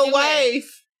 You can't do wife."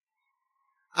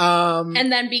 And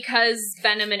then because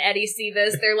Venom and Eddie see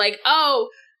this, they're like, "Oh,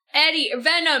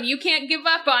 Venom, you can't give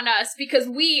up on us because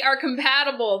we are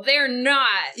compatible. They're not.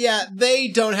 Yeah, they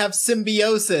don't have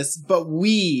symbiosis, but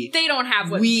They don't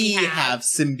have what we have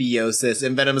symbiosis.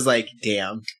 And Venom's like,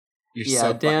 damn. You're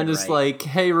so Dan is right. like,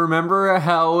 hey, remember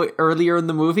how earlier in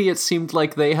the movie it seemed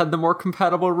like they had the more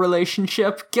compatible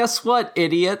relationship? Guess what,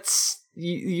 idiots?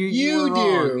 You do.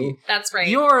 wrong. That's right.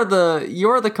 You're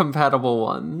the compatible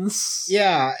ones.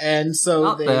 Yeah, and so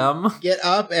Not they them. get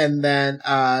up, and then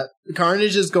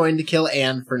Carnage is going to kill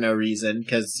Anne for no reason,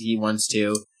 because he wants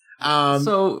to.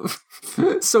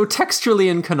 So textually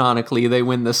and canonically, they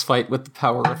win this fight with the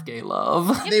power of gay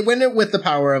love. They win it with the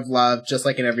power of love, just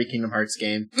like in every Kingdom Hearts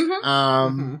game.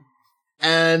 Mm-hmm.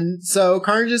 And so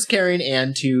Carnage is carrying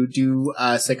Anne to do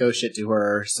sicko shit to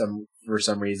her for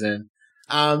some reason.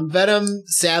 Venom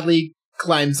sadly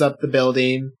climbs up the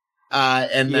building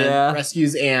and then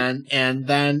rescues Anne, and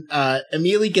then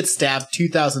immediately gets stabbed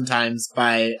 2,000 times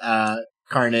by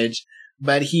Carnage.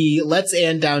 But he lets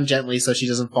Anne down gently so she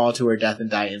doesn't fall to her death and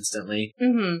die instantly.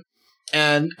 Mm-hmm.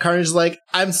 And Carnage is like,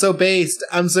 I'm so based.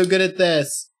 I'm so good at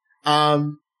this.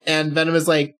 And Venom is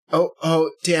like,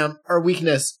 oh, damn, our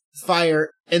weakness,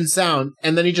 fire and sound.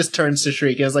 And then he just turns to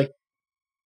Shriek and is like,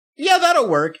 yeah, that'll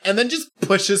work. And then just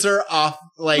pushes her off,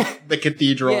 like, the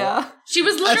cathedral. Yeah. She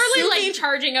was literally, like,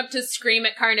 charging up to scream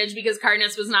at Carnage because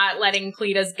Carnage was not letting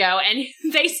Cletus go. And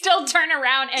they still turn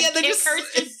around and kick her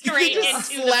straight into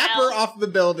slap her off the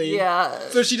building. Yeah.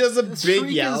 So she does a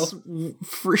big yell.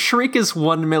 Shriek is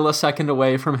 1 millisecond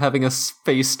away from having a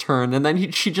space turn, and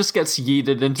then she just gets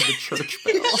yeeted into the church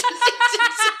bell.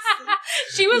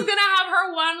 She was gonna have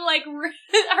her one, like,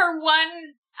 her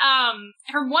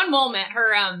one moment,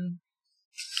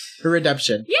 her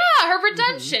redemption. Yeah, her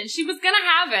redemption. Mm-hmm. She was gonna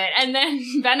have it, and then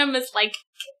Venom is like,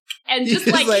 and just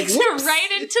like kicks her right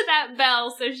into that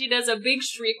bell, so she does a big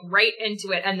shriek right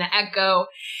into it, and the echo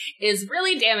is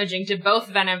really damaging to both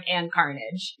Venom and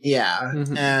Carnage. Yeah,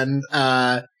 and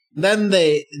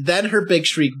then her big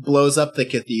shriek blows up the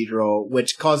cathedral,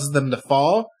 which causes them to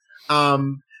fall.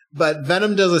 But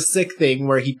Venom does a sick thing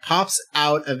where he pops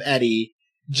out of Eddie,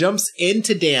 jumps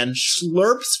into Dan,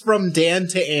 slurps from Dan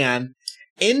to Anne,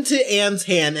 into Anne's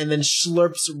hand, and then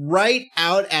slurps right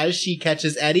out as she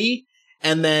catches Eddie,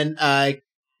 and then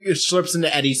slurps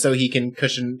into Eddie so he can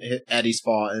cushion Eddie's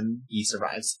fall, and he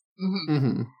survives. Mm-hmm.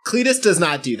 Mm-hmm. Cletus does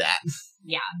not do that.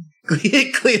 Yeah.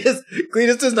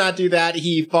 Cletus does not do that.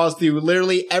 He falls through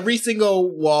literally every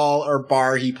single wall or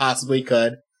bar he possibly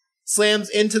could. Slams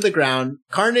into the ground.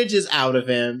 Carnage is out of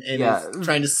him and is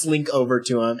trying to slink over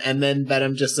to him. And then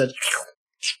Venom just says,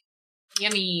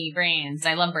 yummy brains.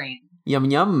 I love brains. Yum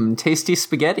yum, tasty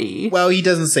spaghetti. Well, he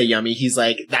doesn't say yummy. He's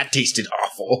like, that tasted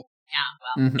awful.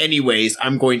 Yeah, well. Anyways,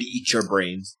 I'm going to eat your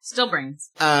brains. Still brains.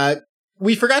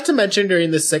 We forgot to mention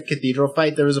during the sick cathedral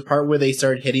fight, there was a part where they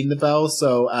started hitting the bell.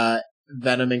 So,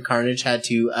 Venom and Carnage had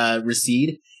to,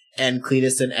 recede and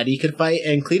Cletus and Eddie could fight.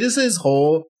 And Cletus's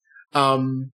whole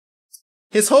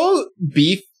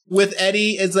beef with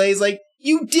Eddie is that he's like,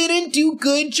 you didn't do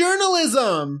good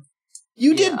journalism.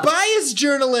 You did biased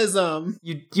journalism.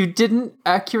 You didn't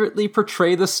accurately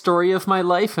portray the story of my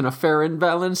life in a fair and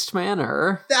balanced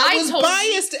manner. That was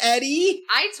biased, Eddie.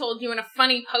 I told you in a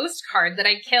funny postcard that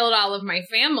I killed all of my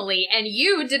family, and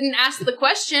you didn't ask the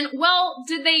question, well,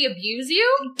 did they abuse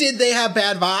you? Did they have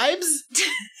bad vibes?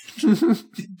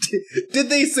 Did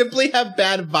they simply have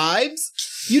bad vibes?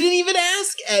 You didn't even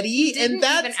ask, Eddie. Didn't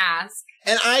even ask.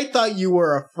 And I thought you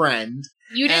were a friend.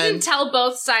 You didn't tell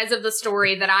both sides of the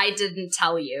story that I didn't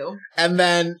tell you. And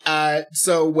then,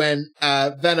 so when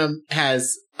Venom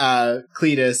has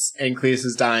Cletus and Cletus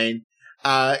is dying,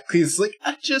 Cletus is like,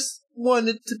 I just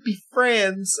wanted to be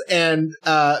friends. And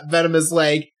Venom is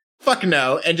like, fuck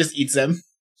no, and just eats him.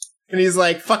 And he's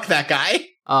like, fuck that guy.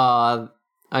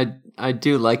 I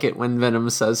do like it when Venom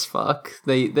says fuck.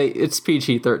 It's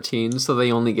PG-13, so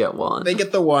they only get one. They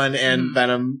get the one, and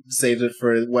Venom saves it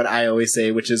for what I always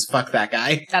say, which is fuck that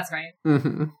guy. That's right.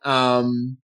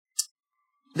 Mm-hmm.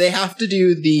 They have to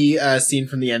do the scene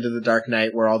from the end of The Dark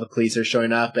Knight where all the police are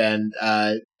showing up, and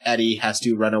Eddie has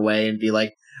to run away and be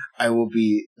like, I will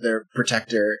be their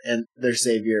protector and their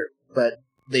savior, but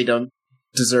they don't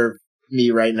deserve me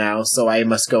right now, so I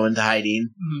must go into hiding.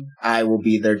 Mm-hmm. I will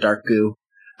be their dark goo.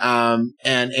 And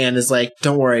Anne is like,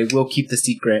 don't worry, we'll keep the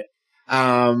secret.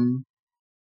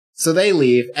 So they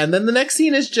leave, and then the next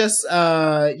scene is just,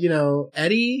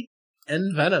 Eddie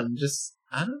and Venom just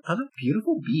on a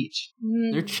beautiful beach.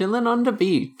 They're chilling on the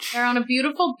beach. They're on a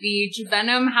beautiful beach.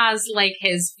 Venom has, like,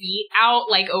 his feet out,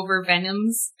 like, over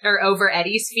over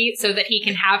Eddie's feet, so that he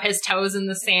can have his toes in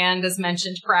the sand, as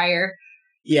mentioned prior.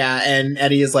 Yeah, and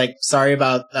Eddie is like, sorry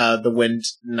about the wind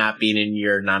not being in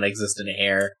your non-existent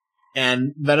hair.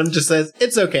 And Venom just says,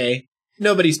 it's okay.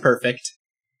 Nobody's perfect.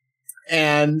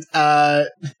 And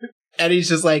Eddie's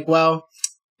just like, well,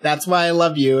 that's why I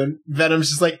love you. And Venom's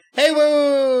just like, hey,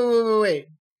 wait.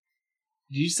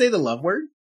 Did you say the love word?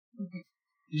 Did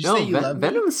you say you love me?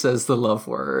 Venom says the love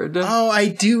word. Oh, I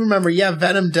do remember. Yeah,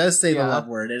 Venom does say the love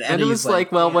word. And Venom's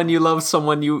like, well, when you love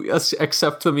someone, you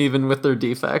accept them even with their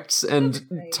defects. And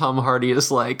Tom Hardy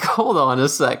is like, hold on a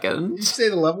second. Did you say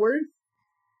the love word?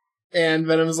 And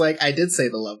Venom's like, I did say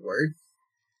the love word.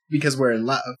 Because we're in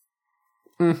love.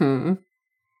 Mm-hmm.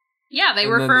 Yeah, they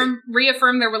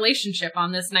reaffirm their relationship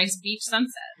on this nice beach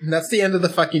sunset. And that's the end of the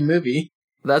fucking movie.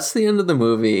 That's the end of the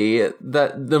movie.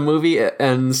 That the movie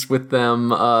ends with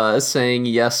them saying,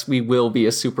 yes, we will be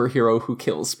a superhero who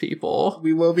kills people.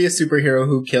 We will be a superhero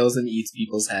who kills and eats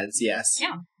people's heads, yes.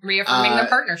 Yeah, reaffirming their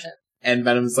partnership. And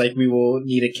Venom's like, we will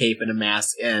need a cape and a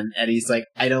mask. And Eddie's like,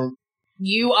 I don't...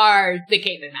 You are the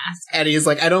cape and mask. Eddie's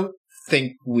like, I don't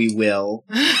think we will.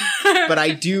 But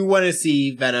I do want to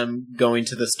see Venom going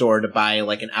to the store to buy,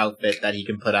 like, an outfit that he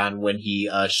can put on when he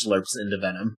slurps into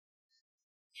Venom.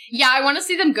 Yeah, I want to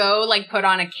see them go, like, put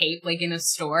on a cape, like, in a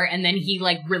store, and then he,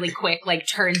 like, really quick, like,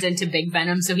 turns into Big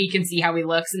Venom so he can see how he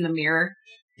looks in the mirror.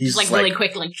 He's just, like, really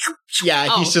quick, like...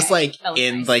 Yeah, he's just, like,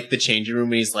 in, nice. like, the changing room,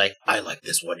 and he's like, I like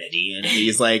this one, Eddie. And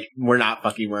he's like, we're not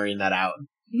fucking wearing that out.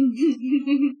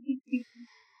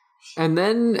 And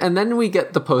then we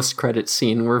get the post-credit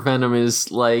scene where Venom is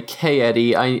like, hey,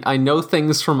 Eddie, I know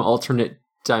things from alternate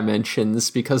dimensions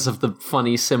because of the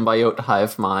funny symbiote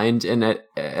hive mind. And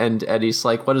Eddie's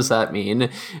like, what does that mean?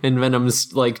 And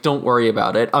Venom's like, don't worry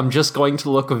about it. I'm just going to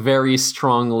look very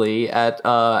strongly at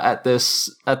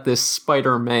this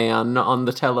Spider-Man on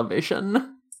the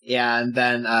television. Yeah, and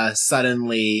then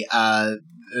suddenly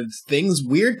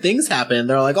weird things happen.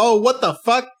 They're like, oh, what the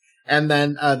fuck? And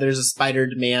then there's a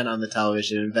Spider-Man on the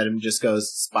television, and Venom just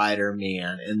goes,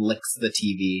 Spider-Man, and licks the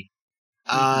TV.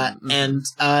 And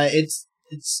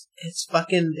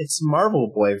it's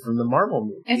Marvel Boy from the Marvel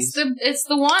movies. It's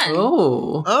the one.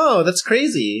 Oh, that's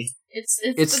crazy. It's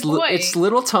the boy. It's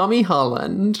little Tommy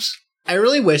Holland. I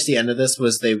really wish the end of this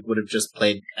was they would have just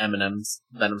played Eminem's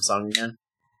Venom song again.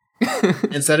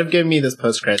 Instead of giving me this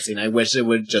post-credit scene, I wish it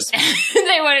would just...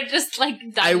 They would have just, like,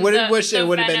 done I would have the, wished the it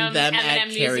would have Venom been them Eminem at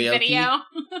music karaoke. video.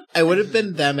 I would have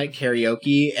been them at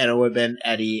karaoke, and it would have been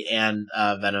Eddie and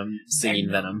Venom singing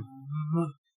Venom.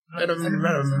 Venom,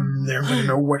 they're gonna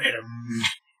know what hit him.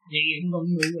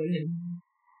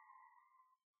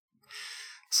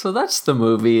 So that's the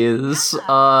movies.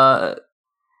 Like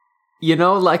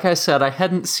I said, I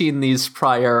hadn't seen these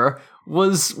prior.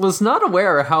 Was not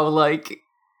aware how, like,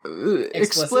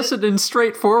 explicit and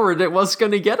straightforward it was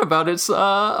going to get about its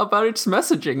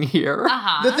messaging here.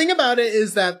 The thing about it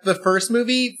is that the first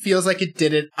movie feels like it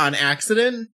did it on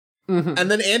accident,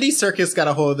 and then Andy Serkis got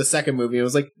a hold of the second movie and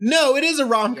was like, "No, it is a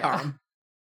rom-com." Yeah.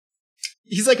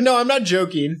 He's like, "No, I'm not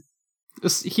joking."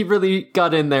 He really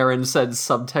got in there and said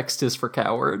subtext is for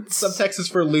cowards. Subtext is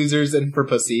for losers and for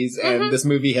pussies, and this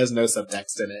movie has no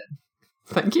subtext in it.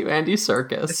 Thank you, Andy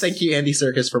Serkis. Thank you, Andy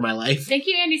Serkis, for my life. Thank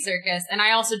you, Andy Serkis. And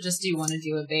I also just do want to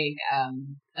do a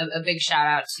big shout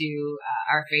out to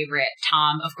our favorite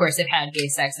Tom. Of course, it had gay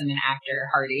sex and an actor,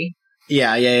 Hardy.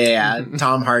 Yeah.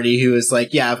 Tom Hardy, who was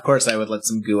like, yeah, of course I would let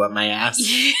some goo up my ass.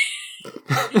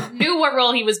 Knew what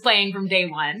role he was playing from day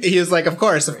one. He was like, of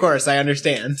course, I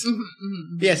understand.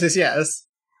 Yes.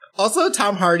 Also,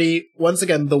 Tom Hardy, once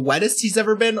again, the wettest he's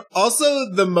ever been.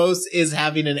 Also, the most is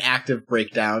having an active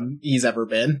breakdown he's ever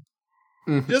been.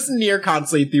 Just near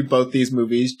constantly through both these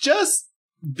movies. Just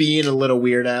being a little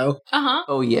weirdo.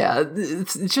 Oh, yeah.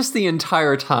 It's just the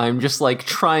entire time, just like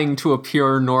trying to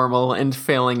appear normal and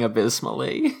failing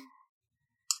abysmally.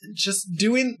 Just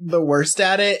doing the worst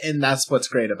at it, and that's what's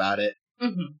great about it.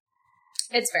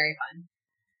 It's very fun.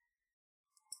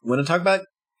 Want to talk about...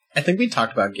 I think we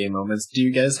talked about gay moments. Do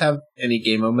you guys have any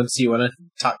gay moments you want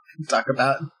to talk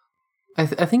about? I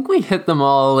think we hit them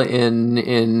all in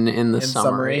the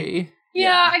summary.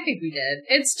 Yeah, I think we did.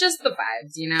 It's just the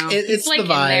vibes, you know? It's like the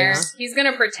vibes. In there. He's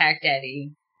gonna protect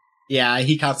Eddie. Yeah,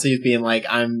 he constantly is being like,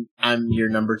 I'm your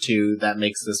number two, that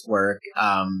makes this work.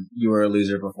 You were a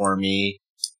loser before me.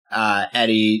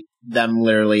 Eddie, them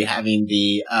literally having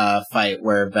the fight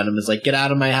where Venom is like, get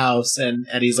out of my house, and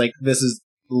Eddie's like, this is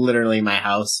literally my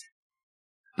house.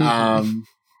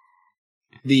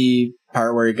 The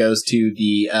part where he goes to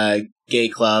the gay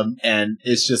club and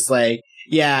it's just like,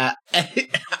 yeah,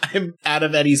 I'm out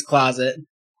of Eddie's closet.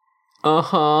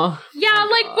 Uh-huh. Yeah, My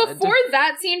like God. before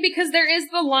that scene, because there is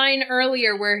the line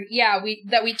earlier where,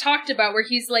 we talked about where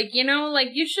he's like,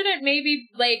 you shouldn't maybe,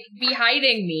 like, be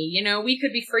hiding me, we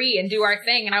could be free and do our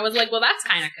thing. And I was like, well, that's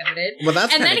kind of coded. Well,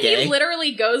 that's And kind then of gay. he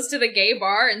literally goes to the gay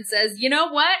bar and says, you know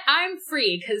what? I'm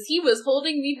free, because he was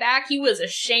holding me back. He was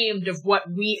ashamed of what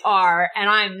we are, and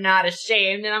I'm not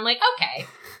ashamed. And I'm like, okay.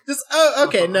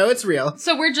 Okay, no, it's real.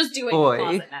 So we're just doing Boy. the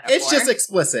closet metaphor. It's just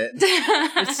explicit.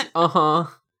 It's, uh-huh.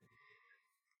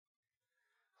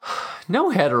 No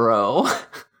hetero.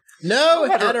 No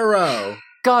Hetero. hetero.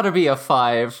 Gotta be a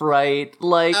 5, right?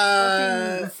 Like,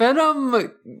 Uh,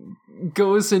 Venom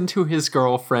goes into his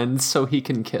girlfriend so he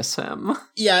can kiss him.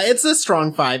 Yeah, it's a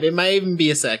strong 5. It might even be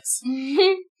a 6.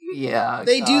 Yeah.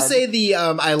 They do God. say the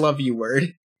I love you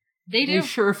word. They do.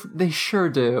 They sure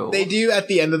do. They do at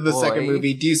the end of the second Boy.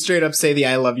 movie, do straight up say the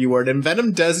I love you word, and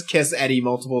Venom does kiss Eddie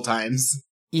multiple times.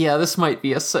 Yeah, this might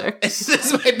be a 6.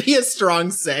 This might be a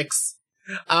strong 6.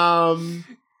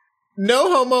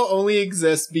 No homo only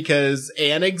exists because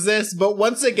Anne exists, but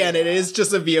once again, it is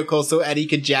just a vehicle so Eddie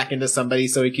could jack into somebody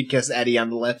so he could kiss Eddie on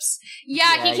the lips.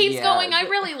 Yeah, he keeps yeah. going, I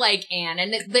really like Anne,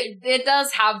 and it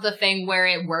does have the thing where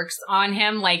it works on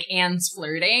him, like Anne's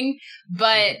flirting,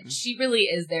 but she really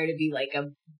is there to be like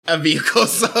A vehicle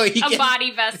so he a can,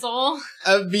 body vessel.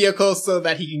 a vehicle so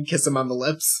that he can kiss him on the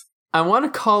lips. I want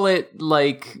to call it,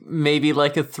 like, maybe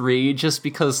like a 3, just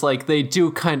because, like, they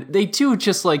do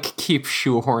just, like, keep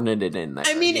shoehorning it in there.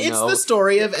 I mean, you it's know? the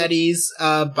story of Eddie's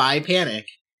bi panic.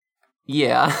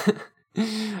 Yeah.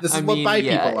 This is I what mean, bi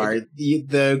yeah, people are.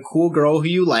 The cool girl who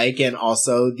you like, and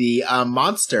also the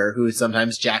monster who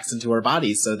sometimes jacks into her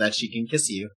body so that she can kiss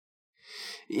you.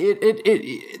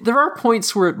 There are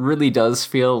points where it really does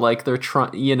feel like they're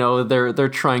they're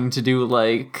trying to do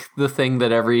like the thing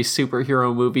that every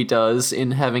superhero movie does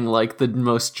in having like the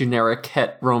most generic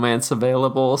het romance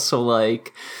available. So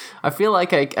like, I feel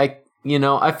like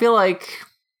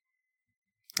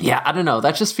yeah, I don't know.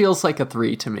 That just feels like a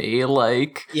 3 to me.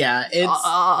 Like, Yeah, it's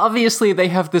obviously they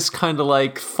have this kind of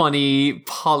like funny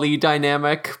poly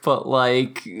dynamic, but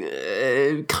like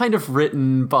kind of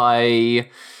written by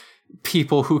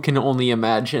people who can only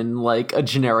imagine like a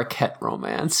generic het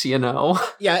romance, yeah,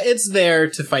 it's there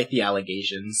to fight the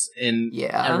allegations in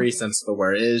Yeah. every sense of the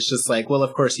word. It's just like, well,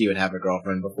 of course he would have a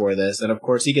girlfriend before this, and of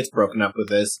course he gets broken up with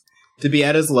this to be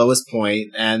at his lowest point,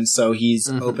 and so he's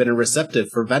Mhm. open and receptive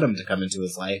for Venom to come into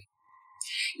his life.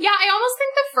 Yeah, I almost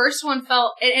think the first one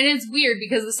felt, and it's weird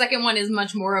because the second one is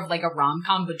much more of like a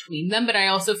rom-com between them, but I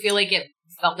also feel like it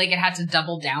felt like it had to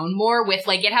double down more with,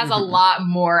 like, it has a lot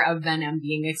more of Venom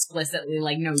being explicitly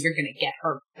like, no, you're gonna get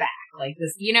her back. Like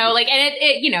this, like, and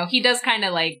it he does kind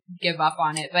of like give up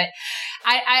on it, but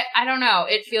I don't know.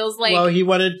 It feels like, Well, he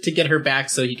wanted to get her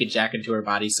back so he could jack into her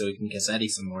body so he can kiss Eddie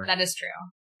some more. that is true.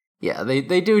 Yeah,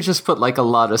 they do just put like a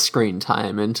lot of screen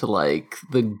time into like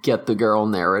the get the girl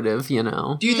narrative, Do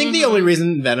you think the Mhm. only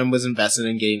reason Venom was invested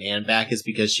in getting Anne back is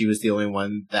because she was the only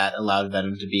one that allowed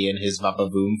Venom to be in his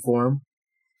Vapavoom form?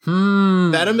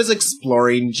 Venom is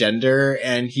exploring gender,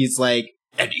 and he's like,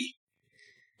 Eddie,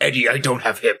 I don't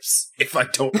have hips. If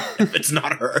it's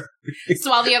not her.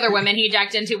 So all the other women he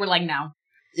jacked into were like, no.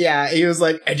 Yeah, he was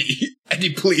like,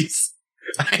 Eddie, please.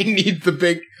 I need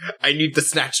the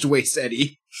snatched waist,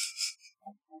 Eddie.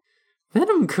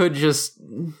 Venom could just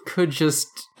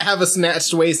Have a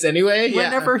snatched waist anyway?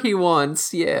 whenever he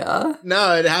wants, yeah.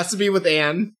 No, it has to be with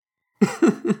Anne.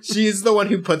 She's the one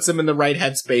who puts him in the right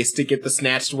headspace to get the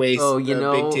snatched waist, Oh, the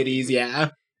big titties, yeah.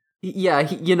 Yeah,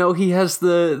 he has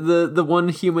the one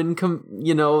human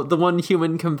the one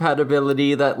human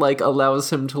compatibility that like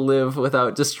allows him to live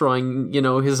without destroying,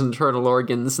 his internal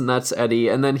organs, and that's Eddie.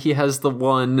 And then he has the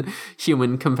one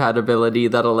human compatibility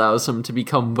that allows him to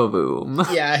become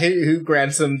Vavoom. Yeah, who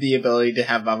grants him the ability to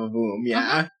have Vavavoom,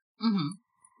 yeah. Mm-hmm.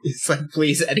 It's like,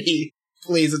 please, Eddie,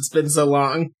 please, it's been so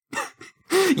long.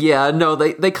 Yeah, no,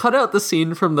 they cut out the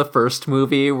scene from the first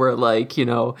movie where, like,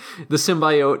 the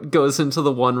symbiote goes into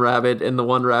the one rabbit and the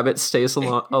one rabbit stays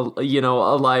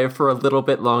alive for a little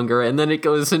bit longer, and then it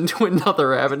goes into another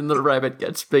rabbit and the rabbit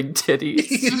gets big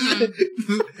titties.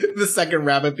 The second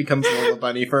rabbit becomes Lola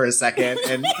Bunny for a second,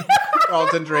 and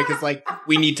Carlton Drake is like,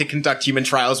 we need to conduct human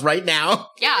trials right now.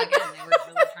 Yeah, again, they were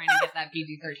really trying to get that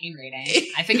PG-13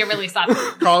 rating. I think it really stopped.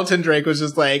 Carlton Drake was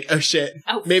just like, oh shit,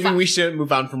 Oh, maybe fuck. we shouldn't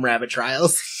move on from rabbit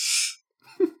trials.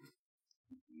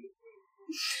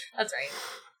 That's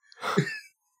right.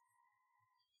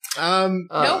 Um,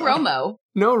 No Romo.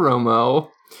 No Romo.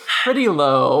 Pretty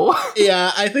low.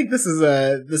 yeah, I think this is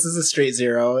a straight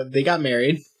 0. They got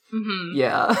married. Mm-hmm.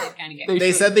 Yeah. Kind of get.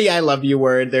 They said the I love you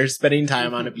word. They're spending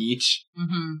time on a beach.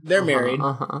 Mm-hmm. They're married.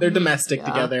 Uh-huh. They're domestic Yeah.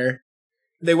 together.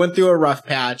 they went through a rough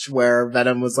patch where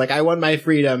Venom was like, I want my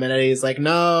freedom, and Eddie's like,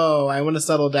 no, I want to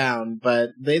settle down, but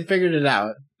they figured it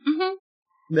out.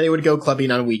 Mm-hmm. They would go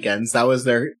clubbing on weekends. That was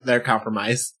their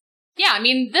compromise. Yeah, I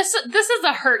mean, this is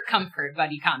a hurt comfort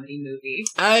buddy comedy movie.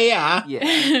 Yeah.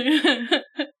 Yeah.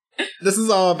 This is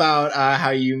all about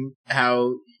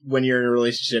how when you're in a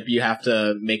relationship, you have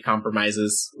to make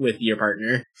compromises with your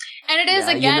partner. And it is,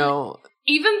 Yeah, again, you know,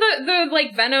 even the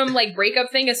like Venom like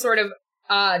breakup thing is sort of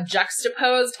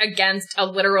juxtaposed against a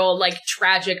literal like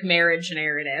tragic marriage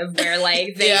narrative where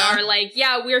like they are like,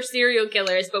 yeah, we're serial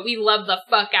killers, but we love the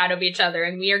fuck out of each other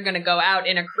and we are gonna go out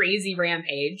in a crazy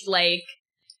rampage. Like,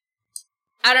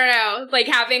 I don't know, like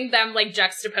having them like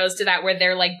juxtaposed to that where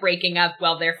they're like breaking up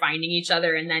while they're finding each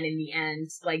other, and then in the end,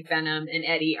 like Venom and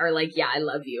Eddie are like, yeah, I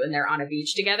love you, and they're on a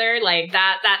beach together. Like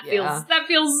that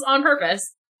feels on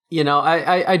purpose. You know,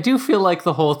 I do feel like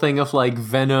the whole thing of, like,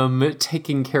 Venom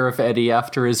taking care of Eddie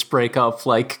after his breakup,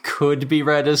 like, could be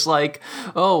read as, like,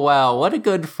 oh, wow, what a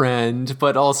good friend,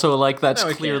 but also, like, that's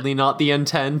clearly not the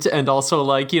intent, and also,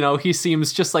 like, you know, he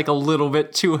seems just, like, a little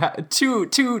bit too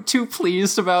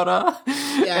pleased about,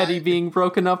 Eddie being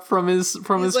broken up from his like,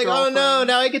 girlfriend. Oh, no,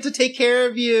 now I get to take care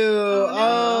of you.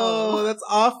 Oh, that's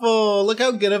awful. Look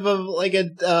how good of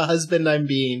a husband I'm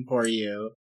being for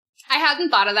you. I hadn't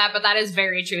thought of that, but that is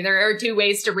very true. There are two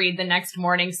ways to read the next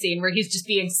morning scene where he's just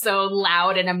being so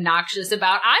loud and obnoxious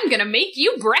about, I'm gonna make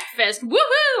you breakfast.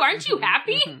 Woohoo! Aren't you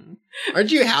happy?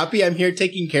 Aren't you happy I'm here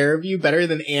taking care of you better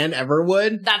than Anne ever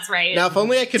would? That's right. Now, if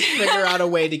only I could figure out a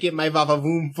way to get my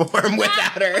Vavavoom form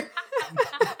without her.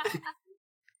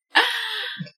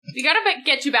 We gotta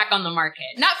get you back on the market.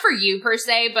 Not for you, per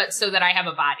se, but so that I have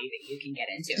a body that you can get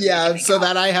into. Yeah, so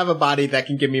that I have a body that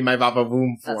can give me my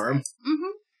Vavavoom form. Right. Mm-hmm.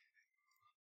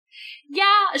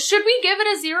 Yeah, should we give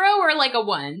it a 0 or like a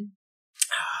 1?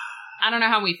 I don't know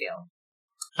how we feel.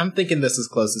 I'm thinking this is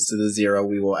closest to the 0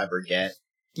 we will ever get.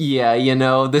 Yeah,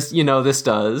 this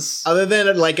does. Other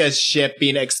than like a ship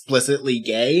being explicitly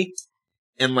gay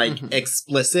and like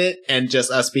explicit and just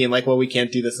us being like, well, we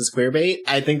can't do this as queerbait,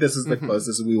 I think this is the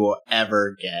closest we will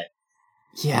ever get.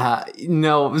 Yeah,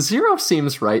 no, 0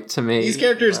 seems right to me. These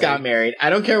characters got married. I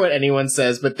don't care what anyone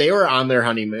says, but they were on their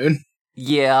honeymoon.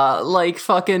 Yeah, like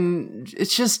fucking,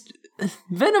 it's just,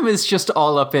 Venom is just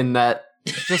all up in that,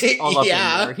 just all up in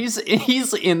there.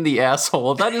 He's in the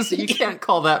asshole. That is, you can't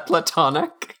call that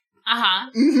platonic. Uh-huh.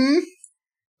 Mm-hmm.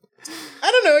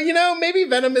 I don't know, maybe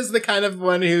Venom is the kind of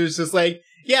one who's just like,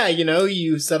 yeah,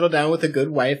 you settle down with a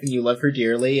good wife and you love her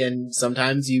dearly and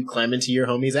sometimes you climb into your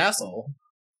homie's asshole.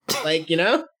 Like,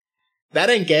 that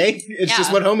ain't gay. It's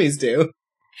just what homies do.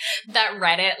 That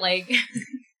Reddit, like...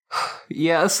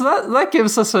 Yeah, so that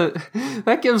gives us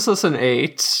an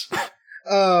 8.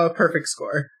 Perfect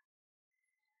score.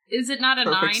 Is it not a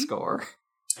perfect 9? Score.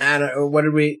 I don't know. What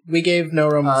did we gave No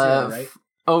Room 0, right?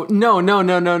 Oh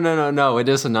no! It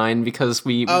is a 9 because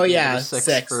we gave it a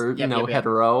 6 for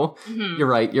hetero. Mm-hmm.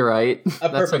 You're right.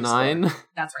 That's a 9. Score.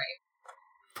 That's right.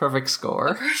 Perfect score.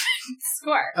 A perfect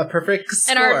score. A perfect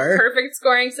score. And our perfect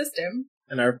scoring system.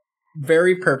 And our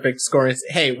very perfect scoring.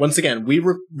 Hey, once again, we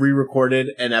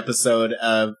re-recorded an episode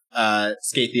of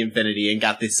Skate the Infinity and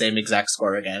got the same exact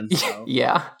score again. So.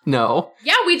 Yeah. No.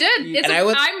 Yeah, we did. And I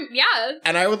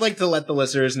would like to let the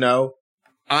listeners know,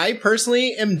 I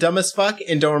personally am dumb as fuck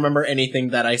and don't remember anything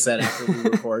that I said after we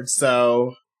record.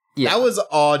 So that was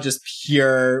all just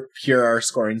pure our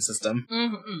scoring system.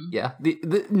 Mm-hmm. Yeah.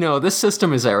 This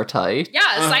system is airtight. Yeah,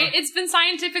 it's been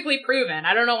scientifically proven.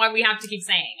 I don't know why we have to keep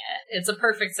saying it. It's a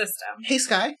perfect system. Hey,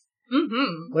 Sky.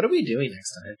 Mm-hmm. What are we doing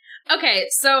next time? Okay,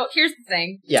 so here's the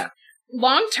thing. Yeah.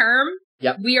 Long term,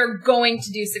 Yep. we are going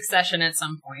to do Succession at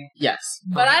some point. Yes.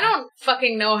 But I don't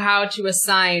fucking know how to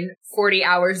assign 40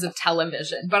 hours of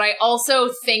television. But I also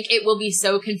think it will be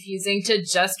so confusing to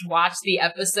just watch the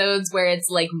episodes where it's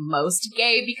like most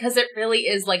gay, because it really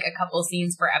is like a couple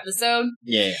scenes per episode.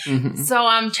 Yeah. Mm-hmm. So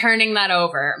I'm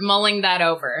mulling that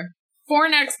over. For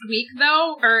next week,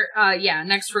 though, or,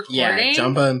 next recording. Yeah,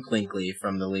 Jumba and Plinkly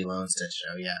from the Lilo and Stitch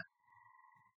show, yeah.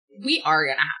 We are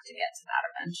gonna have to get to that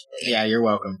eventually. Yeah, you're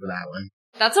welcome for that one.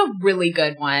 That's a really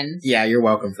good one. Yeah, you're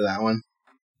welcome for that one.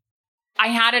 I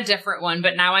had a different one,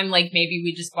 but now I'm like, maybe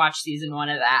we just watch season 1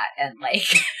 of that and like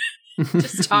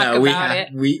just talk about it.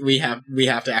 We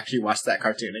have to actually watch that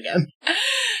cartoon again.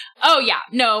 Oh yeah,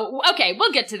 no, okay,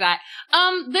 we'll get to that.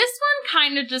 This one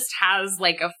kind of just has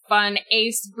like a fun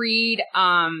ace read.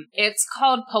 It's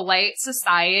called Polite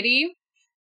Society.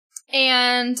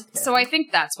 And so I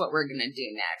think that's what we're gonna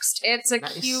do next. It's a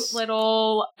cute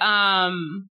little, I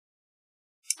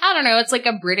don't know, it's like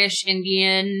a British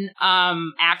Indian,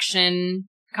 action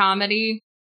comedy.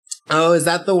 Oh, is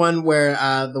that the one where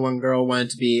the one girl wanted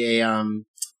to be a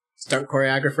stunt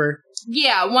choreographer?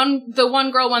 Yeah, the one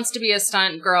girl wants to be a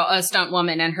stunt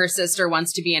woman, and her sister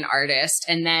wants to be an artist,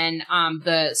 and then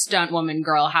the stunt woman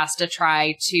girl has to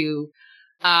try to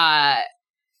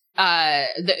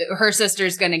her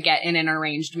sister's gonna get in an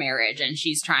arranged marriage, and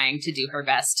she's trying to do her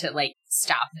best to like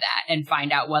stop that and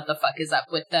find out what the fuck is up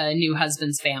with the new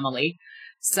husband's family.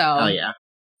 So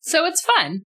so it's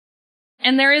fun.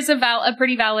 And there is a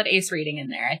pretty valid Ace reading in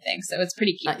there, I think. So it's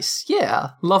pretty cute. Nice.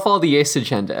 Yeah. Love all the Ace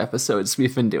Agenda episodes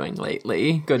we've been doing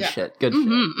lately. Good shit. Good shit.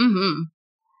 Mm-hmm.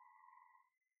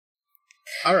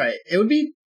 All right.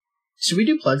 Should we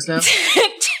do plugs now?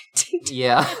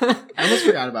 Yeah. I almost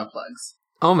forgot about plugs.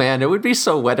 Oh man, it would be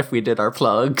so wet if we did our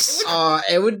plugs.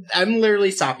 I'm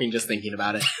literally stopping just thinking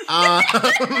about it.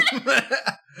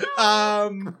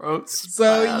 Gross.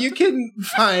 So you can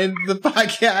find the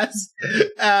podcast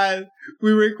at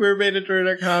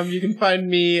WeWorkWe'reMadeItDuring.com. You can find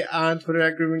me on Twitter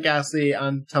at GroovinGhastly,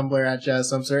 on Tumblr at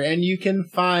JazzSumster, and you can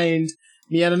find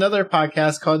me on another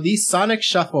podcast called The Sonic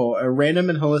Shuffle, a random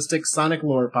and holistic Sonic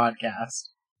lore podcast.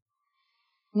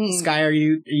 Sky, are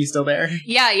you still there?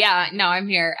 Yeah. No, I'm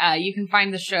here. You can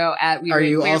find the show at Are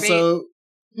you also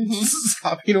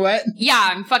sopping wet?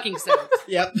 Yeah, I'm fucking soaked.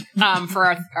 Yep.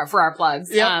 For our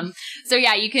plugs. Yep. So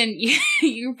yeah, you can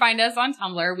find us on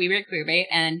Tumblr, We Rate Queerbait,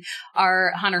 and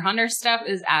our Hunter x Hunter stuff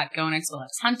is at Go Next Will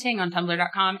Hunting on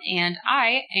Tumblr.com, and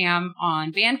I am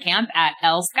on Bandcamp at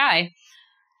L Sky.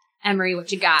 Emery,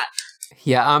 what you got?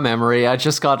 Yeah, I'm Emery. I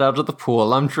just got out of the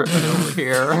pool. I'm dripping over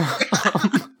here.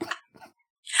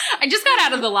 I just got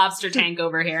out of the lobster tank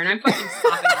over here, and I'm fucking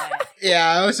sopping wet.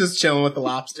 Yeah, I was just chilling with the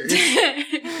lobsters.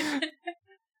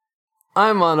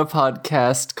 I'm on a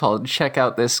podcast called Check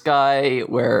Out This Guy,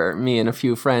 where me and a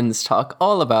few friends talk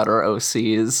all about our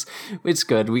OCs. It's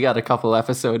good. We got a couple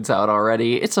episodes out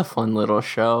already. It's a fun little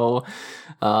show.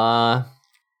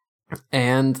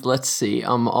 And let's see,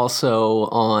 I'm also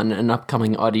on an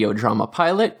upcoming audio drama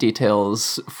pilot,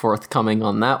 details forthcoming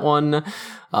on that one.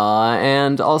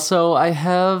 And also I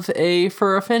have a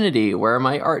Fur Affinity where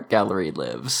my art gallery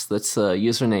lives. That's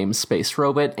username Space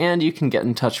Robot, and you can get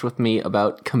in touch with me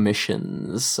about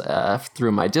commissions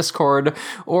through my Discord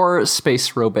or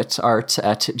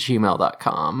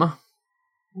spacerobotart@gmail.com.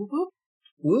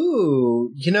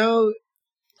 Woo!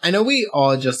 I know we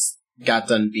all just got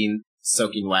done being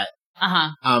soaking wet.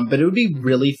 But it would be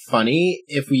really funny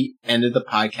if we ended the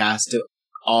podcast to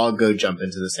all go jump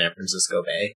into the San Francisco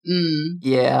Bay.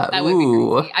 Yeah, that would be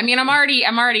crazy. I mean, I'm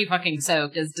already fucking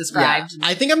soaked as described. Yeah,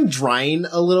 I think I'm drying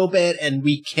a little bit, and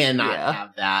we cannot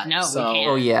have that. No, so. we can't.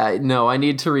 Oh yeah, no, I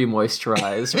need to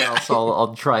remoisturize, or else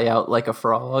I'll dry out like a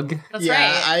frog. That's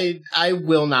right. I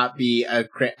will not be a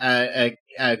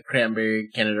cranberry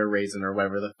Canada raisin or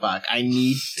whatever the fuck. You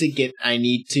need to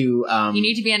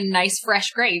be a nice fresh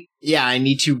grape. Yeah, I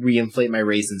need to reinflate my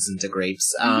raisins into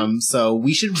grapes. So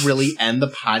we should really end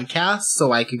the podcast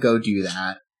so I could go do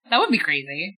that. That would be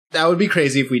crazy. That would be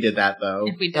crazy if we did that, though.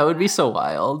 That would be so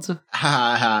wild.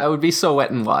 That would be so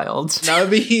wet and wild. That would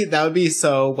be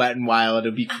so wet and wild. It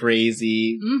would be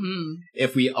crazy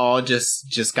if we all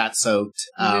just got soaked.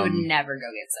 We would never go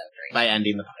get soaked by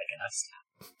ending the podcast.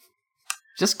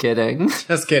 Just kidding.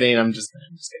 Just kidding. I'm just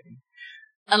kidding.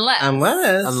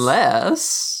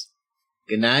 Unless.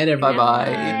 Good night, everyone.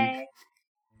 Bye-bye.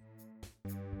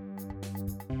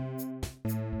 Bye.